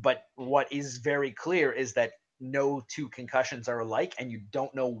 But what is very clear is that no two concussions are alike, and you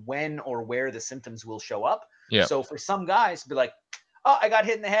don't know when or where the symptoms will show up. Yeah. So for some guys, be like, oh, I got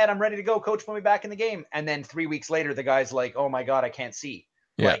hit in the head. I'm ready to go. Coach, put me back in the game. And then 3 weeks later, the guy's like, oh my God, I can't see.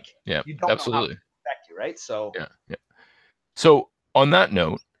 Yeah. Like, Yeah. you don't know how Absolutely. to affect you, right? So, Yeah. Yeah. So on that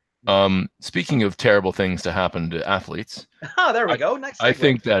note, speaking of terrible things to happen to athletes, there we I, go. Nice I segue.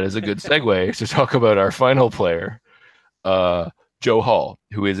 think that is a good segue to talk about our final player, Joe Hall,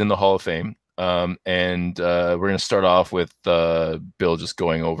 who is in the Hall of Fame. And we're going to start off with Bill just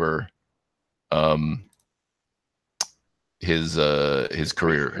going over his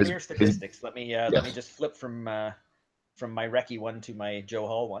career, career statistics. Let me yes. just flip from my Recchi one to my Joe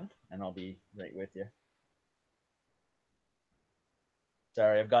Hall one, and I'll be right with you.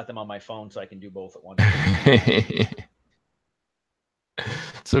 Sorry, I've got them on my phone, so I can do both at once.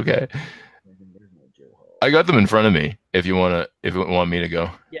 It's okay. I got them in front of me. If you want me to go.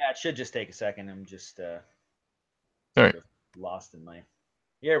 Yeah, it should just take a second. I'm just all right. Lost in my.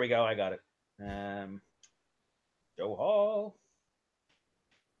 Here we go. I got it. Joe Hall,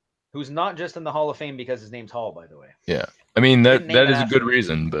 who's not just in the Hall of Fame because his name's Hall, by the way. Yeah, I mean that is a good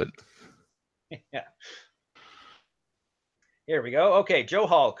reason, but yeah. Here we go. Okay, Joe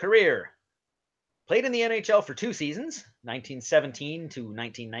Hall, career. Played in the NHL for 2 seasons, 1917 to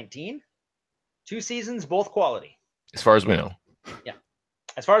 1919. 2 seasons, both quality. As far as we know. Yeah,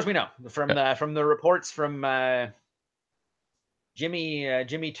 as far as we know from the reports from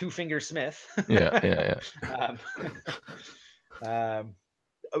Jimmy Two Finger Smith. yeah.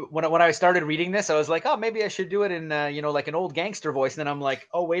 When I started reading this, I was like, oh, maybe I should do it in like an old gangster voice. And then I'm like,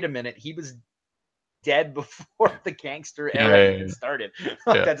 oh, wait a minute, he was dead before the gangster era even started.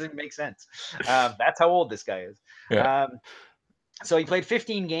 That doesn't make sense. That's how old this guy is. Yeah. So he played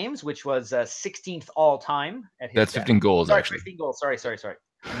 15 games, which was 16th all time at his. That's 15 goals, actually. 15 goals. Sorry.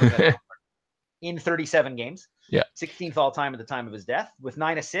 In 37 games. Yeah. 16th all time at the time of his death, with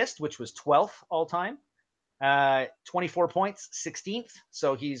 9 assists, which was 12th all time. 24 points, 16th.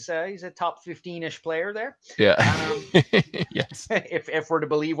 So he's a top 15-ish player there. Yeah. Yes. If we're to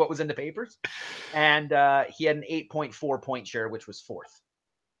believe what was in the papers. And he had an 8.4 point share, which was 4th.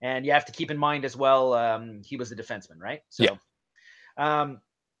 And you have to keep in mind as well, he was a defenseman, right? So, yeah.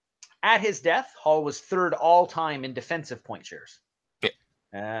 At his death, Hall was 3rd all time in defensive point shares. Yeah.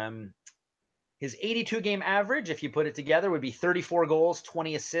 His 82-game average, if you put it together, would be 34 goals,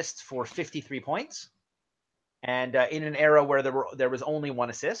 20 assists for 53 points. And in an era where there was only 1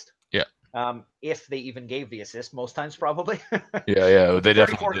 assist. Yeah. If they even gave the assist, most times probably. Yeah. They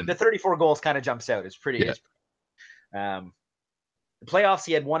definitely didn't. The 34 goals kind of jumps out. It's pretty. Yeah. The playoffs,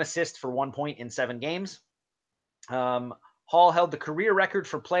 he had 1 assist for 1 point in 7 games. Hall held the career record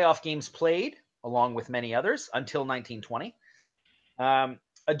for playoff games played, along with many others, until 1920.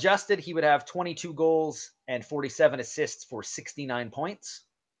 Adjusted, he would have 22 goals and 47 assists for 69 points.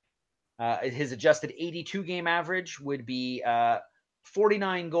 His adjusted 82-game average would be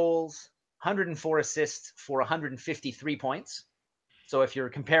 49 goals, 104 assists for 153 points. So if you're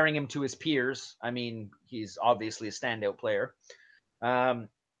comparing him to his peers, I mean, he's obviously a standout player.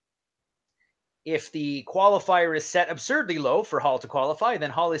 If the qualifier is set absurdly low for Hall to qualify,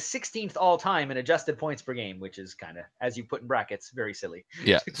 then Hall is 16th all time in adjusted points per game, which is kind of, as you put in brackets, very silly.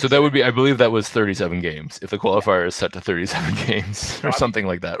 Yeah. So that would be, I believe that was 37 games. If the qualifier is set to 37 games or something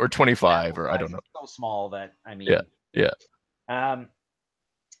like that, or 25, or I don't know. So small that, I mean. Yeah.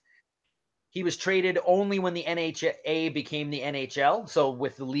 He was traded only when the NHA became the NHL. So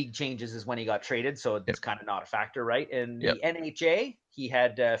with the league changes is when he got traded. So it's kind of not a factor, right? In the NHA, he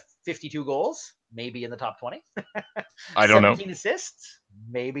had 52 goals, maybe in the top 20. I don't know. 17 assists,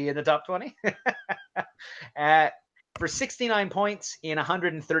 maybe in the top 20. For 69 points in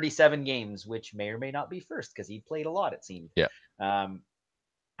 137 games, which may or may not be first because he played a lot, it seemed. Yeah.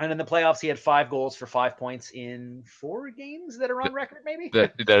 And in the playoffs, he had 5 goals for 5 points in 4 games that are on record, maybe?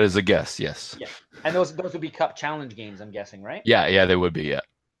 That is a guess, yes. Yeah. And those would be Cup Challenge games, I'm guessing, right? Yeah, they would be, yeah.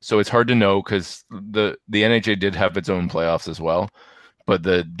 So it's hard to know because the NHA did have its own playoffs as well, but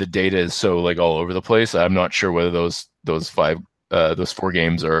the data is so like all over the place. I'm not sure whether those 4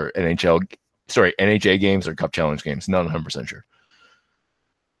 games are NHA games or Cup Challenge games. Not 100% sure.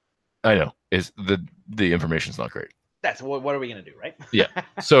 I know is the information's not great. That's what are we gonna do, right? Yeah.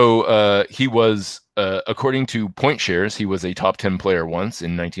 So he was, according to point shares, he was a top 10 player once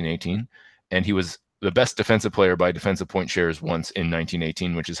in 1918, and he was the best defensive player by defensive point shares once in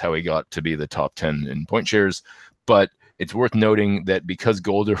 1918, which is how he got to be the top 10 in point shares. But it's worth noting that because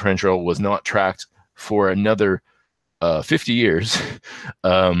goal differential was not tracked for another 50 years,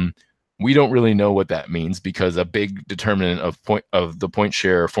 we don't really know what that means because a big determinant of the point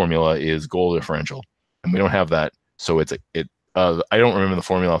share formula is goal differential, and we don't have that. So I don't remember the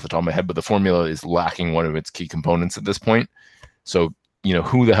formula off the top of my head, but the formula is lacking one of its key components at this point. So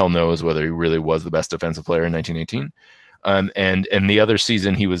who the hell knows whether he really was the best defensive player in 1918. And the other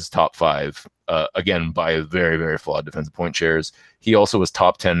season he was top 5, again by very, very flawed defensive point shares. He also was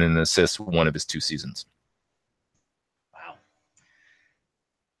top 10 in assists one of his 2 seasons. Wow.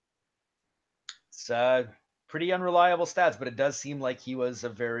 It's pretty unreliable stats, but it does seem like he was a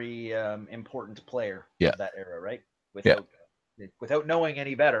very important player of that era, right? Without knowing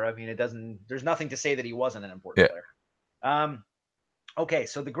any better, I mean, there's nothing to say that he wasn't an important player. Okay,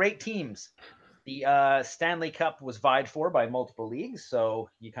 so the great teams. The Stanley Cup was vied for by multiple leagues, so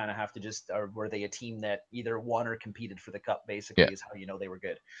you kind of have to were they a team that either won or competed for the cup, basically, is how you know they were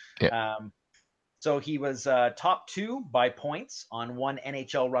good. So he was top 2 by points on one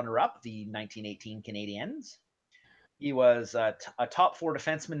NHL runner-up, the 1918 Canadiens. He was a top 4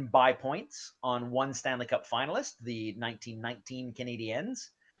 defenseman by points on one Stanley Cup finalist, the 1919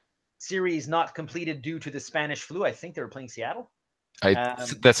 Canadiens. Series not completed due to the Spanish flu. I think they were playing Seattle.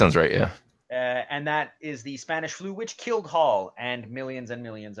 That sounds right, yeah. And that is the Spanish flu, which killed Hall and millions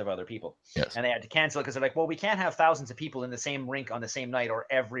of other people. Yes. And they had to cancel it because they're like, well, we can't have thousands of people in the same rink on the same night or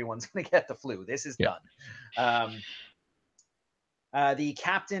everyone's going to get the flu. This is done. The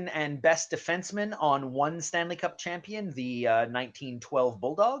captain and best defenseman on one Stanley Cup champion, the 1912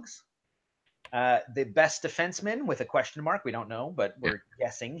 Bulldogs. The best defenseman with a question mark, we don't know, but we're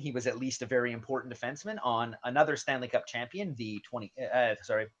guessing he was at least a very important defenseman on another Stanley Cup champion, the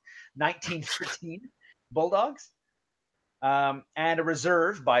 1913 Bulldogs. And a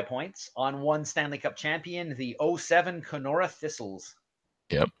reserve by points on one Stanley Cup champion, the 07 Kenora Thistles.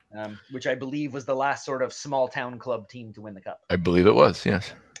 Yep. Which I believe was the last sort of small town club team to win the cup. I believe it was,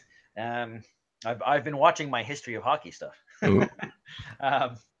 yes. I've been watching my history of hockey stuff.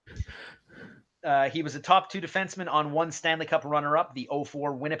 He was a top 2 defenseman on one Stanley Cup runner-up, the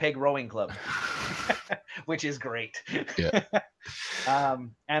 04 Winnipeg Rowing Club, which is great. Yeah.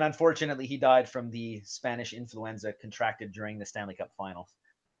 And unfortunately, he died from the Spanish influenza contracted during the Stanley Cup finals.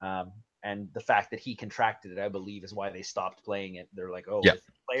 And the fact that he contracted it, I believe, is why they stopped playing it. They're like, if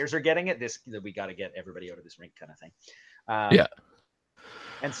players are getting it, we got to get everybody out of this rink, kind of thing.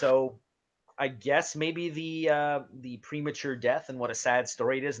 And so I guess maybe the premature death and what a sad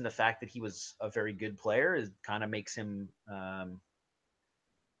story it is, and the fact that he was a very good player, kind of makes him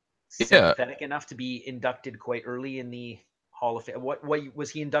sympathetic enough to be inducted quite early in the Hall of Fame. What was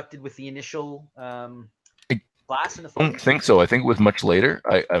he inducted with the initial class in the 40s? I don't think so. I think it was much later.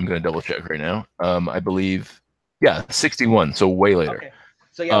 I'm going to double check right now. I believe, 61, so way later. Okay.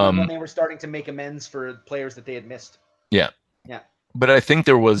 So when they were starting to make amends for players that they had missed. Yeah. But I think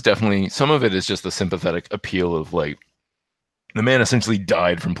there was definitely, some of it is just the sympathetic appeal of like, the man essentially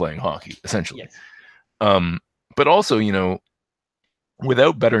died from playing hockey, essentially. Yes. But also,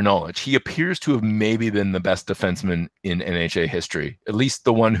 without better knowledge, he appears to have maybe been the best defenseman in NHA history, at least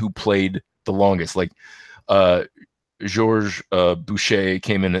the one who played the longest. Like, Georges Boucher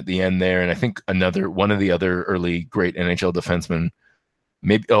came in at the end there, and I think one of the other early great NHL defensemen,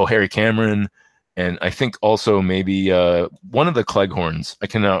 maybe Harry Cameron, and I think also maybe one of the Cleghorns, I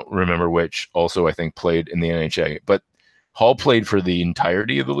cannot remember which, also I think played in the NHA. But Hall played for the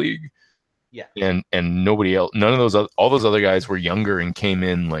entirety of the league. Yeah. And nobody else, all those other guys were younger and came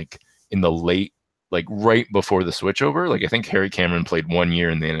in like in the late, like right before the switchover. Like I think Harry Cameron played 1 year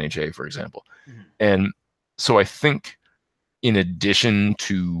in the NHA, for example. Mm-hmm. And so I think in addition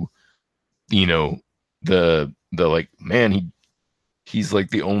to, the like, man, he's like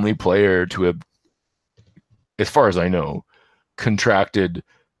the only player to have, as far as I know, contracted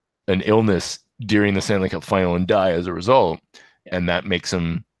an illness during the Stanley Cup final and die as a result. Yeah. And that makes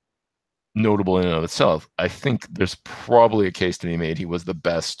him notable in and of itself. I think there's probably a case to be made he was the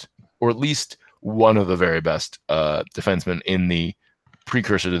best, or at least one of the very best defensemen in the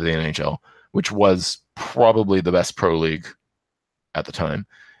precursor to the NHL, which was probably the best pro league at the time.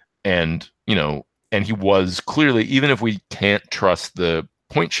 and and he was clearly, even if we can't trust the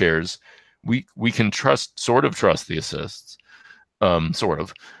point shares, we can sort of trust the assists, sort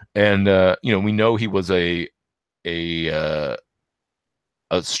of, and we know he was a uh,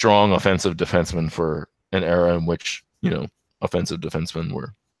 a strong offensive defenseman for an era in which offensive defensemen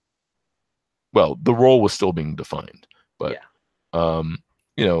were, well, the role was still being defined, but Yeah.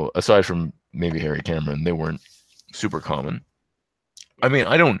 aside from maybe Harry Cameron, they weren't super common. I mean,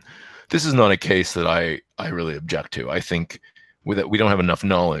 I don't. This is not a case that I really object to. I think with it, we don't have enough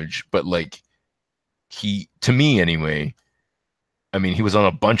knowledge, but like to me anyway. I mean, he was on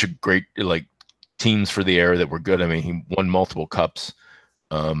a bunch of great like teams for the era that were good. I mean, he won multiple cups.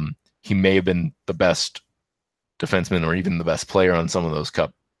 He may have been the best defenseman or even the best player on some of those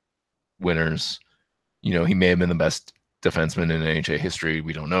cup winners. He may have been the best defenseman in NHA history.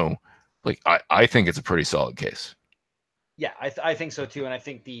 We don't know. Like, I think it's a pretty solid case. Yeah, I think so too, and I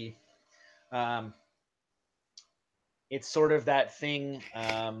think um, it's sort of that thing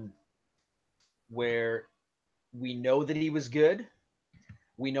where we know that he was good.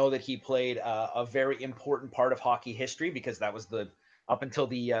 We know that he played a very important part of hockey history because that was the up until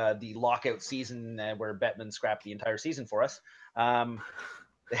the lockout season where Bettman scrapped the entire season for us. Are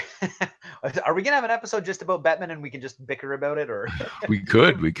we gonna have an episode just about Bettman and we can just bicker about it, or we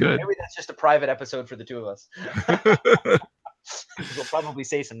could. maybe that's just a private episode for the two of us? We'll probably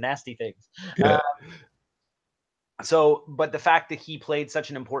say some nasty things. Yeah. But the fact that he played such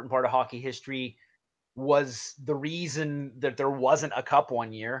an important part of hockey history was the reason that there wasn't a cup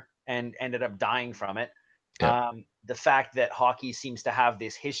one year and ended up dying from it. Yeah. The fact that hockey seems to have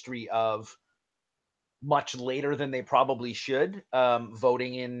this history of much later than they probably should,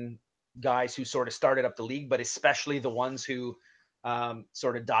 voting in guys who sort of started up the league, but especially the ones who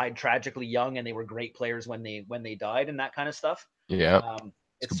sort of died tragically young and they were great players when they died and that kind of stuff. Yeah. That's a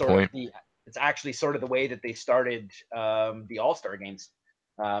It's good sort of point. it's actually sort of the way that they started the All-Star games.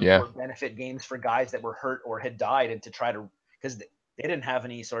 Yeah. Were benefit games for guys that were hurt or had died, and to try to, because they didn't have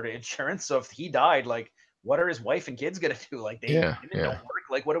any sort of insurance. So if he died, like, what are his wife and kids gonna do? Like, they Yeah. don't work.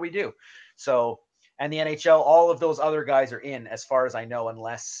 Like, what do we do? So, and the NHL, all of those other guys are in, as far as I know,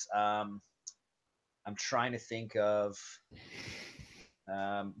 unless I'm trying to think of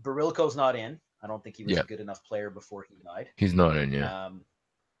Barilko's not in. I don't think he was Yeah. a good enough player before he died. He's not in. Yeah.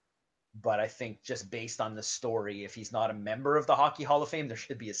 But I think just based on the story, if he's not a member of the Hockey Hall of Fame, there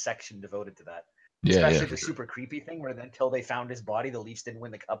should be a section devoted to that. Yeah. Especially Yeah. the For sure. super creepy thing where until they found his body, the Leafs didn't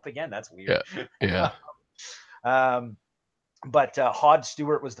win the cup again. That's weird. Yeah. Yeah. But Hod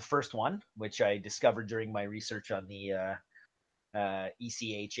Stewart was the first one, which I discovered during my research on the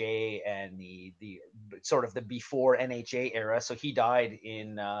ECHA and the sort of the before NHA era. So he died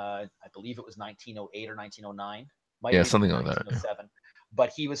in I believe it was 1908 or 1909. Might Yeah. have even Something been like that. Yeah. 1907.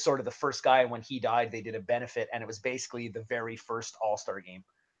 But he was sort of the first guy. When he died, they did a benefit, and it was basically the very first All-Star game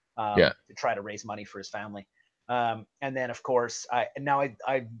Yeah. to try to raise money for his family. And then, of course, I'm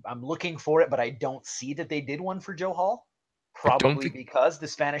looking for it, but I don't see that they did one for Joe Hall. I don't Probably think. because the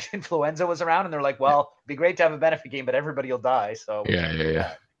Spanish influenza was around, and they're like, "Well, it'd be great to have a benefit game, but everybody will die, so we Yeah. can't Yeah. do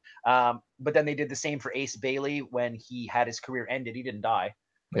Yeah. that." But then they did the same for Ace Bailey when he had his career ended. He didn't die,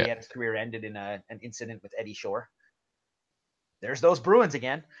 but Yeah. he had his career ended in an incident with Eddie Shore. There's those Bruins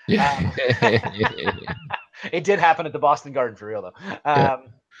again. Yeah. It did happen at the Boston Garden for real though. Yeah.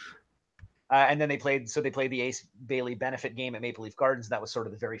 And then they played the Ace Bailey benefit game at Maple Leaf Gardens. That was sort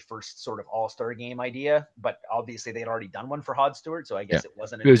of the very first sort of All-Star game idea, but obviously they'd already done one for Hod Stewart, so I Yeah. guess it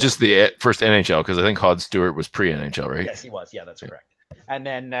wasn't. It was just the first NHL, because I think Hod Stewart was pre-NHL, right? Yes, he was. Yeah, that's correct. And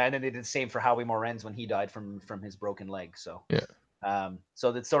then they did the same for Howie Morenz when he died from his broken leg. So Yeah.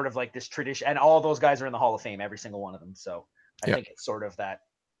 so that's sort of like this tradition, and all those guys are in the Hall of Fame, every single one of them. So I Yeah. think it's sort of that.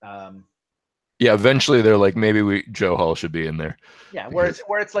 Yeah. Eventually, they're like, maybe Joe Hall should be in there. Yeah, where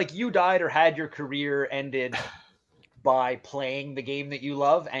it's like you died or had your career ended by playing the game that you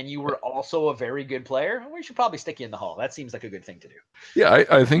love, and you were also a very good player. We should probably stick you in the Hall. That seems like a good thing to do. Yeah.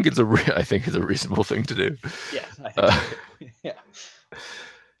 I think it's I think it's a reasonable thing to do. Yeah, I think so. Yeah.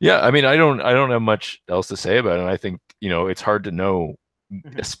 Yeah. I mean, I don't have much else to say about it. I think it's hard to know,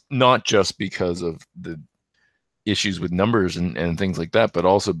 not just because of the issues with numbers and things like that, but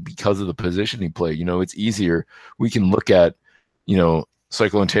also because of the position he played. It's easier. We can look at,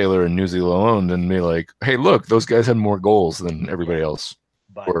 Cyclone Taylor and New Zealand and be like, hey, look, those guys had more goals than everybody else,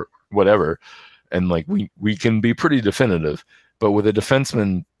 or whatever. And like, we can be pretty definitive, but with a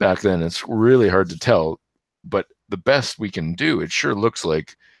defenseman back then, it's really hard to tell. But the best we can do, it sure looks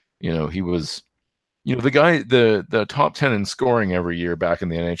like, he was, the guy, the top 10 in scoring every year back in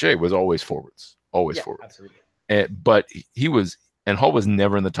the NHA was always forwards, always forwards. Absolutely. But he was and Hall was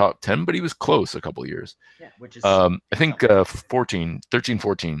never in the top 10, but he was close a couple of years. Yeah, which is I think something. 14, 13,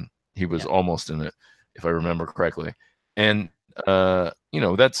 14, he was Yeah, almost in it, if I remember correctly. And,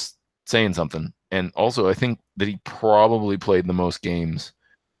 that's saying something. And also, I think that he probably played the most games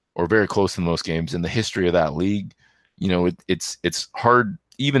or very close to the most games in the history of that league. It's hard,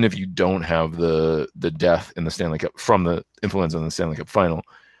 even if you don't have the death in the Stanley Cup from the influence on the Stanley Cup final.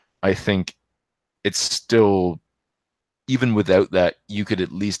 I think it's still, even without that, you could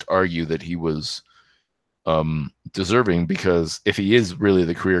at least argue that he was deserving, because if he is really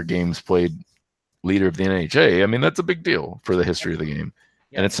the career games played leader of the NHA, I mean, that's a big deal for the history of the absolutely. game.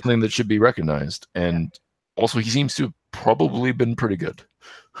 Yeah, And I it's think so something that too. should be recognized. Yeah, And also, he seems to have probably been pretty good.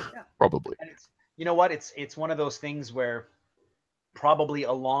 yeah, Probably. and it's you know what? It's one of those things where probably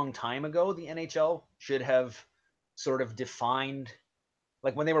a long time ago the NHL should have sort of defined,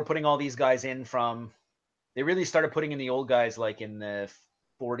 like when they were putting all these guys in from, they really started putting in the old guys like in the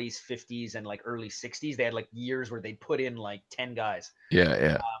 40s, 50s, and like early 60s. They had like years where they'd put in like 10 guys. Yeah,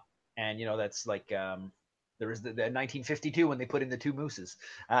 yeah. And, that's like, there was the 1952 when they put in the two Mooses.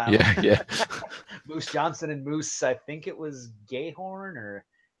 Um, Yeah, yeah. Moose Johnson and Moose, I think it was Gayhorn or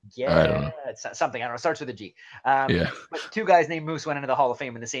I don't yeah, know. something. I don't know. It starts with a G. Yeah. But two guys named Moose went into the Hall of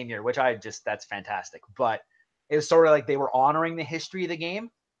Fame in the same year, which that's fantastic. But it was sort of like they were honoring the history of the game,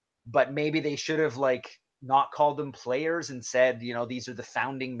 but maybe they should have like not called them players and said, these are the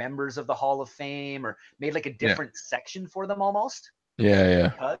founding members of the Hall of Fame, or made like a Yeah. different section for them almost.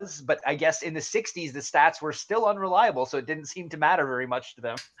 Yeah, yeah. But I guess in the 60s, the stats were still unreliable, so it didn't seem to matter very much to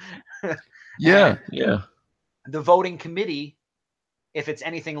them. Yeah, And yeah. the voting committee, if it's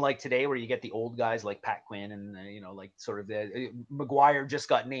anything like today, where you get the old guys like Pat Quinn and like sort of the McGuire just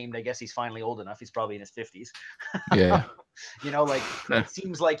got named. I guess he's finally old enough. He's probably in his 50s. Yeah, Like yeah. it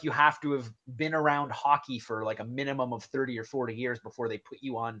seems like you have to have been around hockey for like a minimum of 30 or 40 years before they put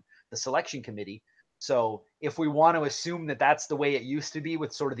you on the selection committee. So if we want to assume that that's the way it used to be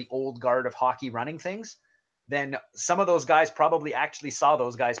with sort of the old guard of hockey running things, then some of those guys probably actually saw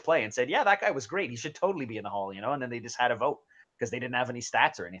those guys play and said, yeah, that guy was great. He should totally be in the Hall, and then they just had a vote because they didn't have any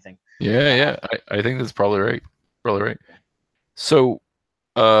stats or anything. Yeah, Um, yeah. I think that's probably right. Probably right. So,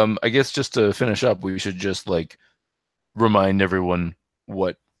 I guess just to finish up, we should just like remind everyone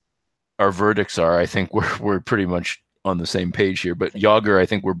what our verdicts are. I think we're pretty much on the same page here. I But think so. Jagr, I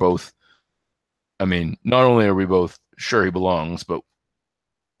think we're both. I mean, not only are we both sure he belongs, but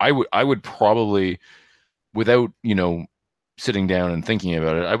I would probably, without sitting down and thinking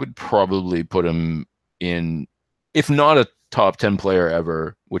about it, I would probably put him in, if not a top 10 player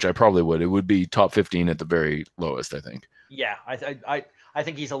ever, which I probably would. It would be top 15 at the very lowest, I think. Yeah, I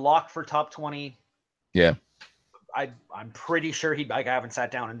think he's a lock for top 20. Yeah. I'm pretty sure he'd. Like, I haven't sat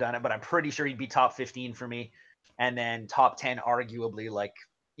down and done it, but I'm pretty sure he'd be top 15 for me, and then top 10, arguably. Like,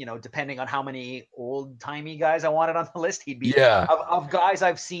 depending on how many old timey guys I wanted on the list, he'd be Yeah. of guys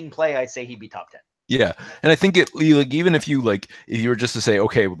I've seen play. I'd say he'd be top 10. Yeah. And I think it, like, even if you were just to say,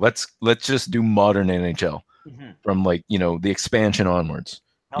 okay, let's just do modern NHL Mm-hmm. from, like, the expansion onwards.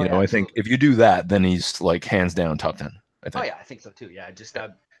 Oh yeah, I think absolutely. if you do that, then he's like hands down top 10, I Oh think. yeah, I think so too. Yeah, just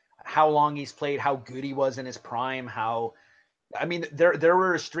how long he's played, how good he was in his prime, how I mean, there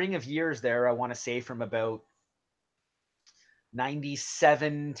were a string of years there. I want to say from about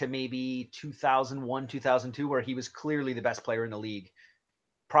 97 to maybe 2001, 2002, where he was clearly the best player in the league.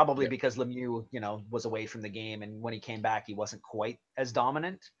 Probably Yeah. because Lemieux, was away from the game, and when he came back, he wasn't quite as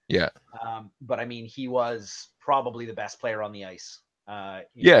dominant. Yeah. But I mean, he was probably the best player on the ice in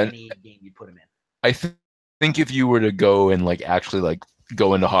Yeah. any game you put him in. I think if you were to go and like actually like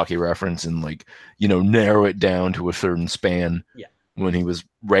go into Hockey Reference and like narrow it down to a certain span Yeah, when he was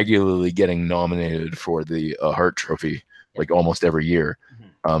regularly getting nominated for the Hart Trophy, yeah, like almost every year,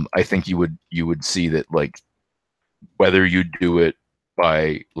 mm-hmm. I think you would see that, like, whether you do it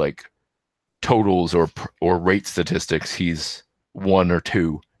by like totals or rate statistics, he's one or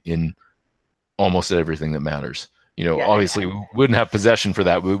two in almost everything that matters. Yeah, Obviously, we wouldn't have possession for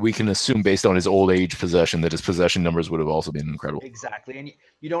that. We can assume based on his old age possession that his possession numbers would have also been incredible. exactly. And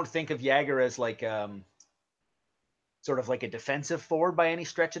you don't think of Jagr as like sort of like a defensive forward by any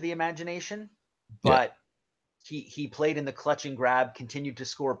stretch of the imagination, Yeah. but he played in the clutch and grab, continued to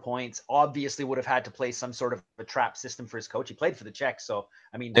score points. Obviously, would have had to play some sort of a trap system for his coach. He played for the Czechs, so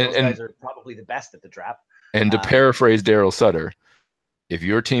I mean, And those and, guys are probably the best at the trap. and to Um, paraphrase Daryl Sutter, if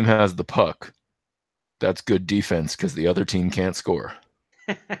your team has the puck, that's good defense because the other team can't score.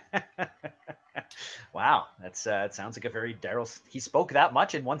 wow, that sounds like a very Daryl. He spoke that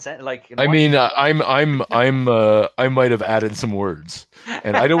much in one sentence, like in I one. mean, I might have added some words,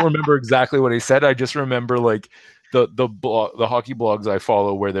 and I don't remember exactly what he said. I just remember, like, the hockey blogs I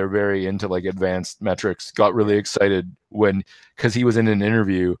follow, where they're very into like advanced metrics, got really excited when, because he was in an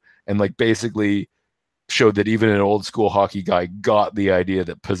interview and like basically showed that even an old school hockey guy got the idea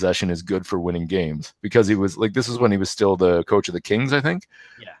that possession is good for winning games, because he was like, this is when he was still the coach of the Kings, I think.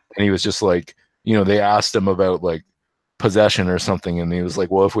 Yeah. And he was just like, they asked him about like possession or something, and he was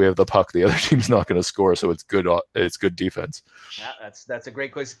like, well, if we have the puck, the other team's not going to score, so it's good defense. Yeah, that's a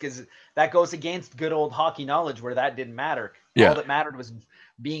great question, because that goes against good old hockey knowledge, where that didn't matter. Yeah. All that mattered was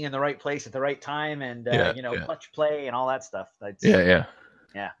being in the right place at the right time, and clutch play and all that stuff. Yeah.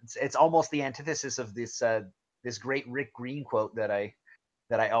 It's almost the antithesis of this great Rick Green quote that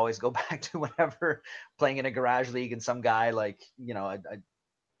I always go back to whenever playing in a garage league, and some guy like,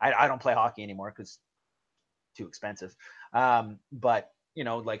 I don't play hockey anymore because too expensive. But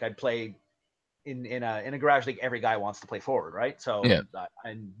like I'd play in a garage league, every guy wants to play forward, right? So Yeah.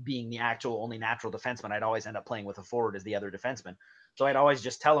 and being the only natural defenseman, I'd always end up playing with a forward as the other defenseman. So I'd always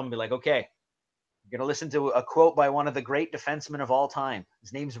just tell him, be like, okay, you're gonna listen to a quote by one of the great defensemen of all time.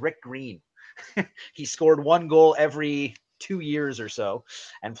 His name's Rick Green. He scored 1 goal every 2 years or so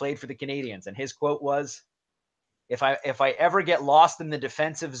and played for the Canadiens. And his quote was, if I ever get lost in the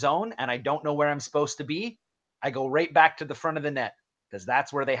defensive zone and I don't know where I'm supposed to be, I go right back to the front of the net, because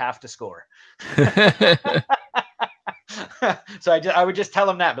that's where they have to score. So I would just tell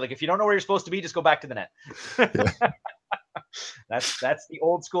him that, but like, if you don't know where you're supposed to be, just go back to the net. Yeah. That's the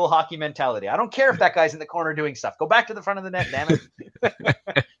old school hockey mentality. I don't care if that guy's in the corner doing stuff. Go back to the front of the net, damn it.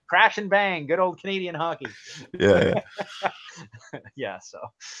 Crash and bang, good old Canadian hockey. Yeah. Yeah. So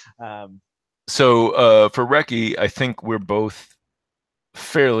for Recchi, I think we're both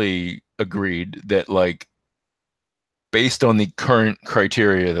fairly agreed that, like, based on the current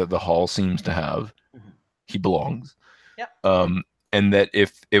criteria that the Hall seems to have, he belongs. Yeah. And that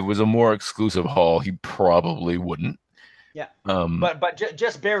if it was a more exclusive Hall, he probably wouldn't. Yeah. But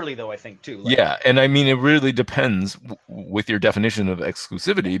just barely, though, I think, too. Like, yeah. And I mean, it really depends with your definition of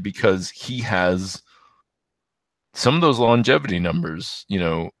exclusivity, because he has some of those longevity numbers,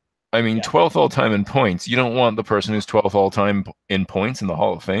 I mean, 12th all time in points. You don't want the person who's 12th all time in points in the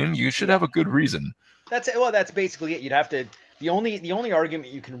Hall of Fame. You should have a good reason. That's it. Well, that's basically it. You'd have to. The only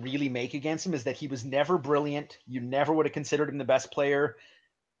argument you can really make against him is that he was never brilliant. You never would have considered him the best player,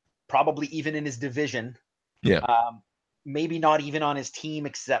 probably even in his division. Yeah. Maybe not even on his team,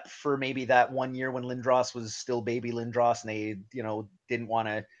 except for maybe that 1 year when Lindros was still baby Lindros, and they, didn't want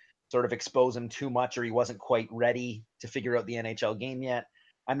to sort of expose him too much, or he wasn't quite ready to figure out the NHL game yet.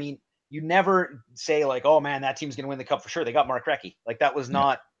 I mean, you never say like, oh man, that team's going to win the cup for sure. They got Mark Recchi. Like, that was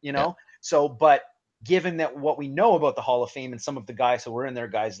not, So, but given that what we know about the Hall of Fame and some of the guys who were in there,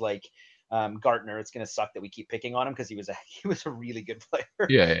 guys like Gartner, it's going to suck that we keep picking on him, because he was a really good player.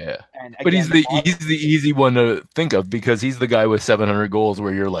 Yeah. And but he's the easy one to think of, because he's the guy with 700 goals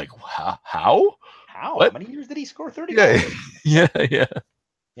where you're like, how? How many years did he score? 30 goals? Yeah.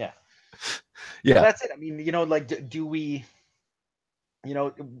 Yeah. So that's it. I mean, like, do we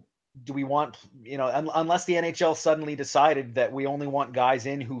want, unless the NHL suddenly decided that we only want guys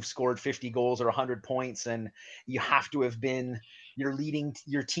in who've scored 50 goals or 100 points, and you have to have been your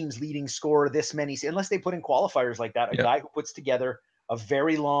team's leading scorer this many, unless they put in qualifiers like that, a guy who puts together a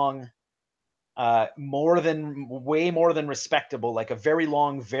very long, way more than respectable, like a very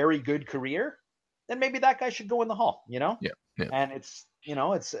long, very good career, then maybe that guy should go in the Hall, Yeah. And it's,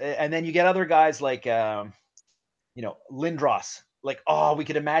 and then you get other guys like, Lindros. Like, oh, we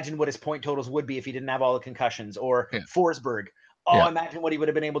could imagine what his point totals would be if he didn't have all the concussions. Or Forsberg. Oh, imagine what he would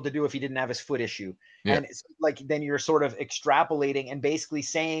have been able to do if he didn't have his foot issue. Yeah. And it's like, then you're sort of extrapolating and basically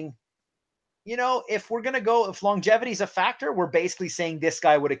saying, if we're going to go, if longevity is a factor, we're basically saying this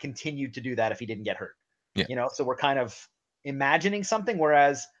guy would have continued to do that if he didn't get hurt. Yeah. So we're kind of imagining something,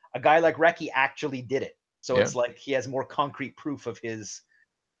 whereas a guy like Recchi actually did it. So it's like he has more concrete proof of his,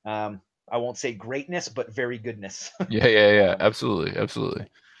 I won't say greatness, but very goodness. Yeah. Absolutely.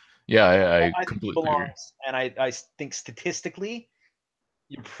 Yeah, I completely agree. And I think statistically,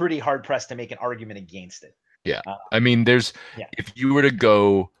 you're pretty hard pressed to make an argument against it. Yeah. I mean, if you were to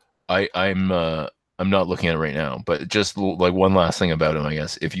go, I'm not looking at it right now, but just like one last thing about him, I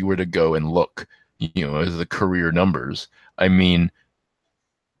guess, if you were to go and look, as the career numbers, I mean,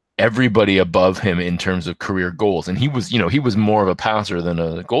 everybody above him in terms of career goals, and he was more of a passer than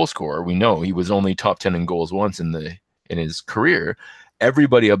a goal scorer. We know he was only top 10 in goals once in his career.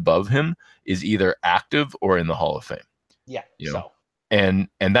 Everybody above him is either active or in the Hall of Fame. Yeah. And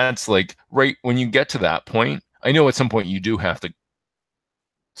that's like, right when you get to that point, I know at some point you do have to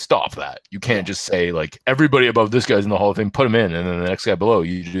stop that. You can't just say like, everybody above this guy's in the Hall of Fame, put him in, and then the next guy below,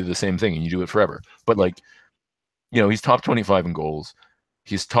 you do the same thing and you do it forever. But like, he's top 25 in goals.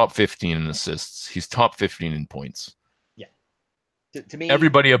 He's top 15 in assists. He's top 15 in points. Yeah. To me,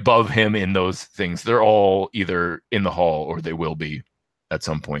 Everybody above him in those things, they're all either in the hall or they will be at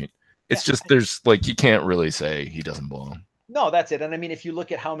some point. yeah. It's just there's like you can't really say he doesn't belong. No, that's it. And I mean, if you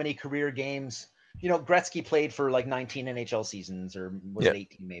look at how many career games, Gretzky played for like 19 NHL seasons, or was Yeah, it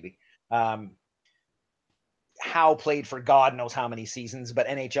 18 maybe? Um, Howe played for God knows how many seasons, but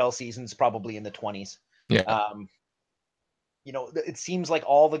NHL seasons probably in the 20s. yeah, Um, it seems like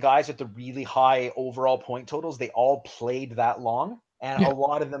all the guys with the really high overall point totals, they all played that long, and a yeah,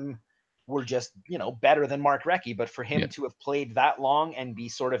 lot of them were just, better than Mark Recchi. But for yeah. him to have played that long and be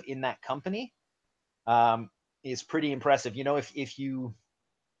sort of in that company, um, is pretty impressive.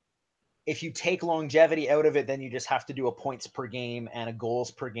 If you take longevity out of it, then you just have to do a points per game and a goals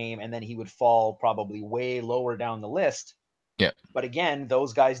per game, and then he would fall probably way lower down the list. Yeah. But again,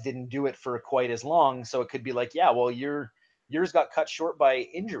 those guys didn't do it for quite as long, so it could be like, yeah, well, yours got cut short by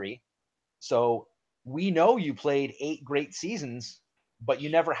injury, so we know you played 8 great seasons, but you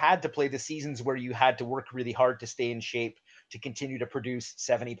never had to play the seasons where you had to work really hard to stay in shape to continue to produce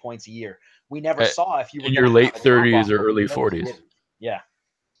 70 points a year. We never At- saw if you were in going your to have late a drop 30s off, or but we early know you 40s. didn't. Yeah,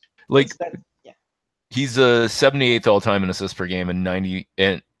 Like it's that. Yeah, he's a 78th all time in assists per game and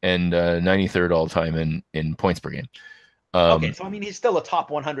 93rd all time in points per game. okay, Um, so I mean, he's still a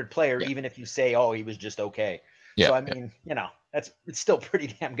top 100 player, yeah, even if you say, "Oh, he was just okay." yeah, So I yeah. mean, it's still pretty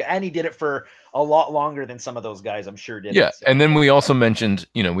damn good, and he did it for a lot longer than some of those guys, I'm sure, did Yeah, it. So and then we also mentioned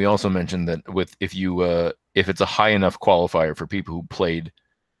that with if it's a high enough qualifier for people who played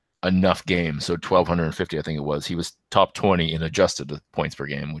enough games, so 1250 I think it was, he was top 20 in adjusted points per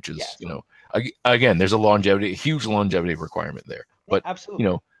game, which yeah, is, so again, there's a huge longevity requirement there. yeah, But, you absolutely,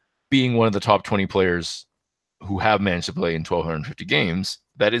 know, being one of the top 20 players who have managed to play in 1250 games,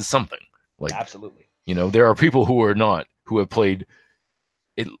 that is something. Like, absolutely, there are people who have played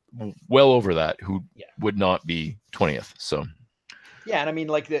it well over that who yeah. would not be 20th. So, Yeah, and I mean,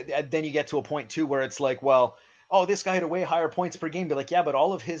 like, then you get to a point too where it's like, well, oh, this guy had a way higher points per game. Be like, yeah, but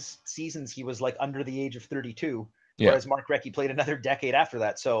all of his seasons he was like under the age of 32, yeah. whereas Mark Recchi played another decade after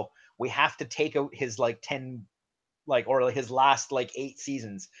that. So we have to take out his like 10, like, or his last like 8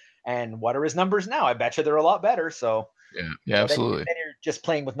 seasons. And what are his numbers now? I bet you they're a lot better. So Yeah, yeah, then, absolutely. then you're just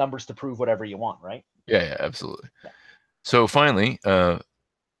playing with numbers to prove whatever you want, right? Yeah, yeah, absolutely. Yeah. So finally,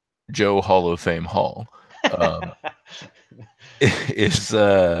 Joe Hall of Fame Hall uh, is,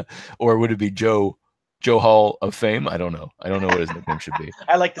 or would it be Joe Hall of Fame? I don't know. I don't know what his nickname should be.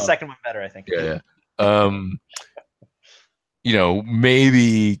 I like the Uh, second one better, I think. yeah, yeah. Um,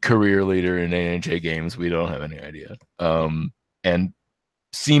 maybe career leader in NHA games. We don't have any idea. And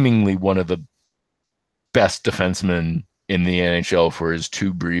seemingly one of the best defensemen in the NHL for his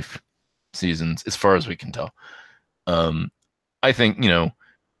 2 brief seasons, as far as we can tell. Um, I think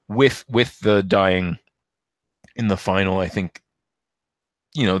with the dying in the final, I think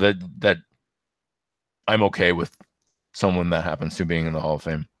that I'm okay with someone that happens to being in the Hall of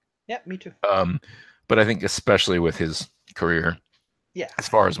Fame. Yeah, me too. Um, but I think especially with his career, Yeah. as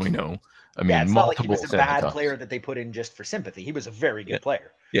far as we know, I Yeah, mean, it's not like he multiple was a Stanley bad Cups. player that they put in just for sympathy. He was a very Yeah, good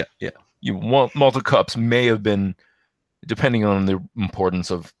player. yeah, yeah. You want multiple cups may have been, depending on the importance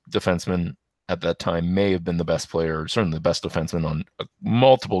of defensemen at that time, may have been the best player, or certainly the best defenseman on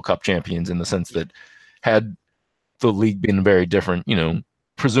multiple cup champions in the sense Yeah. that had the league been very different,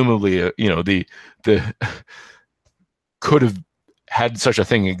 presumably, the could have had such a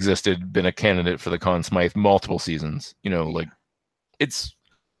thing existed, been a candidate for the Conn Smythe multiple seasons. Yeah. Like it's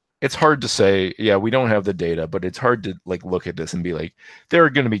hard to say. Yeah, we don't have the data, but it's hard to like look at this and be like, there are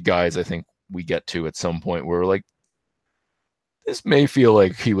going to be guys I think we get to at some point where like this may feel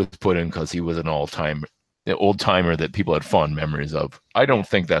like he was put in because he was an old timer that people had fond memories of. I Yeah. don't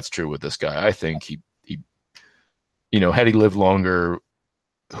think that's true with this guy. I think he had he lived longer,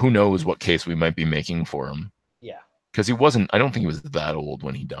 who knows what case we might be making for him. Yeah. Because he wasn't, I don't think he was that old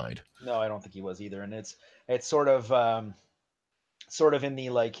when he died. No, I don't think he was either. And it's sort of in the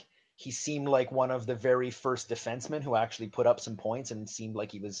like, he seemed like one of the very first defensemen who actually put up some points and seemed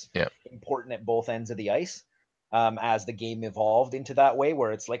like he was Yeah. important at both ends of the ice. As the game evolved into that way,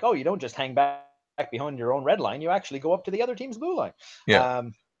 where it's like, oh, you don't just hang back behind your own red line, you actually go up to the other team's blue line. Yeah.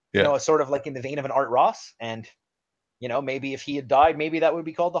 Yeah. Sort of like in the vein of an Art Ross. And maybe if he had died, maybe that would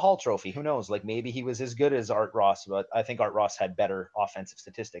be called the Hall Trophy. Who knows? Like maybe he was as good as Art Ross, but I think Art Ross had better offensive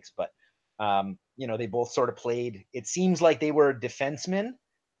statistics. But they both sort of played. It seems like they were defensemen,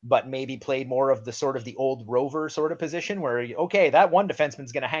 but maybe played more of the old rover sort of position where okay, that one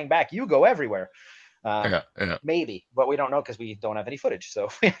defenseman's going to hang back, you go everywhere. Yeah, yeah, Maybe, but we don't know because we don't have any footage, so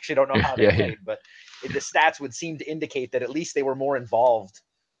we actually don't know yeah, how they yeah, yeah. played. But the stats would seem to indicate that at least they were more involved,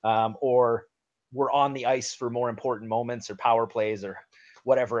 or were on the ice for more important moments or power plays or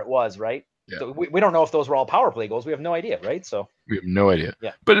whatever it was, right? Yeah. So we don't know if those were all power play goals. We have no idea, right? So We have no idea.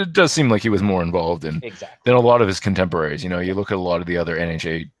 yeah, But it does seem like he was more involved exactly. than a lot of his contemporaries. You know, Yeah, you look at a lot of the other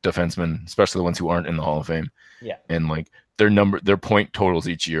NHA defensemen, especially the ones who aren't in the Hall of Fame, yeah, and like their point totals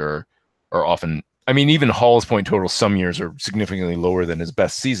each year are often. I mean, even Hall's point totals some years are significantly lower than his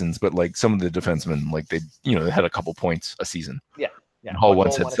best seasons. But like some of the defensemen, like they had a couple points a season. yeah, yeah. And Hall One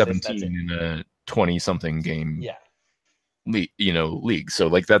once goal, had one assist. That's it. 17 in a 20-something game Yeah, league. So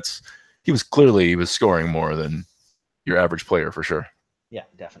like he was scoring more than your average player for sure. yeah,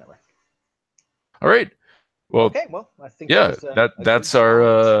 definitely. All right. Well, Okay, well, I think that yeah, was a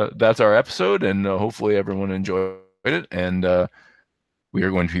good that's our episode, and hopefully everyone enjoyed it. And we are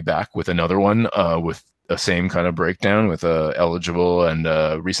going to be back with another one with the same kind of breakdown with eligible and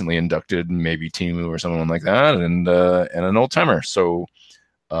recently inducted, maybe Timu or someone like that, and an old timer. So,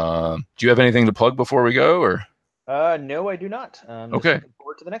 do you have anything to plug before we go? Or No, I do not. Just okay, looking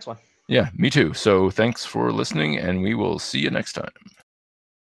forward to the next one. yeah, me too. So thanks for listening, and we will see you next time.